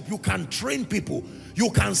leadership. You can train people.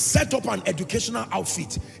 You can set up an educational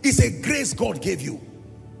outfit. It's a grace God gave you.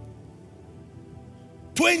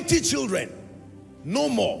 20 children, no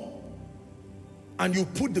more. And you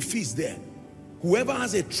put the fees there. Whoever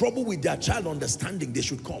has a trouble with their child understanding, they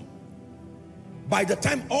should come. By the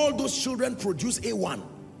time all those children produce A1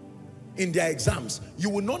 in their exams, you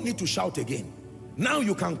will not need to shout again. Now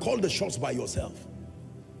you can call the shots by yourself.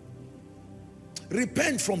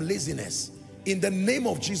 Repent from laziness in the name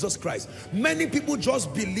of Jesus Christ. Many people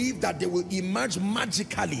just believe that they will emerge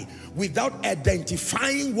magically without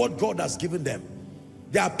identifying what God has given them.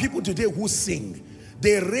 There are people today who sing.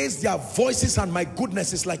 They raise their voices, and my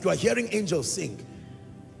goodness, it's like you are hearing angels sing.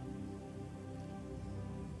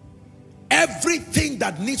 Everything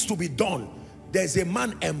that needs to be done, there's a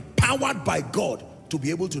man empowered by God to be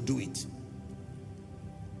able to do it.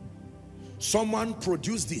 Someone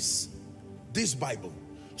produced this Bible.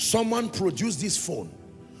 Someone produced this phone.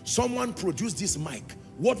 Someone produced this mic.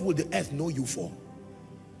 What will the earth know you for?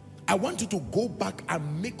 I want you to go back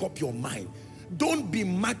and make up your mind. Don't be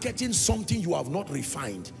marketing something you have not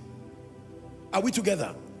refined. Are we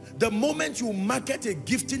together? The moment you market a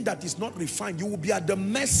gifting that is not refined, you will be at the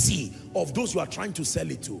mercy of those you are trying to sell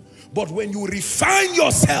it to. But when you refine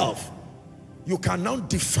yourself, you can now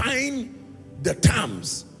define the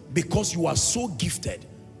terms because you are so gifted.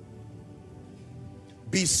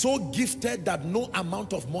 Be so gifted that no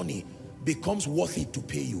amount of money becomes worth it to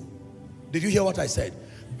pay you. Did you hear what I said?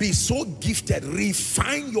 Be so gifted,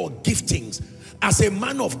 refine your giftings. As a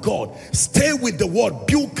man of God, stay with the word,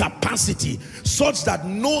 build capacity such that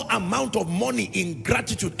no amount of money in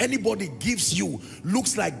gratitude anybody gives you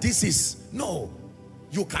looks like this is, no.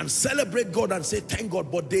 You can celebrate God and say thank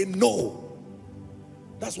God, but they know.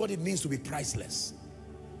 That's what it means to be priceless.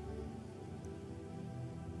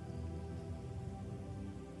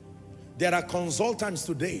 There are consultants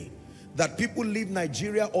today that people leave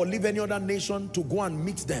Nigeria or leave any other nation to go and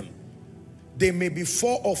meet them. They may be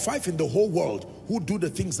 4 or 5 in the whole world who do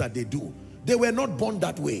the things that they do. They were not born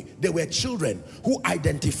that way. They were children who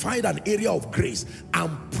identified an area of grace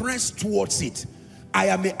and pressed towards it. I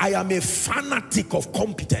am a fanatic of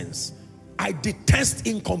competence. I detest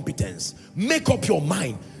incompetence. Make up your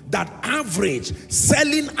mind that average,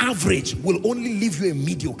 selling average will only leave you a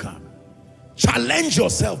mediocre. Challenge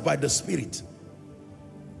yourself by the Spirit.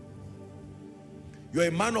 You're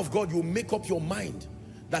a man of God, you make up your mind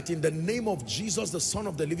that in the name of Jesus, the Son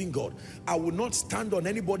of the living God, I will not stand on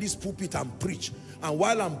anybody's pulpit and preach. And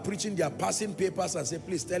while I'm preaching, they are passing papers and say,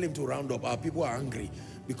 please tell him to round up. Our people are angry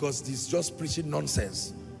because he's just preaching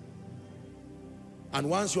nonsense. And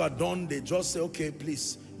once you are done, they just say, okay,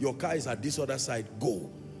 please, your car is at this other side, go.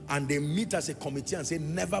 And they meet as a committee and say,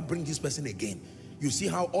 never bring this person again. You see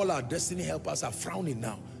how all our destiny helpers are frowning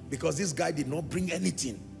now because this guy did not bring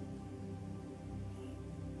anything.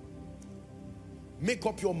 Make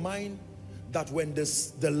up your mind that when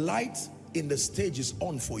the light in the stage is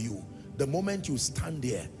on for you, the moment you stand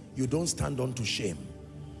there, you don't stand on to shame.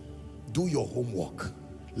 Do your homework.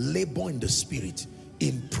 Labor in the Spirit,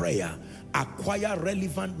 in prayer. Acquire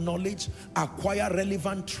relevant knowledge. Acquire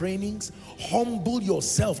relevant trainings. Humble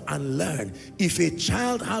yourself and learn. If a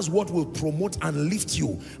child has what will promote and lift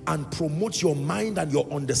you and promote your mind and your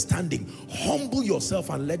understanding, humble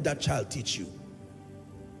yourself and let that child teach you.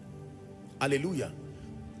 Hallelujah.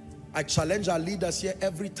 I challenge our leaders here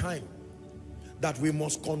every time that we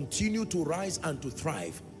must continue to rise and to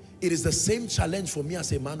thrive. It is the same challenge for me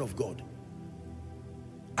as a man of God.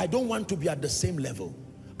 I don't want to be at the same level.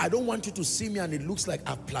 I don't want you to see me and it looks like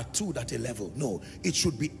I've plateaued at a level. No, it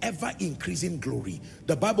should be ever increasing glory.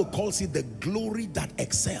 The Bible calls it the glory that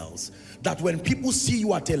excels. That when people see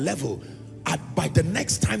you at a level, by the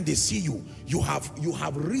next time they see you, you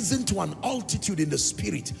have risen to an altitude in the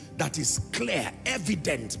Spirit that is clear,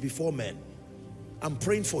 evident before men. I'm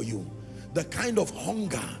praying for you. The kind of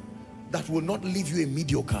hunger that will not leave you a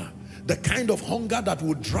mediocre. The kind of hunger that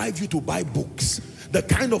will drive you to buy books. The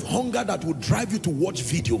kind of hunger that will drive you to watch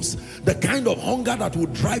videos. The kind of hunger that will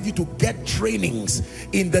drive you to get trainings.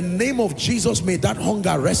 In the name of Jesus, may that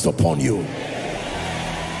hunger rest upon you.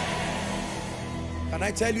 Can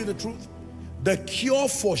I tell you the truth? The cure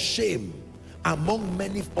for shame, among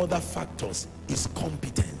many other factors, is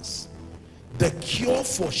competence. The cure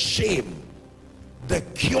for shame,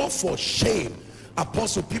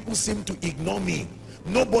 Apostle, people seem to ignore me.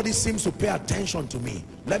 Nobody seems to pay attention to me.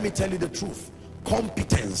 Let me tell you the truth.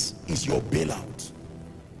 Competence is your bailout.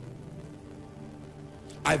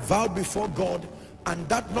 I vowed before God, and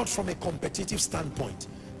that not from a competitive standpoint,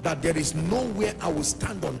 that there is nowhere I will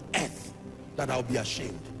stand on earth that I'll be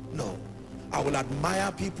ashamed. No. I will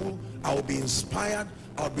admire people, I will be inspired,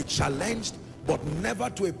 I will be challenged, but never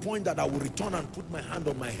to a point that I will return and put my hand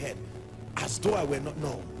on my head as though I were not.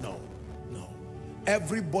 No.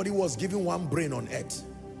 Everybody was given one brain on earth,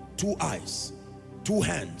 2 eyes, 2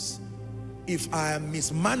 hands. If I am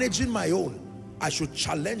mismanaging my own, I should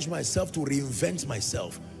challenge myself to reinvent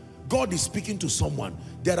myself. God is speaking to someone.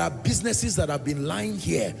 There are businesses that have been lying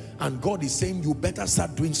here and God is saying you better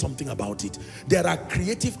start doing something about it. There are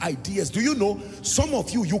creative ideas. Do you know, some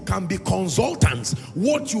of you can be consultants.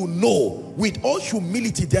 What you know, with all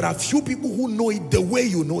humility, there are few people who know it the way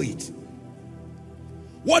you know it.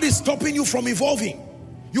 What is stopping you from evolving?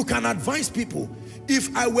 You can advise people.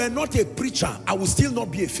 If I were not a preacher, I would still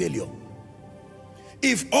not be a failure.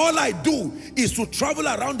 If all I do is to travel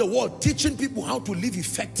around the world teaching people how to live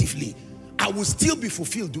effectively, I will still be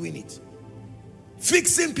fulfilled doing it.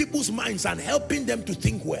 Fixing people's minds and helping them to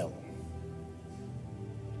think well.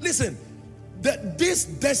 Listen, this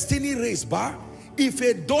destiny race, bar, if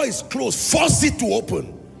a door is closed, force it to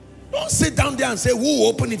open. Don't sit down there and say, who will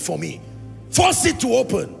open it for me? Force it to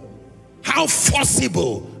open. How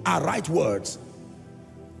forcible are right words.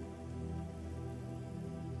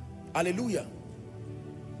 Hallelujah.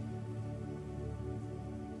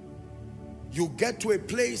 You get to a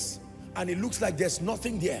place and it looks like there's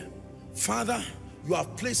nothing there. Father, you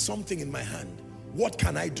have placed something in my hand. What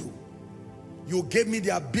can I do? You gave me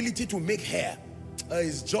the ability to make hair.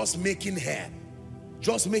 It's just making hair.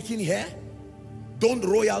 Just making hair? Don't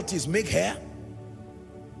royalties make hair?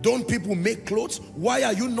 Don't people make clothes? Why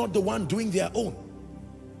are you not the one doing their own?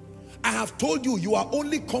 I have told you, you are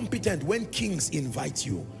only competent when kings invite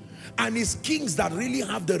you. And it's kings that really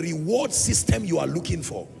have the reward system you are looking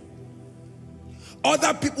for.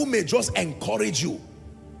 Other people may just encourage you.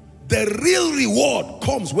 The real reward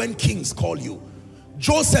comes when kings call you.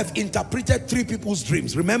 Joseph interpreted 3 people's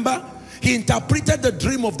dreams. Remember? He interpreted the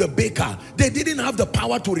dream of the baker. They didn't have the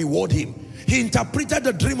power to reward him. He interpreted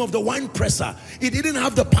the dream of the wine presser. He didn't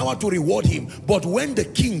have the power to reward him. But when the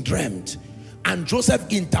king dreamt and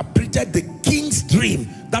Joseph interpreted the king's dream,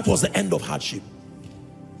 that was the end of hardship.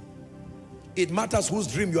 It matters whose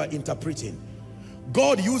dream you are interpreting.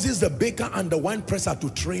 God uses the baker and the wine presser to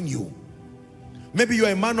train you. Maybe you're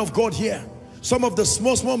a man of God here. Some of the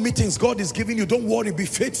small meetings God is giving you, don't worry, be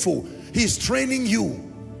faithful. He's training you.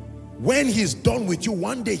 When he's done with you,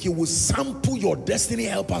 one day he will sample your destiny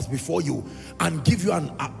helpers before you and give you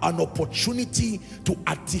an opportunity to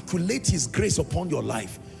articulate his grace upon your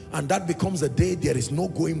life. And that becomes the day there is no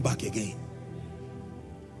going back again.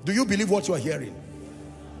 Do you believe what you are hearing?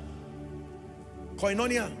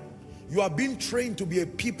 Koinonia, you are being trained to be a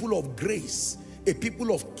people of grace, a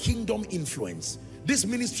people of kingdom influence. This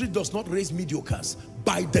ministry does not raise mediocres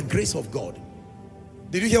by the grace of God.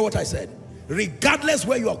 Did you hear what I said? Regardless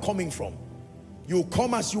where you are coming from, you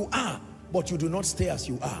come as you are, but you do not stay as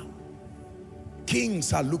you are.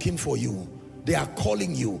 Kings are looking for you. They are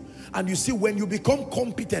calling you. And you see, when you become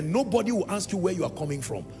competent, nobody will ask you where you are coming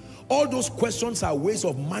from. All those questions are ways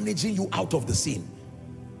of managing you out of the scene.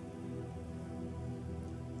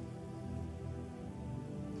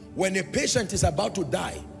 When a patient is about to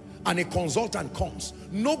die and a consultant comes,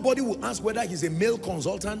 nobody will ask whether he's a male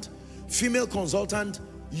consultant, female consultant,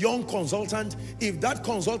 young consultant. If that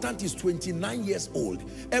consultant is 29 years old,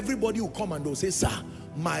 everybody will come and they'll say, sir,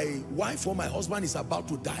 my wife or my husband is about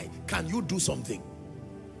to die. Can you do something?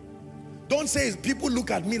 Don't say, people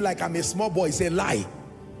look at me like I'm a small boy. It's a lie.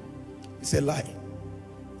 It's a lie.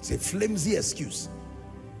 It's a flimsy excuse.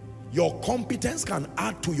 Your competence can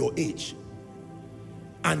add to your age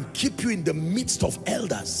and keep you in the midst of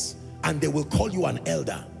elders, and they will call you an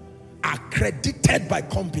elder, accredited by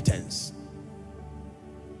competence.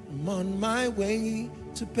 I'm on my way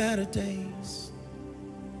to better days.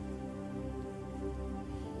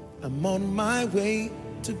 I'm on my way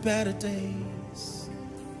to better days.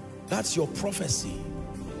 That's your prophecy.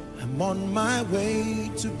 I'm on my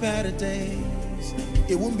way to better days.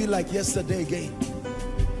 It won't be like yesterday again.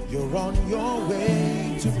 You're on your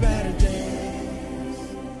way to better days.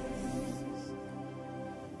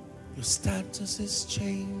 Your status is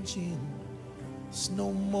changing. There's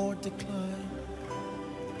no more decline.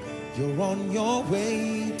 You're on your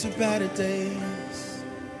way to better days.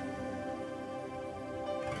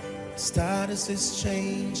 Status is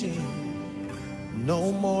changing.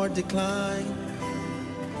 No more decline.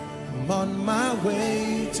 I'm on my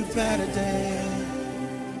way to better days.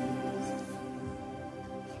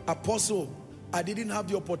 Apostle, I didn't have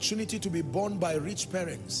the opportunity to be born by rich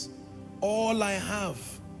parents. All I have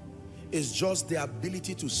is just the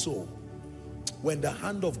ability to sow. When the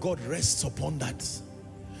hand of God rests upon that,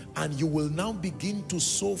 and you will now begin to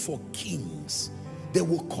sow for kings, they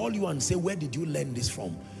will call you and say, where did you learn this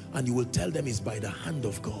from? And you will tell them it's by the hand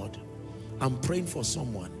of God. I'm praying for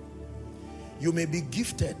someone. You may be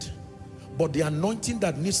gifted, but the anointing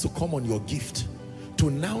that needs to come on your gift to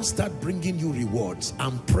now start bringing you rewards,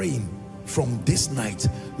 I'm praying from this night,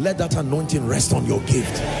 let that anointing rest on your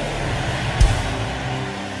gift.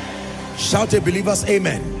 Shout a believer's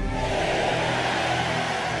amen.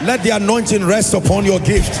 Let the anointing rest upon your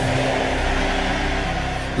gift.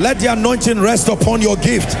 Let the anointing rest upon your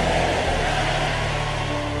gift.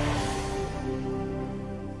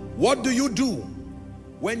 What do you do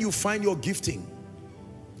when you find your gifting?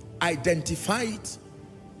 Identify it,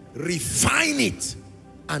 refine it,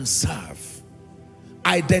 and serve.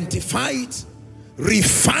 Identify it,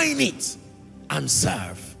 refine it, and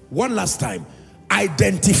serve. One last time.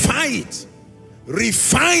 Identify it,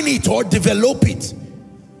 refine it or develop it,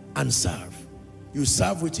 and serve. You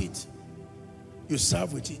serve with it. You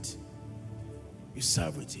serve with it. You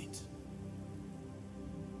serve with it.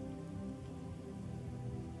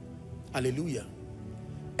 Hallelujah.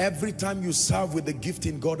 Every time you serve with the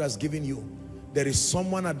gifting God has given you, there is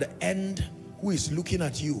someone at the end who is looking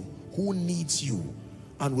at you, who needs you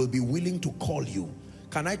and will be willing to call you.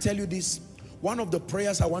 Can I tell you this? One of the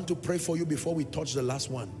prayers I want to pray for you before we touch the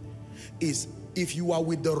last one is, if you are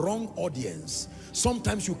with the wrong audience,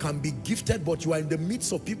 sometimes you can be gifted, but you are in the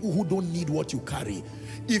midst of people who don't need what you carry.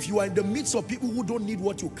 If you are in the midst of people who don't need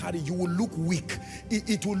what you carry, you will look weak.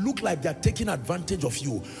 It will look like they're taking advantage of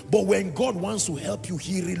you. But when God wants to help you,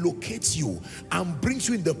 he relocates you and brings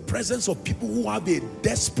you in the presence of people who have a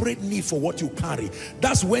desperate need for what you carry.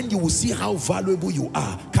 That's when you will see how valuable you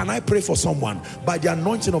are. Can I pray for someone? By the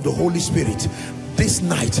anointing of the Holy Spirit, this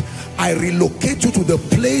night, I relocate you to the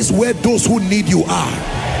place where those who need you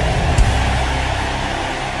are.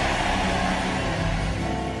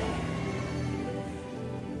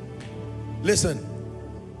 Listen,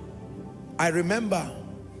 I remember,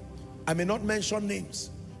 I may not mention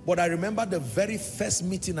names, but I remember the very first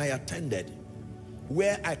meeting I attended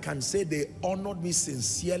where I can say they honored me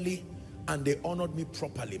sincerely and they honored me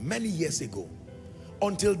properly many years ago.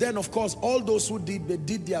 Until then, of course, all those who did, they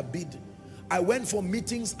did their bid. I went for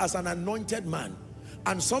meetings as an anointed man,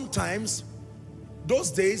 and sometimes,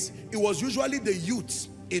 those days, it was usually the youths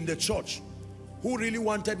in the church who really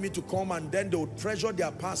wanted me to come, and then they would pressure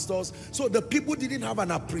their pastors. So the people didn't have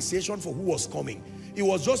an appreciation for who was coming. It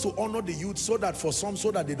was just to honor the youth so that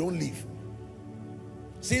so that they don't leave.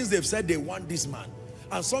 Since they've said they want this man.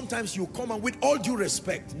 And sometimes you come, and with all due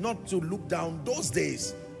respect, not to look down, those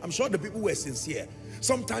days, I'm sure the people were sincere.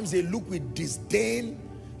 Sometimes they look with disdain.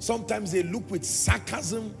 Sometimes they look with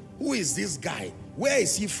sarcasm. Who is this guy? Where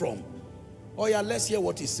is he from? Oh yeah, let's hear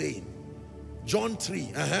what he's saying. John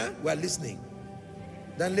 3, we're listening.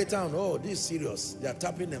 Then later on, oh, this is serious. They're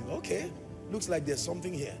tapping them. Okay, looks like there's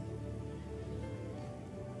something here.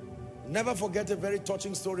 Never forget a very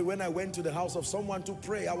touching story. When I went to the house of someone to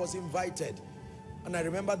pray, I was invited. And I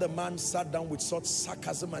remember the man sat down with such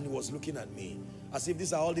sarcasm, and he was looking at me as if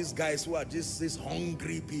these are all these guys who are just these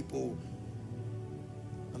hungry people.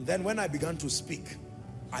 And then when I began to speak,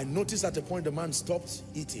 I noticed at a point the man stopped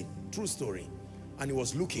eating. True story. And he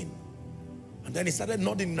was looking. And then he started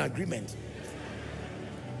nodding in agreement.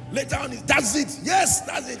 Later on, that's it. Yes,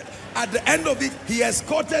 that's it. At the end of it, he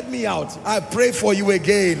escorted me out. I pray for you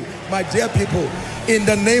again, my dear people. In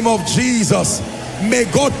the name of Jesus, may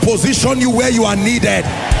God position you where you are needed.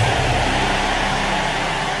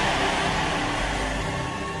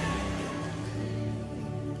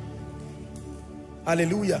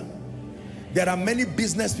 Hallelujah. There are many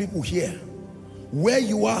business people here. Where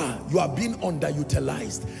you are being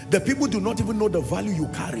underutilized. The people do not even know the value you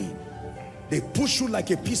carry. They push you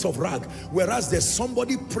like a piece of rag, whereas there's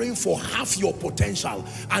somebody praying for half your potential,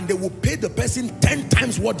 and they will pay the person 10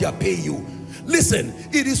 times what they are paying you. Listen,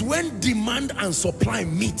 it is when demand and supply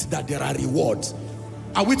meet that there are rewards.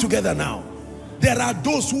 Are we together now? There are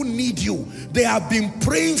those who need you. They have been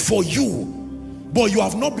praying for you, but you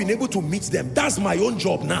have not been able to meet them. That's my own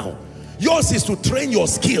job now. Yours is to train your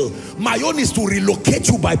skill. My own is to relocate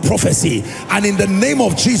you by prophecy. And in the name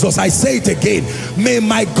of Jesus, I say it again. May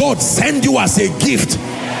my God send you as a gift.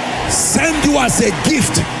 Send you as a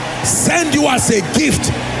gift. Send you as a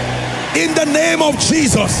gift. In the name of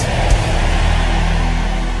Jesus.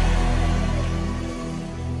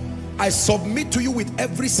 I submit to you with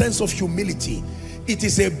every sense of humility. It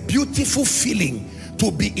is a beautiful feeling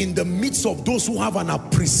to be in the midst of those who have an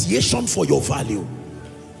appreciation for your value.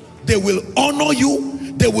 They will honor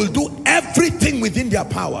you. They will do everything within their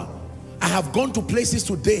power. I have gone to places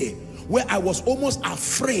today where I was almost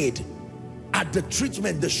afraid at the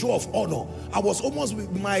treatment, the show of honor. I was almost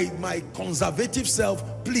with my conservative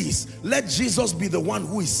self. Please, let Jesus be the one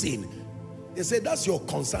who is seen. They said, that's your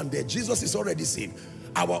concern there. Jesus is already seen.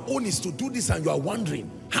 Our own is to do this, and you are wondering,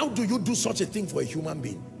 how do you do such a thing for a human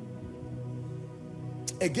being?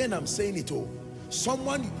 Again, I'm saying it all.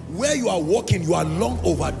 Someone where you are walking, you are long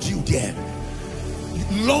overdue there.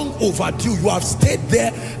 Long overdue. You have stayed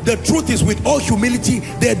there. The truth is, with all humility,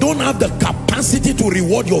 they don't have the capacity to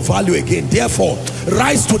reward your value again. Therefore,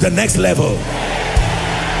 rise to the next level.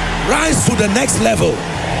 Rise to the next level.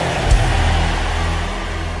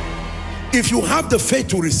 If you have the faith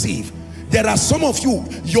to receive, there are some of you,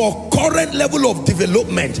 your current level of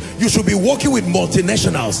development, you should be working with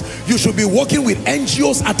multinationals. You should be working with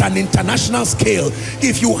NGOs at an international scale.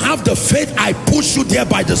 If you have the faith, I push you there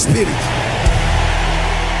by the Spirit.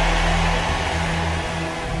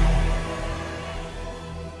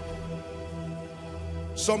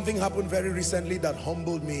 Something happened very recently that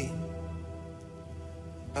humbled me.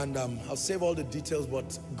 And I'll save all the details,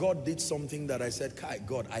 but God did something that I said, Kai,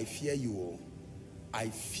 God, I fear you. Oh. I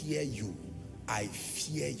fear you. I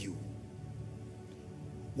fear you.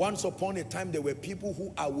 Once upon a time, there were people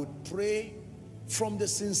who I would pray from the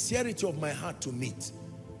sincerity of my heart to meet.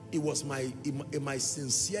 It was my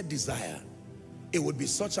sincere desire. It would be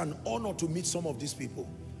such an honor to meet some of these people.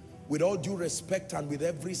 With all due respect and with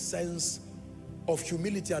every sense of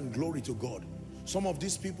humility and glory to God. Some of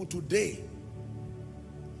these people today,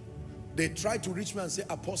 they try to reach me and say,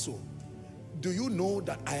 Apostle, do you know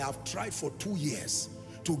that I have tried for 2 years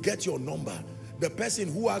to get your number? The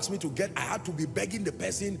person who asked me to get, I had to be begging the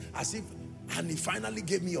person as if, and he finally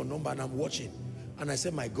gave me your number and I'm watching. And I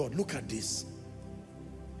said, my God, look at this.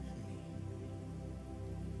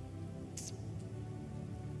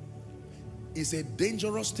 It's a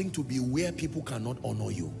dangerous thing to be where people cannot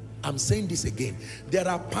honor you. I'm saying this again. There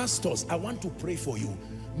are pastors, I want to pray for you.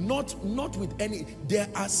 Not with any, there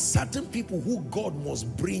are certain people who God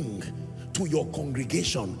must bring to your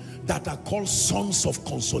congregation that are called sons of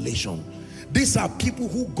consolation. These are people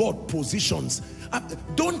who God positions.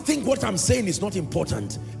 Don't think what I'm saying is not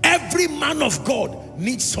important. Every man of God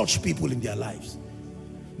needs such people in their lives.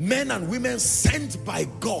 Men and women sent by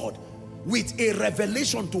God with a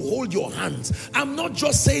revelation to hold your hands. I'm not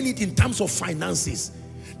just saying it in terms of finances.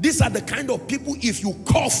 These are the kind of people, if you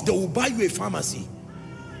cough, they will buy you a pharmacy.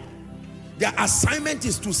 Their assignment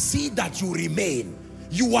is to see that you remain.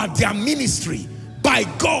 You are their ministry by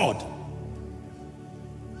God.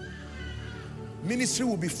 Ministry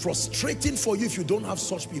will be frustrating for you if you don't have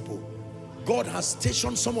such people. God has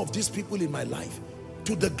stationed some of these people in my life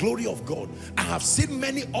to the glory of God. I have seen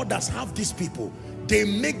many others have these people. They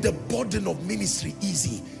make the burden of ministry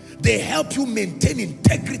easy. They help you maintain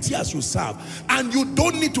integrity as you serve. And you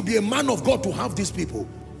don't need to be a man of God to have these people.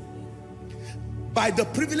 By the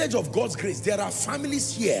privilege of God's grace, there are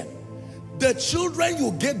families here. The children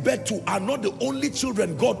you get birth to are not the only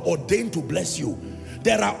children God ordained to bless you.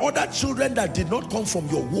 There are other children that did not come from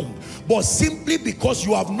your womb. But simply because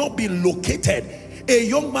you have not been located, a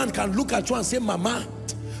young man can look at you and say, Mama,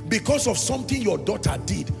 because of something your daughter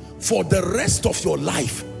did, for the rest of your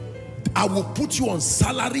life, I will put you on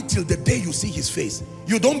salary till the day you see his face.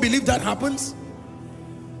 You don't believe that happens?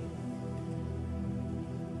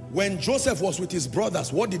 When Joseph was with his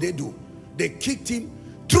brothers, what did they do? They kicked him,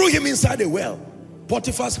 threw him inside a well.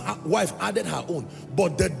 Potiphar's wife added her own.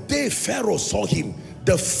 But the day Pharaoh saw him,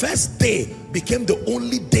 the first day became the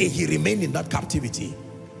only day he remained in that captivity.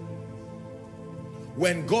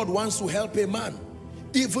 When God wants to help a man,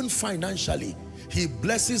 even financially, he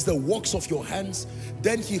blesses the works of your hands.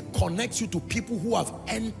 Then he connects you to people who have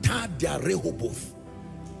entered their Rehoboth.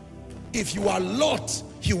 If you are Lot,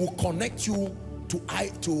 he will connect you to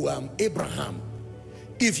Abraham.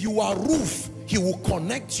 If you are Ruth, he will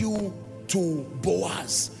connect you to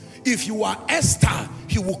Boaz. If you are Esther,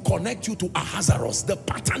 he will connect you to Ahasuerus. The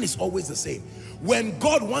pattern is always the same. When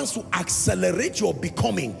God wants to accelerate your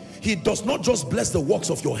becoming, he does not just bless the works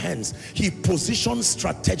of your hands, he positions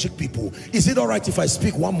strategic people. Is it all right if I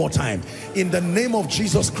speak one more time? In the name of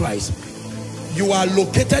Jesus Christ, you are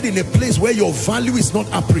located in a place where your value is not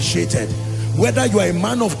appreciated. Whether you are a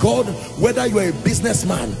man of God, whether you are a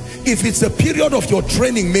businessman, if it's a period of your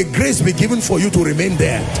training, may grace be given for you to remain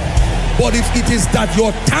there. But if it is that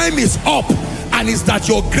your time is up and it's that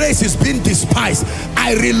your grace is being despised,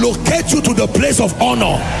 I relocate you to the place of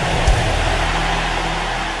honor.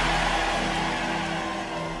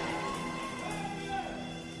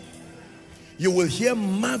 You will hear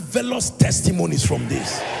marvelous testimonies from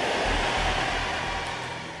this.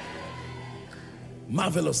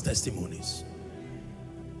 Marvelous testimonies.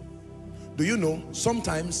 Do you know,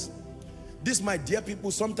 sometimes, this my dear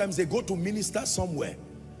people, sometimes they go to minister somewhere.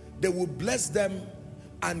 They will bless them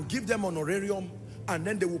and give them honorarium, and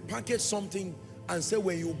then they will package something and say,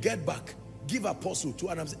 when you get back, give apostle to.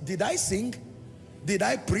 And I'm saying, did I sing? Did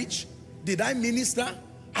I preach? Did I minister?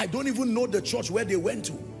 I don't even know the church where they went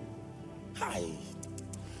to. Hi.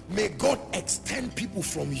 May God extend people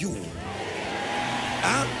from you.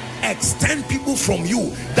 Extend people from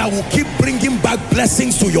you that will keep bringing back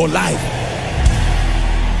blessings to your life.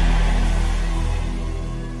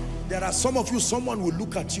 There are some of you, someone will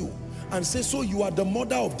look at you and say, so you are the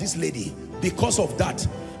mother of this lady. Because of that,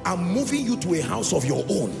 I'm moving you to a house of your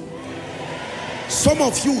own. Some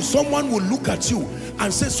of you, someone will look at you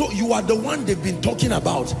and say, so you are the one they've been talking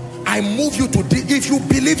about. I move you to this. If you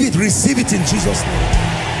believe it, receive it in Jesus' name.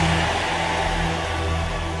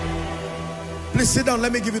 Please sit down.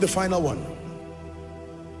 Let me give you the final one.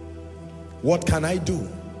 What can I do?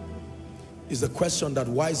 Is the question that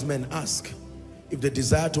wise men ask if they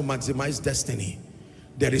desire to maximize destiny.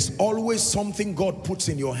 There is always something God puts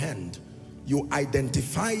in your hand. You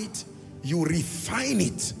identify it, you refine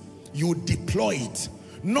it, you deploy it.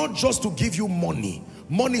 Not just to give you money.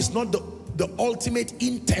 Money is not the ultimate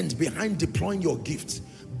intent behind deploying your gifts.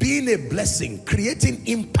 Being a blessing, creating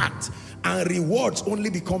impact, and rewards only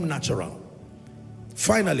become natural.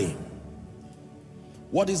 Finally,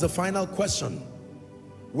 what is the final question?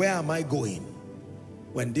 Where am I going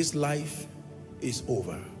when this life is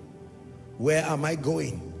over? Where am I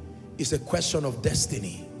going? It's a question of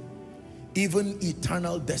destiny, even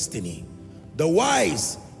eternal destiny. The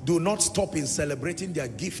wise do not stop in celebrating their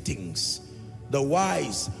giftings. The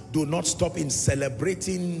wise do not stop in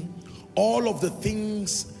celebrating all of the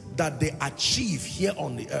things that they achieve here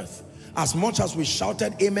on the earth. As much as we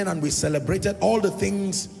shouted amen and we celebrated all the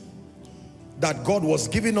things that God was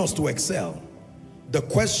giving us to excel, the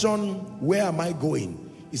question, where am I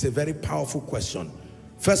going, is a very powerful question.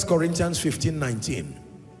 1 Corinthians 15:19.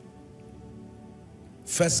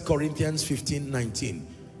 1 Corinthians 15:19.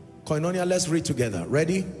 Koinonia, let's read together.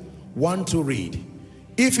 Ready? 1, 2, read.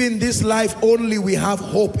 If in this life only we have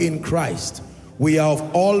hope in Christ, we are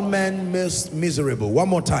of all men most miserable. One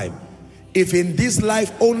more time. If in this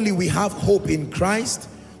life only we have hope in Christ,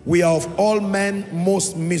 we are of all men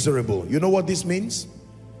most miserable. You know what this means?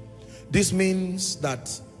 This means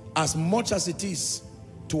that as much as it is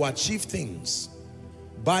to achieve things,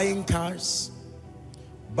 buying cars,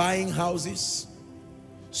 buying houses,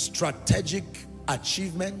 strategic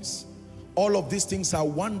achievements, all of these things are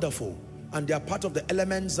wonderful, and they are part of the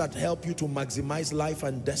elements that help you to maximize life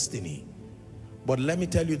and destiny. But let me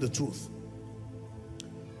tell you the truth.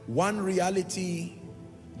 One reality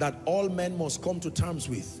that all men must come to terms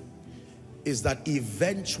with is that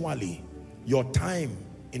eventually your time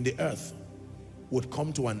in the earth would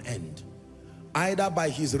come to an end, either by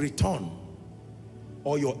his return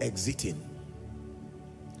or your exiting.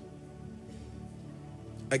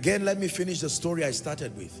 Again, let me finish the story I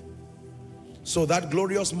started with. So that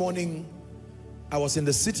glorious morning, I was in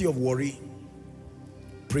the city of Warri,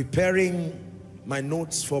 preparing my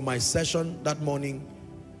notes for my session that morning,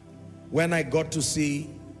 when I got to see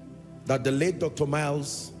that the late Dr.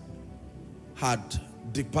 Miles had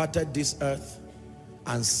departed this earth,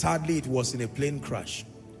 and sadly it was in a plane crash.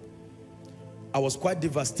 I was quite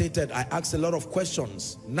devastated. I asked a lot of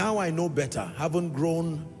questions. Now I know better, haven't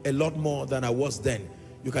grown a lot more than I was then.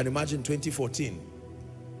 You can imagine 2014.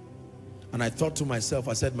 And I thought to myself,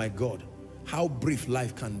 I said, my God, how brief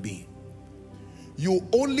life can be. You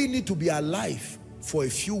only need to be alive for a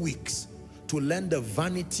few weeks to learn the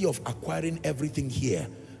vanity of acquiring everything here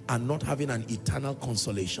and not having an eternal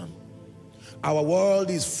consolation. Our world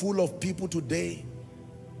is full of people today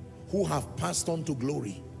who have passed on to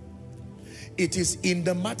glory. It is in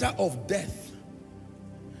the matter of death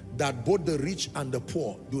that both the rich and the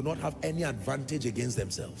poor do not have any advantage against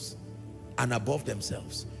themselves and above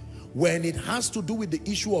themselves. When it has to do with the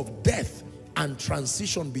issue of death and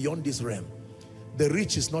transition beyond this realm, the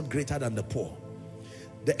rich is not greater than the poor.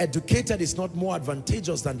 The educated is not more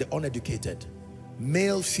advantageous than the uneducated.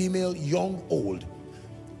 Male, female, young, old.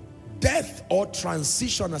 Death, or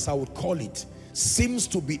transition as I would call it, seems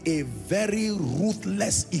to be a very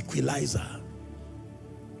ruthless equalizer.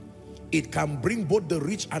 It can bring both the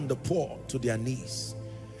rich and the poor to their knees.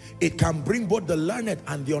 It can bring both the learned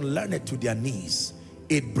and the unlearned to their knees.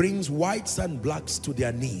 It brings whites and blacks to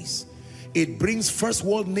their knees. It brings first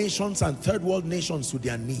world nations and third world nations to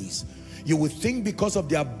their knees. You would think because of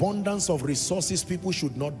the abundance of resources, people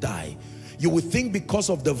should not die. You would think because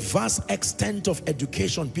of the vast extent of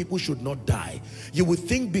education, people should not die. You would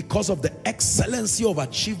think because of the excellency of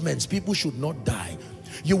achievements, people should not die.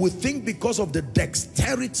 You would think because of the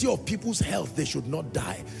dexterity of people's health, they should not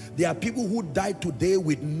die. There are people who died today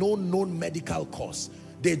with no known medical cause.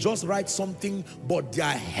 They just write something, but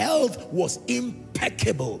their health was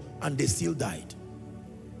impeccable and they still died.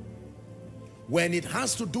 When it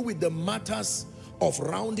has to do with the matters of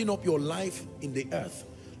rounding up your life in the earth,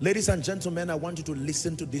 ladies and gentlemen, I want you to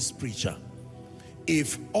listen to this preacher.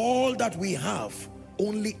 If all that we have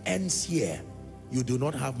only ends here, you do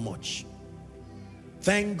not have much.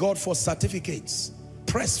 Thank God for certificates.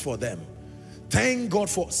 Press for them. Thank God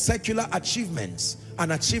for secular achievements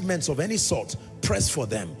and achievements of any sort. Press for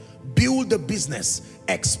them. Build the business.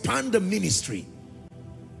 Expand the ministry.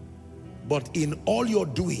 But in all you're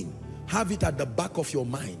doing, have it at the back of your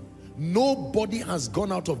mind. Nobody has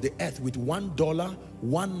gone out of the earth with $1,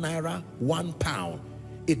 1 naira, 1 pound.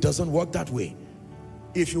 It doesn't work that way.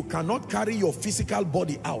 If you cannot carry your physical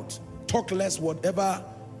body out, talk less whatever,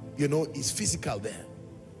 you know, is physical there.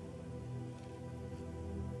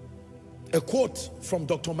 A quote from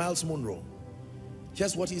Dr. Miles Monroe.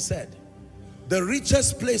 Here's what he said. The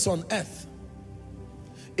richest place on earth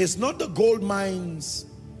is not the gold mines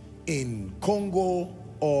in Congo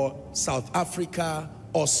or South Africa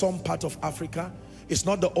or some part of Africa. It's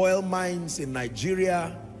not the oil mines in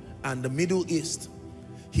Nigeria and the Middle East.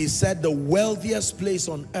 He said the wealthiest place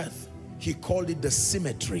on earth, he called it the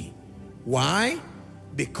cemetery. Why?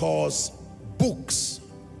 Because books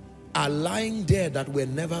are lying there that were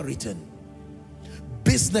never written.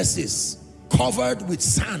 Businesses covered with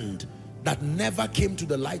sand that never came to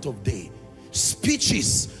the light of day.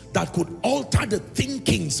 Speeches that could alter the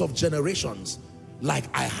thinkings of generations. Like,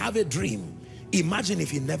 I have a dream. Imagine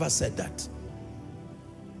if he never said that.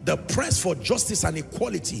 The press for justice and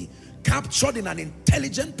equality, captured in an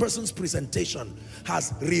intelligent person's presentation,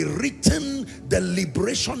 has rewritten the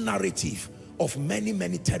liberation narrative of many,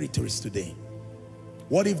 many territories today.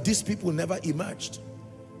 What if these people never emerged?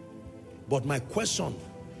 But my question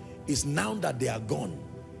is, now that they are gone,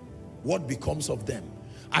 what becomes of them?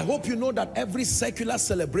 I hope you know that every secular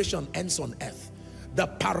celebration ends on earth. The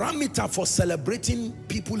parameter for celebrating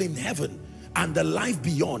people in heaven and the life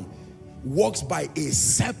beyond works by a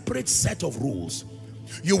separate set of rules.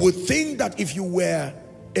 You would think that if you were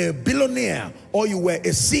a billionaire, or you were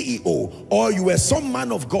a CEO, or you were some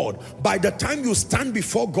man of God, by the time you stand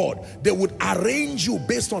before God, they would arrange you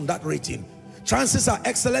based on that rating. Chances are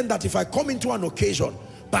excellent that if I come into an occasion,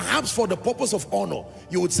 perhaps for the purpose of honor,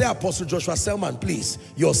 you would say, Apostle Joshua Selman, please,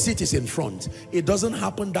 your seat is in front. It doesn't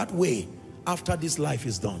happen that way after this life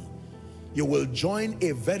is done. You will join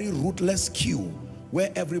a very ruthless queue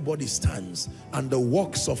where everybody stands and the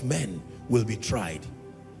works of men will be tried.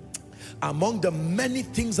 Among the many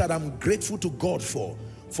things that I'm grateful to God for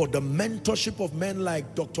the mentorship of men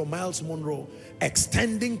like Dr. Miles Monroe,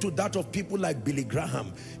 extending to that of people like Billy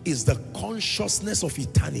Graham, is the consciousness of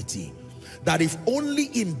eternity. That if only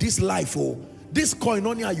in this life, this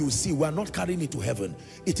koinonia you see, we are not carrying it to heaven.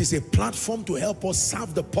 It is a platform to help us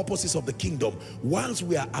serve the purposes of the kingdom whilst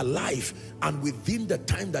we are alive and within the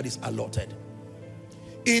time that is allotted.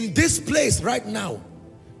 In this place right now,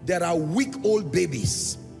 there are weak old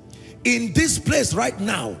babies. In this place right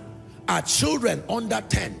now are children under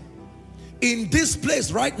 10. In this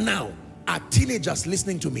place right now are teenagers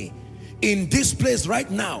listening to me. In this place right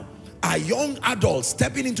now are young adults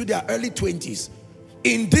stepping into their early 20s.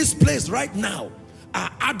 In this place right now are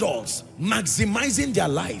adults maximizing their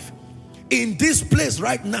life. In this place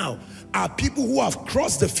right now are people who have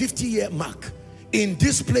crossed the 50-year mark. In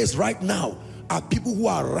this place right now are people who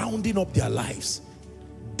are rounding up their lives.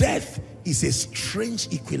 Death is a strange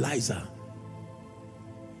equalizer.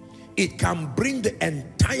 It can bring the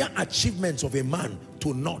entire achievements of a man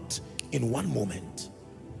to naught in one moment.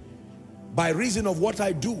 By reason of what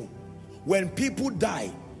I do, when people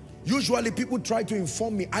die, usually people try to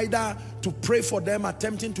inform me, either to pray for them,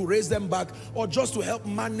 attempting to raise them back, or just to help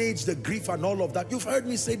manage the grief and all of that. You've heard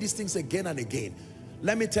me say these things again and again.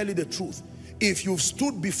 Let me tell you the truth. If you've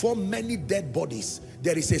stood before many dead bodies,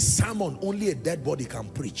 there is a sermon only a dead body can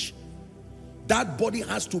preach. That body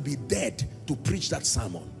has to be dead to preach that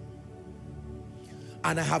sermon.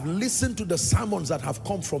 And I have listened to the sermons that have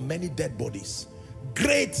come from many dead bodies.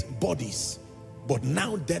 Great bodies, but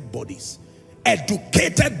now dead bodies.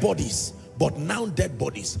 Educated bodies, but now dead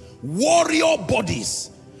bodies. Warrior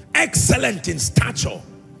bodies, excellent in stature.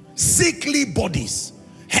 Sickly bodies,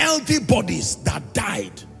 healthy bodies that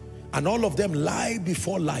died. And all of them lie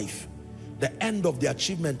before life. The end of the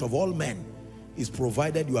achievement of all men is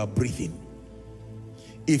provided you are breathing.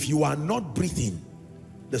 If you are not breathing,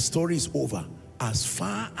 the story is over as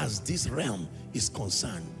far as this realm is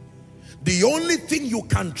concerned. The only thing you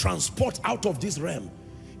can transport out of this realm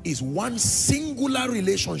is one singular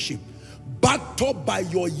relationship backed up by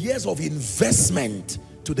your years of investment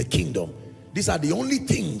to the kingdom. These are the only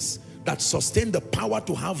things that sustain the power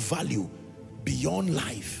to have value beyond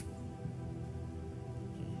life.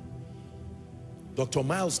 Dr.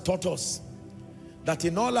 Miles taught us that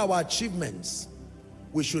in all our achievements,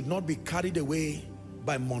 we should not be carried away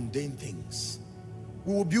by mundane things.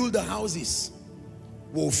 We will build the houses,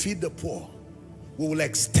 we will feed the poor, we will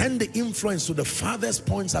extend the influence to the farthest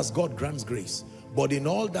points as God grants grace. But in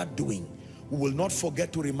all that doing, we will not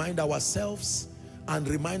forget to remind ourselves and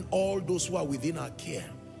remind all those who are within our care.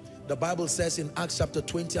 The Bible says in Acts chapter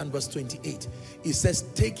 20 and verse 28, it says,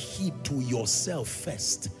 take heed to yourself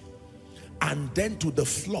first, and then to the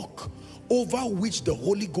flock over which the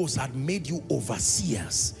Holy Ghost had made you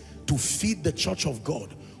overseers to feed the church of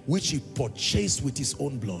God, which he purchased with his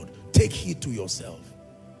own blood. Take heed to yourself.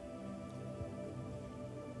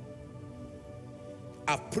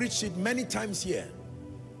 I've preached it many times here.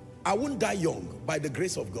 I won't die young by the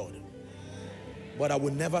grace of God. but I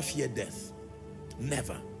will never fear death.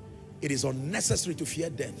 Never. It is unnecessary to fear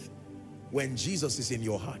death when Jesus is in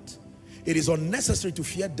your heart. It is unnecessary to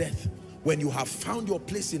fear death when you have found your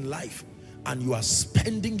place in life and you are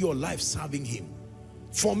spending your life serving him.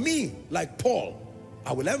 For me, like Paul,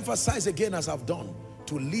 I will emphasize again, as I've done,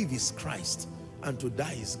 to live is Christ and to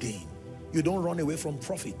die is gain. You don't run away from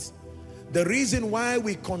profit. The reason why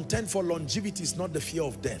we contend for longevity is not the fear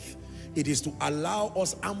of death. It is to allow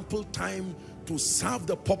us ample time to serve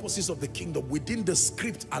the purposes of the kingdom within the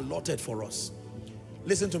script allotted for us.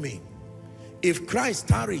 Listen to me. If Christ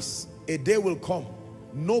tarries, a day will come,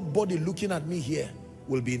 nobody looking at me here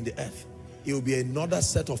will be in the earth. It will be another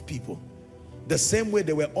set of people. The same way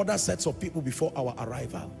there were other sets of people before our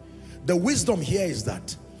arrival. The wisdom here is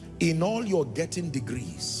that in all your getting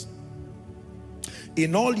degrees,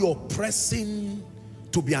 in all your pressing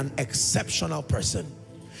to be an exceptional person,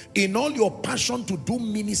 in all your passion to do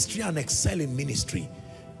ministry and excel in ministry,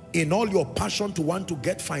 in all your passion to want to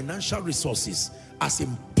get financial resources, as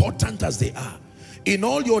important as they are, in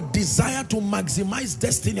all your desire to maximize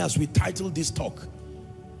destiny, as we titled this talk,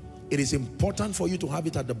 it is important for you to have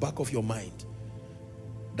it at the back of your mind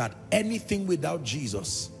that anything without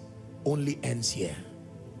Jesus only ends here.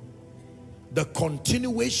 The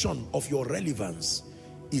continuation of your relevance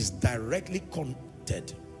is directly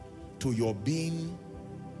connected to your being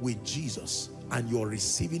with Jesus and your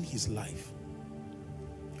receiving his life.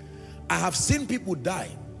 I have seen people die.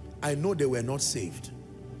 I know they were not saved.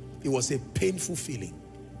 It was a painful feeling,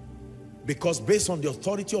 because based on the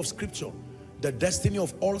authority of scripture, the destiny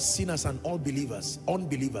of all sinners and all believers,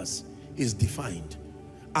 unbelievers, is defined.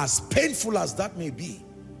 As painful as that may be,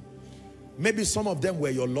 maybe some of them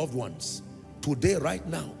were your loved ones. Today, right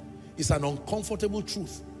now, it's an uncomfortable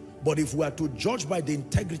truth. But if we are to judge by the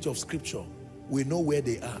integrity of scripture, we know where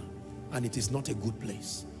they are, and it is not a good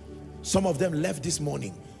place. Some of them left this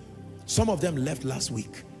morning. Some of them left last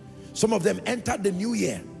week. Some of them entered the new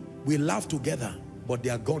year. We laughed together, but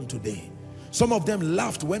they are gone today. Some of them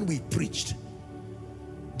laughed when we preached.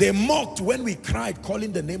 They mocked when we cried,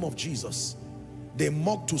 calling the name of Jesus. They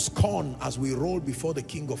mocked to scorn as we rolled before the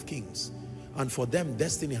King of Kings. And for them,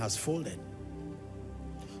 destiny has folded.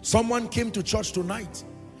 Someone came to church tonight,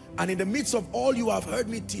 and in the midst of all you have heard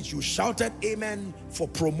me teach, you shouted amen for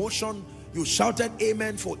promotion, you shouted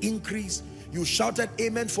amen for increase, you shouted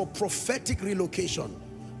amen for prophetic relocation.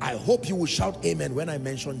 I hope you will shout amen when I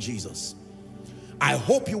mention Jesus. I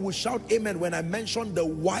hope you will shout amen when I mention the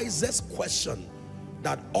wisest question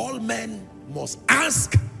that all men must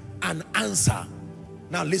ask and answer.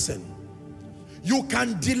 Now listen, you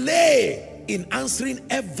can delay in answering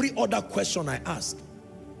every other question I ask.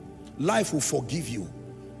 Life will forgive you.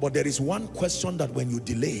 But there is one question that when you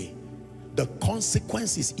delay, the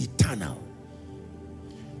consequence is eternal.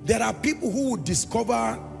 There are people who would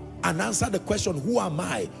discover and answer the question, who am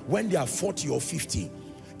I, when they are 40 or 50.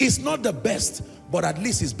 It's not the best, but at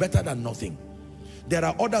least it's better than nothing. There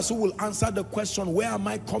are others who will answer the question, where am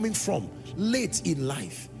I coming from, late in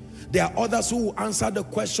life. There are others who will answer the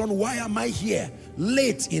question, why am I here,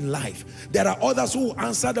 late in life. There are others who will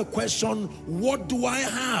answer the question, what do I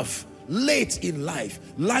have, late in life.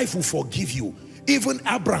 Life will forgive you. Even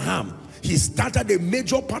Abraham, he started a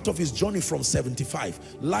major part of his journey from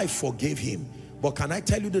 75. Life forgave him. But can I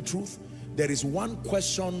tell you the truth? There is one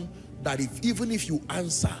question that even if you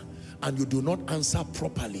answer and you do not answer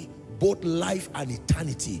properly, both life and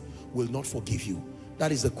eternity will not forgive you.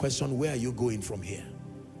 That is the question, where are you going from here?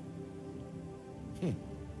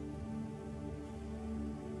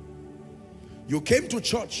 You came to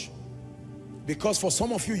church because for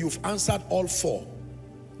some of you, you've answered all four,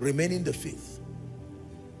 remaining the fifth.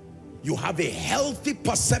 You have a healthy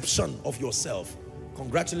perception of yourself.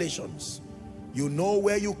 Congratulations. You know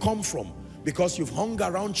where you come from because you've hung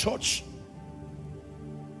around church.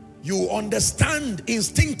 You understand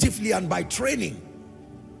instinctively and by training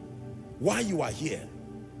why you are here.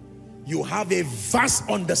 You have a vast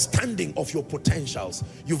understanding of your potentials.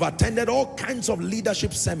 You've attended all kinds of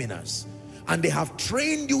leadership seminars, and they have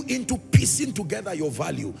trained you into piecing together your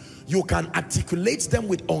value. You can articulate them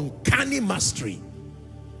with uncanny mastery.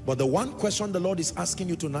 But the one question the Lord is asking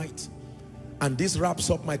you tonight, and this wraps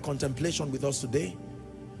up my contemplation with us today,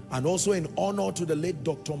 and also in honor to the late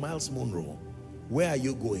Dr. Miles Monroe, where are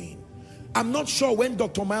you going? I'm not sure when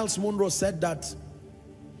Dr. Miles Monroe said that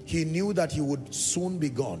he knew that he would soon be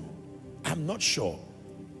gone. I'm not sure.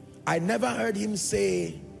 I never heard him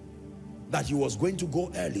say that he was going to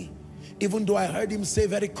go early, even though I heard him say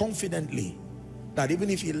very confidently that even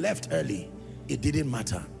if he left early, it didn't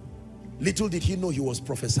matter. Little did he know he was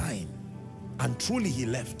prophesying, and truly he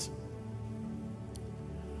left.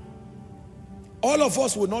 All of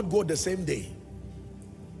us will not go the same day.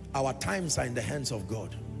 Our times are in the hands of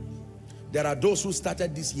God. There are those who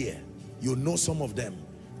started this year. You know some of them.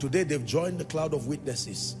 Today they've joined the cloud of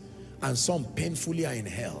witnesses, and some painfully are in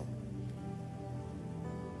hell.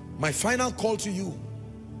 My final call to you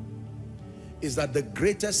is that the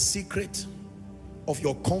greatest secret of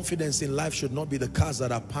your confidence in life should not be the cars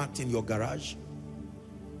that are parked in your garage,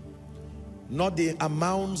 not the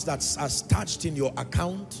amounts that are stashed in your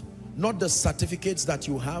account, not the certificates that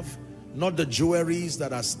you have, not the jewelries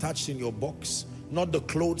that are stashed in your box, not the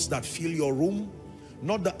clothes that fill your room,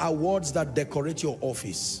 not the awards that decorate your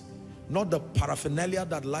office, not the paraphernalia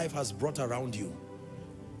that life has brought around you.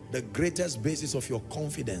 The greatest basis of your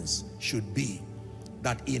confidence should be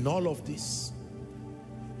that in all of this,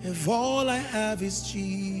 if all I have is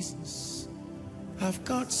Jesus, I've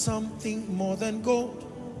got something more than gold.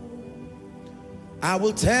 I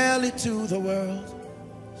will tell it to the world.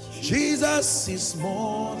 Jesus is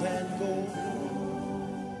more than gold.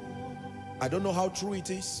 I don't know how true it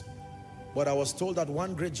is, but I was told that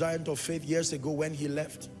one great giant of faith years ago, when he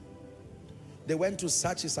left, they went to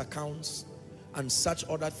search his accounts and search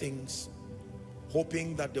other things,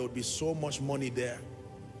 hoping that there would be so much money there.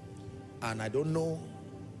 And I don't know,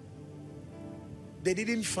 they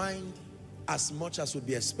didn't find as much as would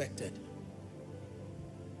be expected.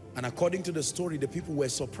 And according to the story, the people were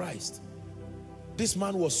surprised. This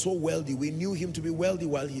man was so wealthy. We knew him to be wealthy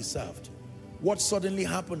while he served. What suddenly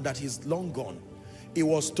happened that he's long gone? It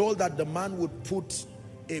was told that the man would put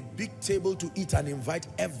a big table to eat and invite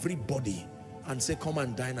everybody and say, come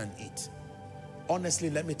and dine and eat.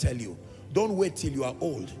 Honestly, let me tell you, don't wait till you are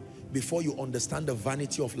old before you understand the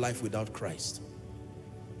vanity of life without Christ.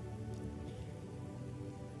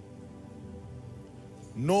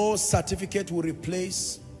 No certificate will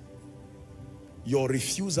replace your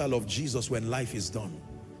refusal of Jesus when life is done.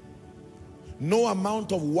 No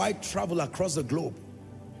amount of wide travel across the globe.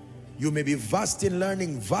 You may be vast in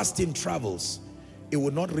learning, vast in travels. It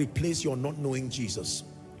will not replace your not knowing Jesus.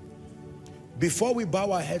 Before we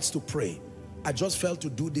bow our heads to pray, I just felt to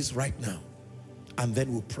do this right now, and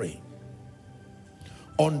then we'll pray.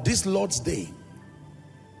 On this Lord's Day,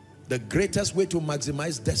 the greatest way to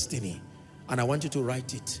maximize destiny, and I want you to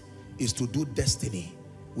write it, is to do destiny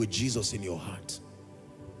with Jesus in your heart.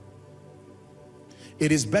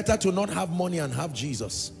 It is better to not have money and have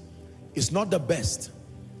Jesus. It's not the best,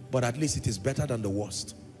 but at least it is better than the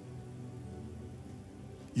worst.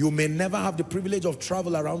 You may never have the privilege of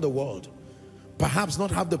travel around the world, perhaps not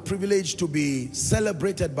have the privilege to be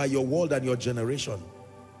celebrated by your world and your generation.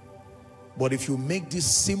 But if you make this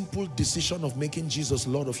simple decision of making Jesus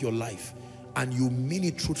Lord of your life, and you mean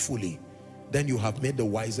it truthfully, then you have made the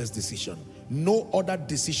wisest decision. No other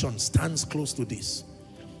decision stands close to this.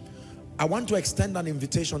 I want to extend an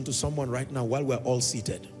invitation to someone right now while we're all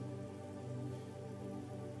seated.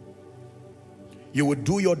 You would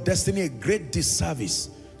do your destiny a great disservice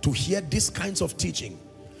to hear these kinds of teaching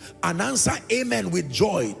and answer amen with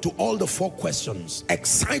joy to all the 4 questions,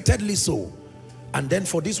 excitedly so. And then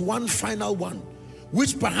for this one final one,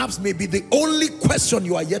 which perhaps may be the only question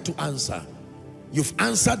you are yet to answer, you've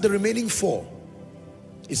answered the remaining 4.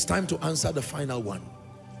 It's time to answer the final one.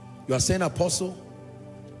 You are saying, Apostle,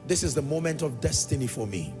 this is the moment of destiny for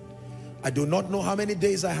me. I do not know how many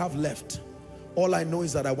days I have left. All I know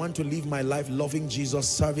is that I want to live my life loving Jesus,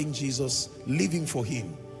 serving Jesus, living for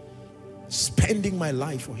him, spending my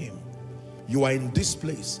life for him. You are in this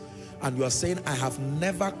place and you are saying, I have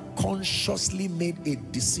never consciously made a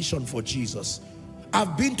decision for Jesus.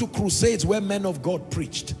 I've been to crusades where men of God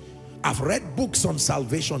preached. I've read books on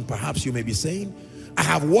salvation, perhaps you may be saying. I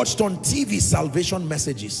have watched on TV salvation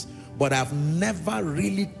messages, but I've never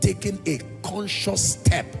really taken a conscious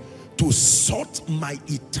step to sort my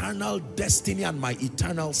eternal destiny and my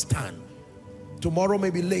eternal stand. Tomorrow may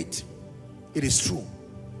be late. It is true.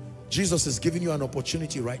 Jesus is giving you an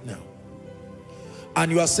opportunity right now.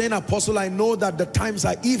 And you are saying, Apostle, I know that the times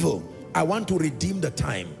are evil. I want to redeem the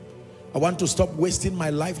time. I want to stop wasting my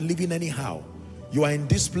life living anyhow. You are in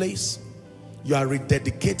this place. You are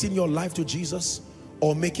rededicating your life to Jesus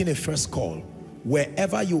or making a first call.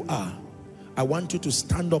 Wherever you are, I want you to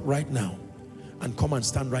stand up right now and come and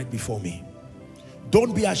stand right before me.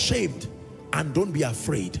 Don't be ashamed and don't be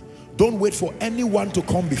afraid. Don't wait for anyone to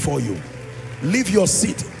come before you. Leave your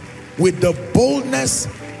seat with the boldness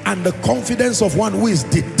and the confidence of one who is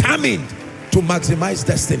determined to maximize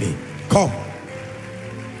destiny. Come.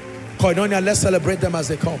 Koinonia, let's celebrate them as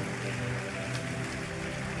they come.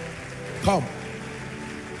 Come.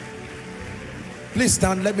 Please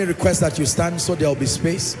stand. Let me request that you stand so there will be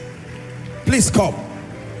space. Please come.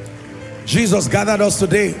 Jesus gathered us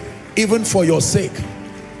today even for your sake.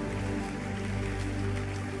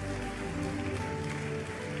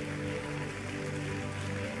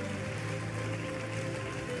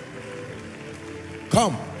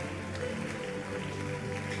 Come.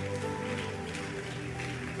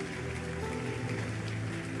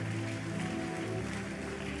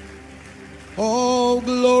 Oh,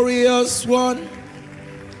 glorious one,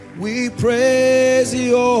 we praise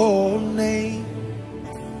your name.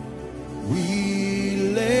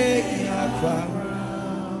 We lay our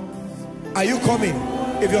crowns. Are you coming?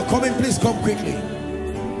 If you're coming, please come quickly.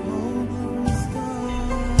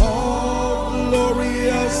 Oh,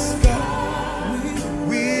 glorious God,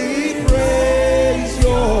 we praise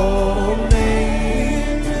your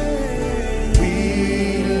name.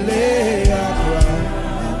 We lay our crowns.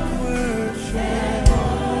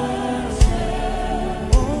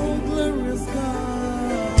 Oh, glorious God.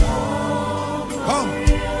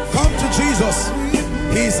 Come to Jesus.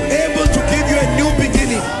 He's able to give you a new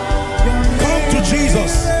beginning. Come to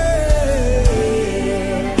Jesus.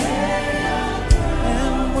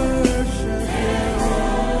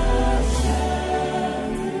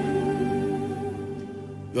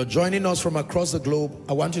 You're joining us from across the globe.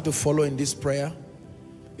 I want you to follow in this prayer.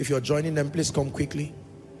 If you're joining them, please come quickly.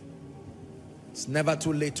 It's never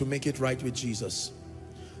too late to make it right with Jesus.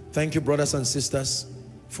 Thank you, brothers and sisters,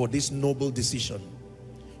 for this noble decision.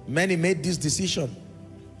 Many made this decision,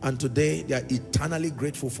 and today they are eternally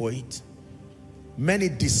grateful for it. Many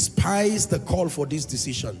despise the call for this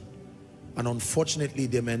decision, and unfortunately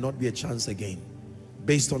there may not be a chance again,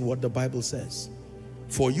 based on what the Bible says.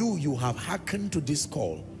 For you, you have hearkened to this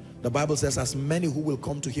call. The Bible says, as many who will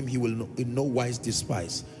come to him, he will in no wise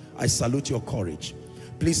despise. I salute your courage.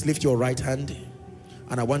 Please lift your right hand,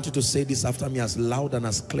 and I want you to say this after me as loud and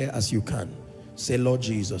as clear as you can. Say, Lord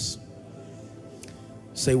Jesus.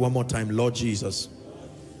 Say one more time, Lord Jesus.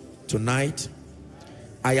 Tonight,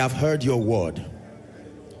 I have heard your word.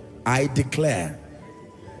 I declare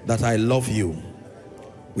that I love you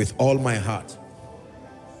with all my heart.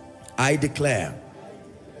 I declare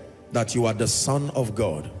that you are the Son of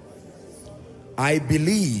God. I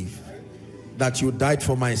believe that you died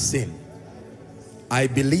for my sin. I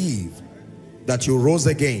believe that you rose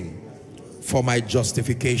again for my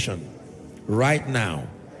justification. Right now,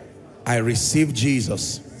 I receive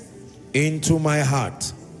Jesus into my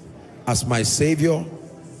heart as my Savior,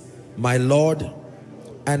 my Lord,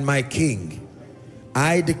 and my King.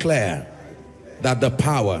 I declare that the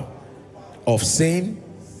power of sin,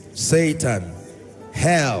 Satan,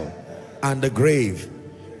 hell, and the grave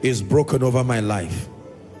is broken over my life.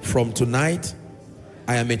 From tonight,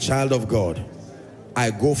 I am a child of God. I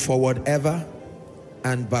go forward ever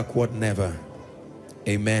and backward never.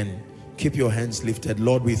 Amen. Keep your hands lifted.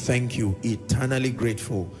 Lord, we thank you, eternally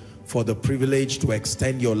grateful for the privilege to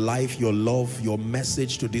extend your life, your love, your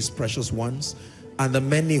message to these precious ones and the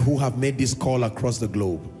many who have made this call across the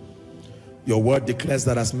globe. Your word declares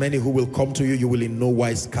that as many who will come to you, you will in no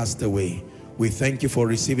wise cast away. We thank you for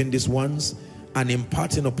receiving these ones and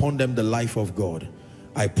imparting upon them the life of God.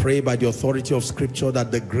 I pray by the authority of Scripture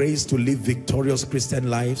that the grace to live victorious Christian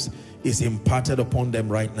lives is imparted upon them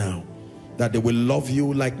right now. That they will love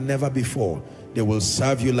you like never before. They will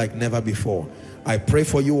serve you like never before. I pray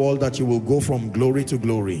for you all that you will go from glory to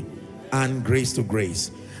glory and grace to grace.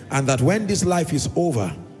 And that when this life is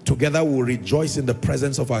over, together we will rejoice in the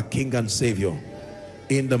presence of our King and Savior.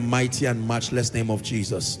 In the mighty and matchless name of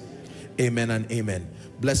Jesus. Amen and amen.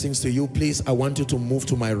 Blessings to you. Please, I want you to move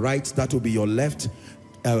to my right. That will be your left.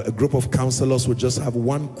 A group of counselors will just have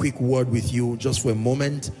one quick word with you just for a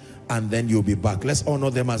moment, and then you'll be back. Let's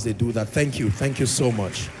honor them as they do that. Thank you. Thank you so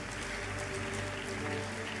much.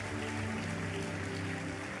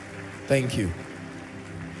 Thank you.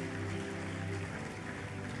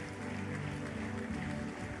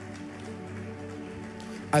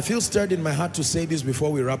 I feel stirred in my heart to say this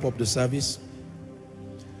before we wrap up the service.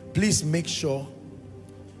 Please make sure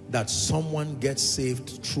that someone gets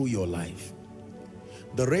saved through your life.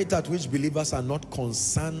 The rate at which believers are not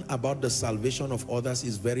concerned about the salvation of others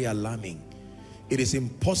is very alarming. It is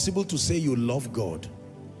impossible to say you love God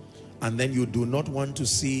and then you do not want to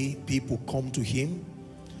see people come to him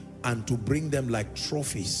and to bring them like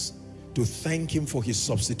trophies to thank him for his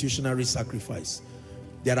substitutionary sacrifice.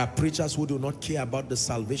 There are preachers who do not care about the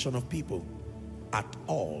salvation of people at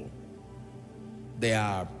all. They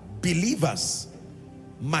are believers,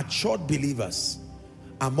 matured believers.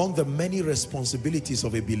 Among the many responsibilities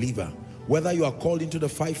of a believer, whether you are called into the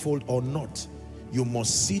fivefold or not, you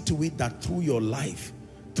must see to it that through your life,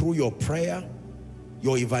 through your prayer,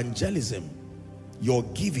 your evangelism, your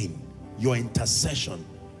giving, your intercession,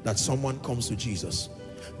 that someone comes to Jesus.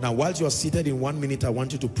 Now, while you are seated in 1 minute, I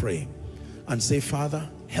want you to pray and say, Father,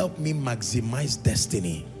 help me maximize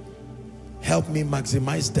destiny. Help me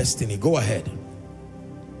maximize destiny. Go ahead.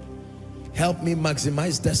 Help me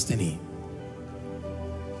maximize destiny.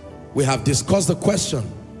 We have discussed the question,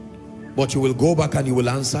 but you will go back and you will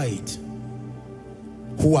answer it.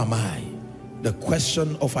 Who am I? The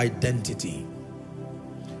question of identity.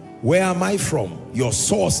 Where am I from? Your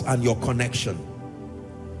source and your connection.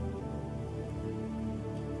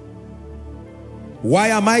 Why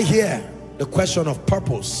am I here? The question of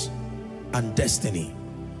purpose and destiny.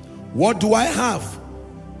 What do I have?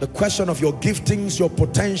 The question of your giftings, your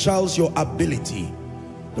potentials, your ability.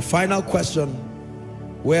 The final question,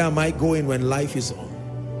 where am I going when life is on?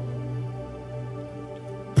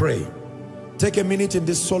 Pray. Take a minute in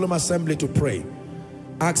this solemn assembly to pray.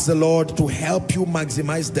 Ask the Lord to help you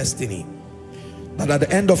maximize destiny. That at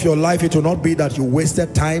the end of your life, it will not be that you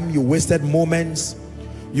wasted time, you wasted moments,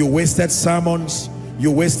 you wasted sermons,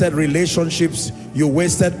 you wasted relationships, you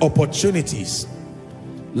wasted opportunities.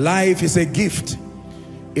 Life is a gift.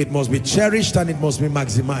 It must be cherished and it must be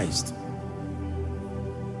maximized.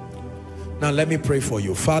 Now let me pray for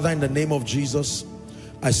you. Father, in the name of Jesus,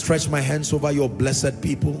 I stretch my hands over your blessed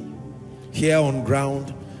people here on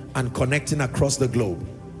ground and connecting across the globe.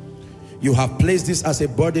 You have placed this as a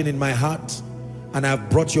burden in my heart, and I have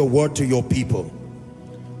brought your word to your people.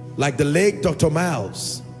 Like the late Dr.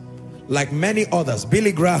 Miles, like many others,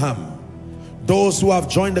 Billy Graham, those who have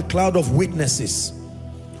joined the cloud of witnesses,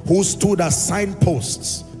 who stood as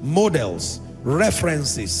signposts, models,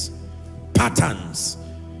 references, patterns.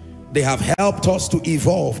 They have helped us to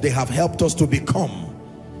evolve. They have helped us to become.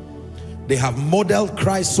 They have modeled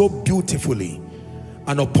Christ so beautifully,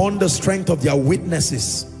 and upon the strength of their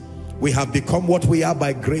witnesses, we have become what we are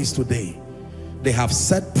by grace today. They have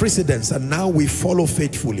set precedents, and now we follow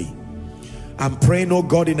faithfully. I'm praying, oh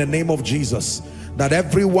God, in the name of Jesus, that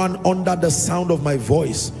everyone under the sound of my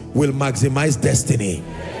voice will maximize destiny.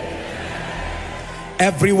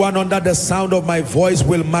 Everyone under the sound of my voice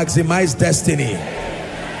will maximize destiny.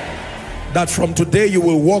 That from today you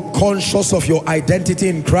will walk conscious of your identity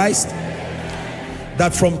in Christ.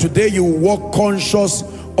 That from today you will walk conscious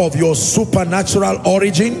of your supernatural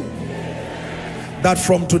origin. That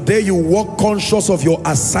from today you walk conscious of your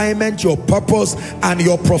assignment, your purpose, and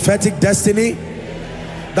your prophetic destiny.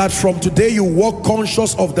 That from today you walk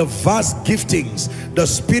conscious of the vast giftings, the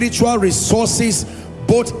spiritual resources,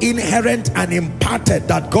 both inherent and imparted,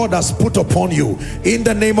 that God has put upon you in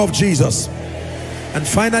the name of Jesus. And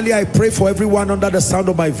finally, I pray for everyone under the sound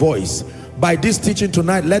of my voice. By this teaching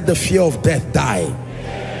tonight, let the fear of death die.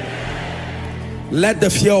 Let the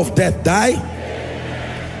fear of death die.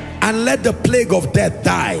 And let the plague of death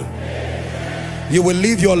die. You will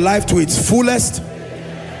live your life to its fullest.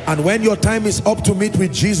 And when your time is up to meet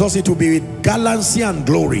with Jesus, it will be with gallantry and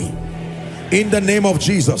glory. In the name of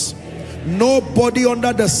Jesus. Nobody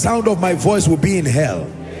under the sound of my voice will be in hell.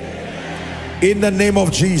 In the name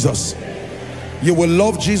of Jesus. You will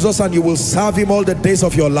love Jesus and you will serve him all the days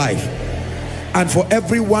of your life. And for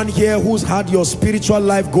everyone here who's had your spiritual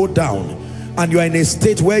life go down, and you are in a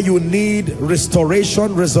state where you need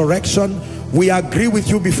restoration, resurrection, we agree with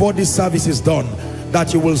you before this service is done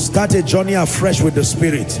that you will start a journey afresh with the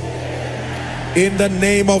Spirit. In the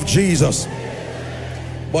name of Jesus.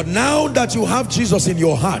 But now that you have Jesus in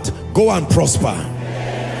your heart, go and prosper.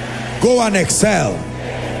 Go and excel.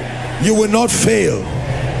 You will not fail.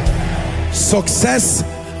 Success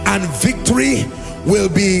and victory will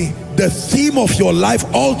be the theme of your life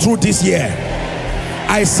all through this year.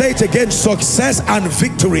 I say it again, success and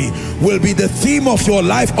victory will be the theme of your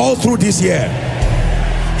life all through this year.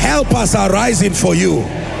 Help us arising for you.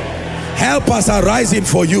 Help us arising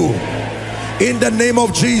for you. In the name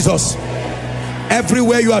of Jesus.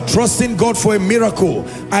 Everywhere you are trusting God for a miracle,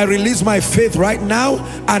 I release my faith right now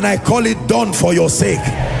and I call it done for your sake.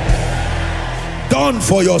 Done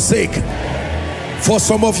for your sake. For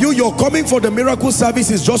some of you, you're coming for the miracle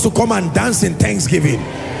services just to come and dance in Thanksgiving,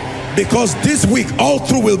 because this week all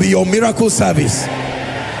through will be your miracle service.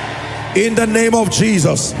 In the name of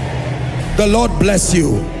Jesus. The Lord bless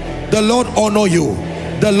you. The Lord honor you.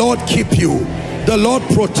 The Lord keep you. The Lord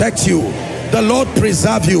protect you. The Lord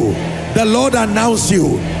preserve you. The Lord announce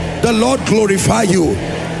you. The Lord glorify you.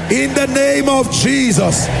 In the name of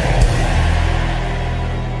Jesus.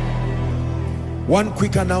 One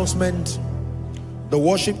quick announcement. The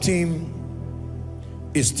worship team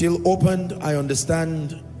is still opened. I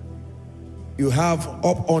understand you have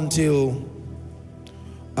up until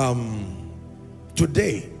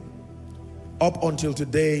today. Up until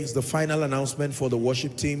today is the final announcement for the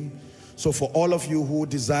worship team. So for all of you who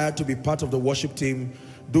desire to be part of the worship team,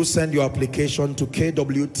 do send your application to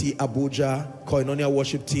KWT Abuja Koinonia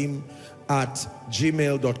Worship Team at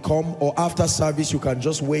gmail.com, or after service you can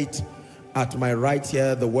just wait at my right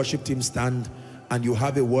here, the worship team stand, and you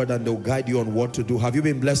have a word and they'll guide you on what to do. Have you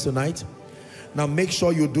been blessed tonight? Now make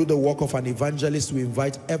sure you do the work of an evangelist. We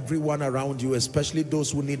invite everyone around you, especially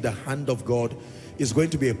those who need the hand of God. It's going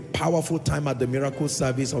to be a powerful time at the miracle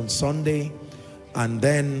service on Sunday. And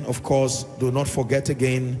then, of course, do not forget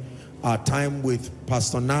again our time with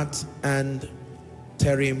Pastor Nat and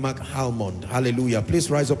Terry McHalmond. Hallelujah. Please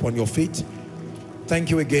rise up on your feet. Thank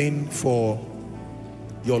you again for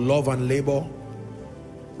your love and labor.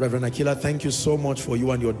 Reverend Akila, thank you so much for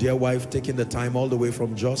you and your dear wife taking the time all the way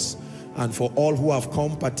from Jos. And for all who have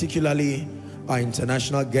come, particularly our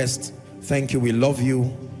international guests, thank you. We love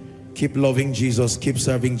you. Keep loving Jesus. Keep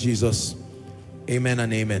serving Jesus. Amen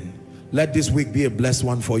and amen. Let this week be a blessed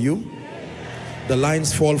one for you. The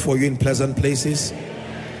lines fall for you in pleasant places.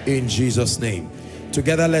 In Jesus' name.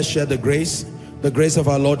 Together, let's share the grace. The grace of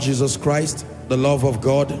our Lord Jesus Christ, the love of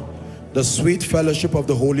God, the sweet fellowship of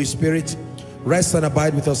the Holy Spirit, rest and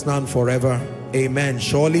abide with us now and forever. Amen.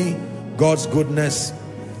 Surely, God's goodness,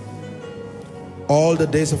 all the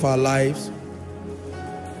days of our lives,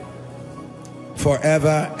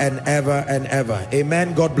 forever and ever and ever.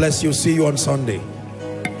 Amen. God bless you. See you on Sunday.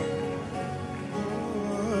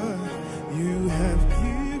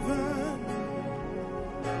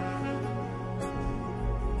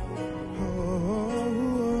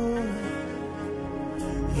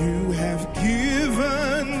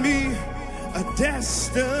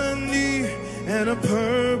 Destiny and a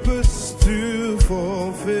purpose to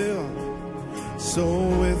fulfill. So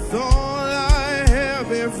with all I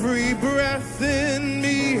have, every breath in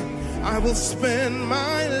me, I will spend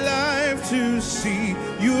my life to see.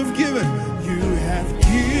 You have given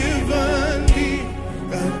me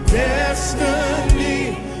a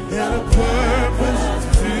destiny and a purpose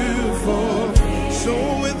to fulfill.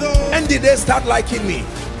 So with all. And did they start liking me?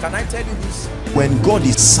 Can I tell you this? When God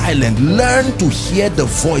is silent, learn to hear the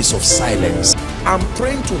voice of silence. I'm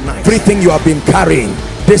praying tonight. Everything you have been carrying,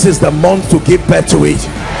 this is the month to give birth to it.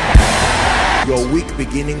 Your week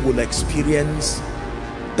beginning will experience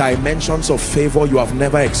dimensions of favor you have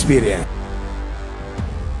never experienced.